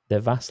other, they're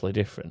vastly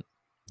different.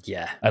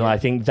 Yeah, and I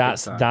think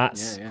that's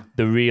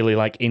the really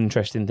like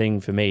interesting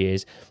thing for me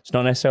is it's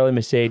not necessarily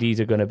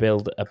Mercedes are going to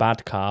build a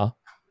bad car,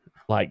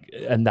 like,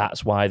 and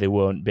that's why they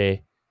won't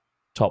be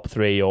top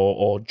 3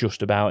 or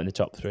just about in the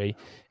top 3.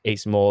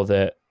 It's more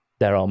that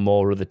there are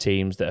more other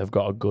teams that have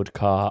got a good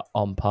car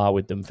on par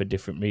with them for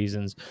different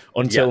reasons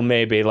until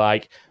maybe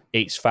like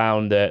it's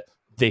found that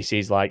this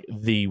is like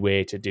the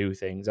way to do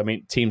things. I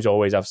mean, teams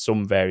always have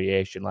some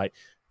variation, like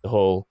the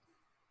whole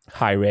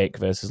high rake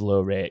versus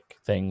low rake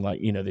thing.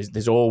 Like, you know,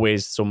 there's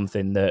always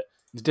something that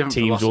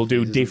teams will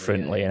do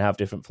differently and have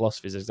different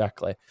philosophies,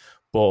 exactly.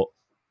 But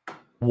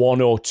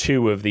 1 or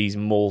 2 of these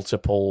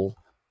multiple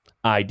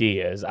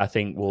ideas, I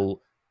think,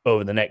 will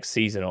over the next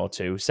season or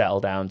two settle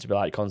down to be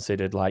like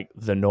considered like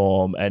the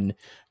norm, and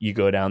you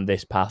go down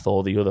this path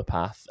or the other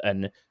path,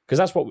 and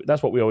because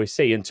that's what we always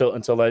see until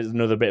there's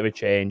another bit of a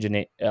change and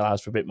it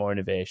allows for a bit more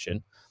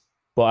innovation.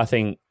 But I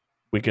think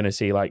we're going to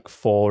see like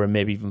 4 and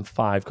maybe even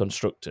 5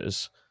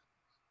 constructors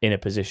in a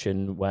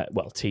position where,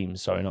 well,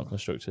 teams, sorry, not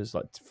constructors,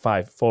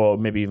 like 4,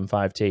 maybe even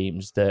 5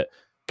 teams that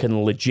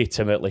can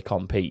legitimately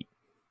compete.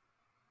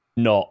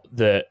 Not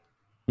that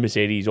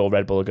Mercedes or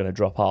Red Bull are going to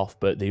drop off,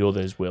 but the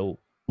others will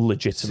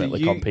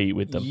legitimately compete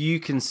with them. You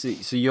can see.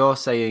 So you're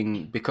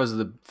saying because of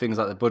the things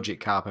like the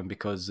budget cap and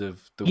because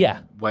of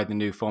the way the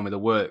new formula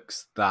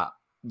works, that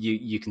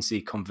you can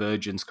see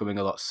convergence coming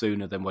a lot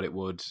sooner than what it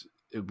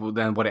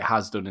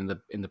has done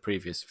in the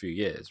previous few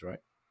years, right?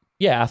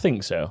 Yeah, I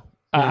think so.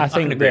 I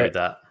can agree with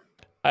that.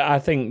 I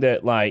think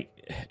that like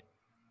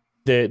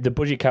the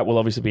budget cap will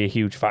obviously be a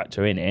huge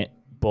factor in it,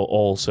 but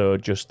also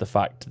just the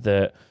fact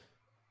that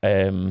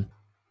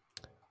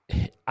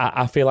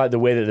I feel like the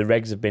way that the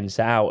regs have been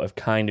set out have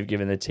kind of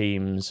given the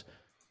teams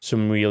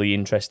some really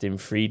interesting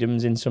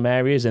freedoms in some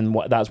areas, and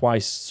that's why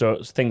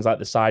things like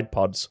the side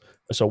pods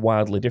are so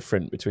wildly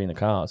different between the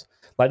cars.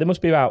 Like there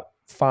must be about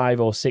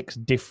 5 or 6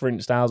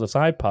 different styles of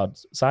side pod,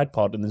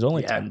 and there's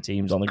only 10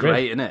 teams on the grid.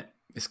 Great, isn't it?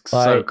 It's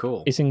so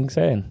cool. It's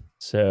insane.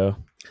 So,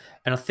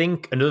 and I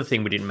think another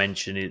thing we didn't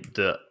mention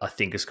that I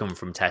think has come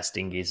from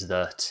testing is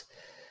that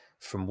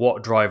from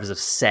what drivers have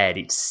said,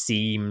 it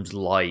seems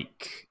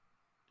like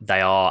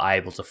they are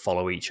able to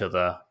follow each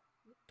other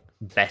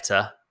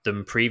better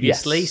than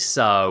previously. Yes.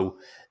 So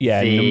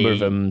a number of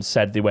them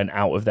said they went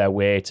out of their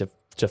way to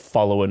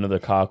follow another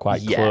car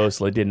quite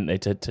closely, didn't they?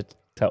 To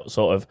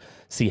sort of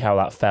see how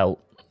that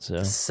felt.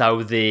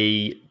 So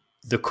the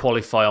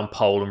qualify on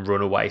pole and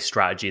runaway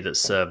strategy that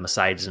served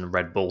Mercedes and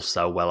Red Bull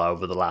so well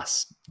over the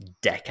last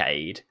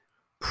decade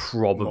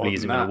probably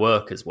isn't going to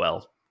work as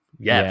well.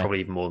 Yeah,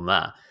 probably even more than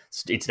that.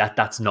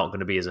 That's not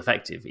going to be as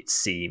effective, it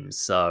seems.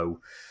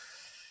 So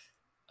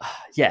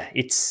yeah,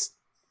 it's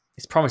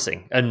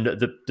promising, and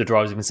the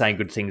drivers have been saying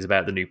good things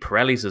about the new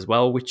Pirellis as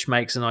well, which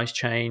makes a nice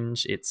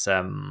change. It's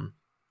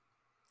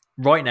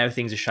right now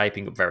things are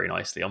shaping up very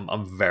nicely.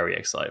 I'm very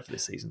excited for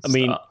this season. I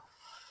mean,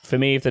 for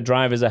me, if the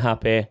drivers are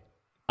happy,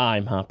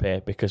 I'm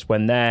happy, because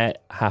when they're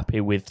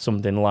happy with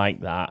something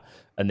like that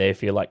and they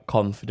feel like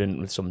confident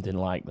with something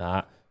like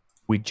that,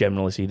 we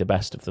generally see the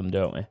best of them,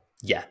 don't we?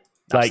 Yeah,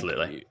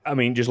 absolutely. I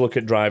mean, just look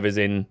at drivers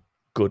in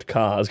good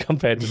cars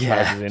compared to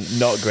drivers in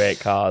not great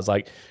cars.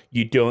 Like,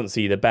 you don't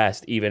see the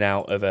best even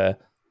out of a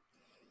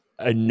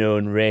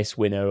known race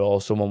winner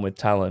or someone with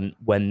talent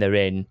when they're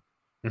in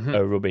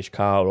a rubbish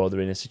car or they're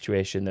in a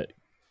situation that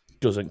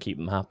doesn't keep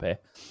them happy.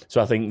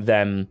 So I think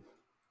them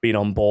being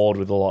on board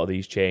with a lot of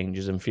these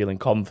changes and feeling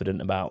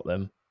confident about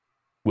them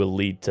will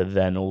lead to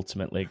then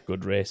ultimately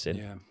good racing.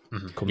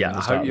 Yeah,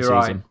 I hope you're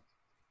right.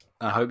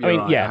 I hope you're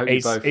right. Yeah, I hope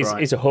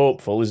it's a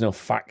hopeful. There's no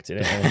fact in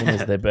it,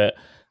 is there? But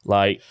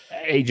like,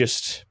 it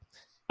just,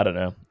 I don't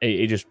know.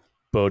 It just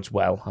bodes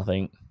well, I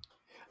think.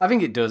 I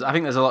think it does. I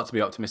think there's a lot to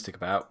be optimistic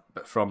about.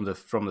 But from the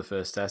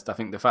first test, I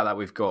think the fact that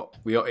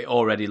it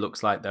already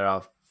looks like there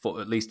are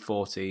at least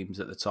 4 teams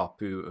at the top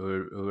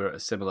who are at a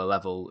similar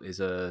level is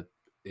a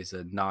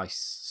nice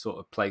sort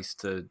of place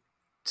to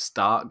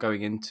start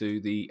going into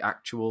the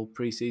actual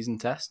preseason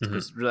test.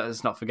 Because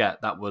let's not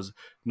forget, that was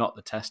not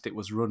the test; it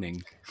was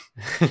running.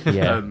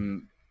 Yeah.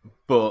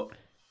 But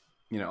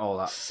all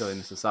that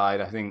silliness aside,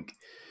 I think,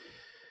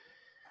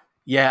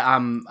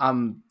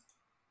 I'm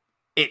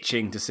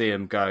itching to see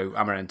him go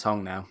Amer and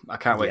Tong now. I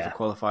can't wait for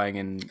qualifying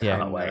in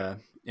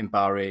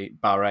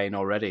Bahrain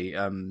already.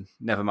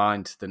 Never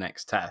mind the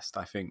next test.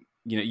 I think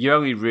you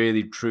only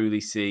really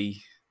truly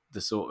see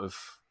the sort of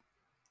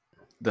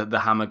the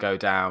hammer go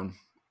down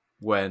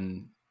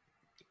when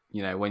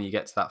you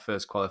get to that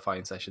first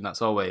qualifying session.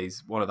 That's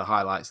always one of the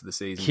highlights of the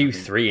season.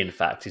 Q3, in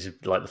fact, is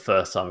like the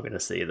first time we're going to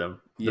see them.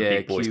 The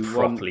big boys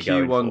properly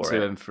going for Q1,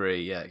 2, and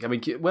 3. Yeah, I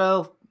mean,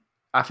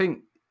 I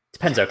think.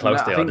 Depends how close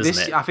they are,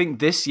 doesn't it? I think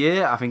this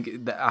year, I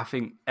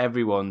think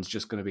everyone's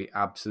just going to be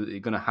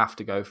absolutely going to have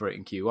to go for it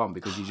in Q1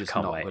 because you're just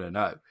not going to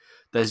know.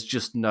 There's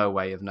just no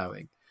way of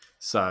knowing.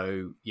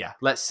 So yeah,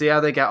 let's see how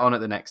they get on at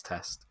the next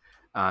test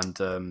and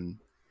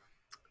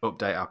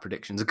update our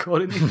predictions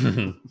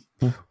accordingly.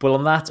 Well,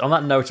 on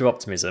that note of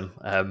optimism,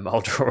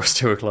 I'll draw us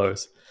to a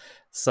close.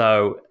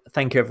 So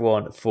thank you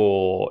everyone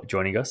for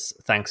joining us.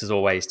 Thanks as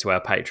always to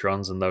our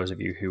Patrons and those of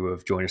you who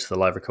have joined us for the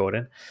live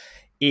recording.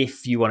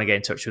 If you want to get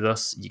in touch with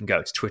us, you can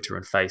go to Twitter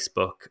and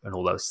Facebook and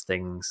all those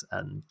things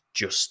and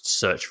just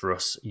search for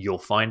us. You'll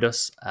find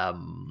us.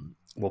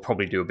 We'll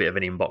probably do a bit of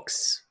an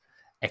inbox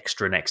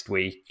extra next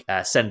week.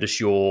 Send us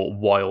your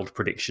wild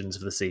predictions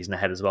for the season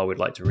ahead as well. We'd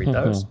like to read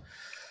those.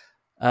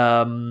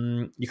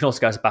 You can also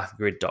go to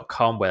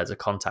battlegrid.com where there's a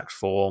contact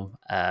form,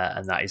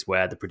 and that is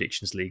where the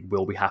Predictions League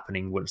will be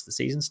happening once the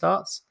season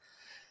starts.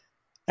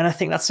 And I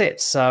think that's it.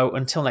 So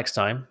until next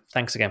time,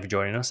 thanks again for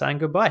joining us and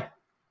goodbye.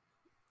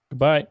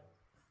 Goodbye.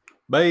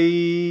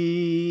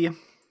 Bye.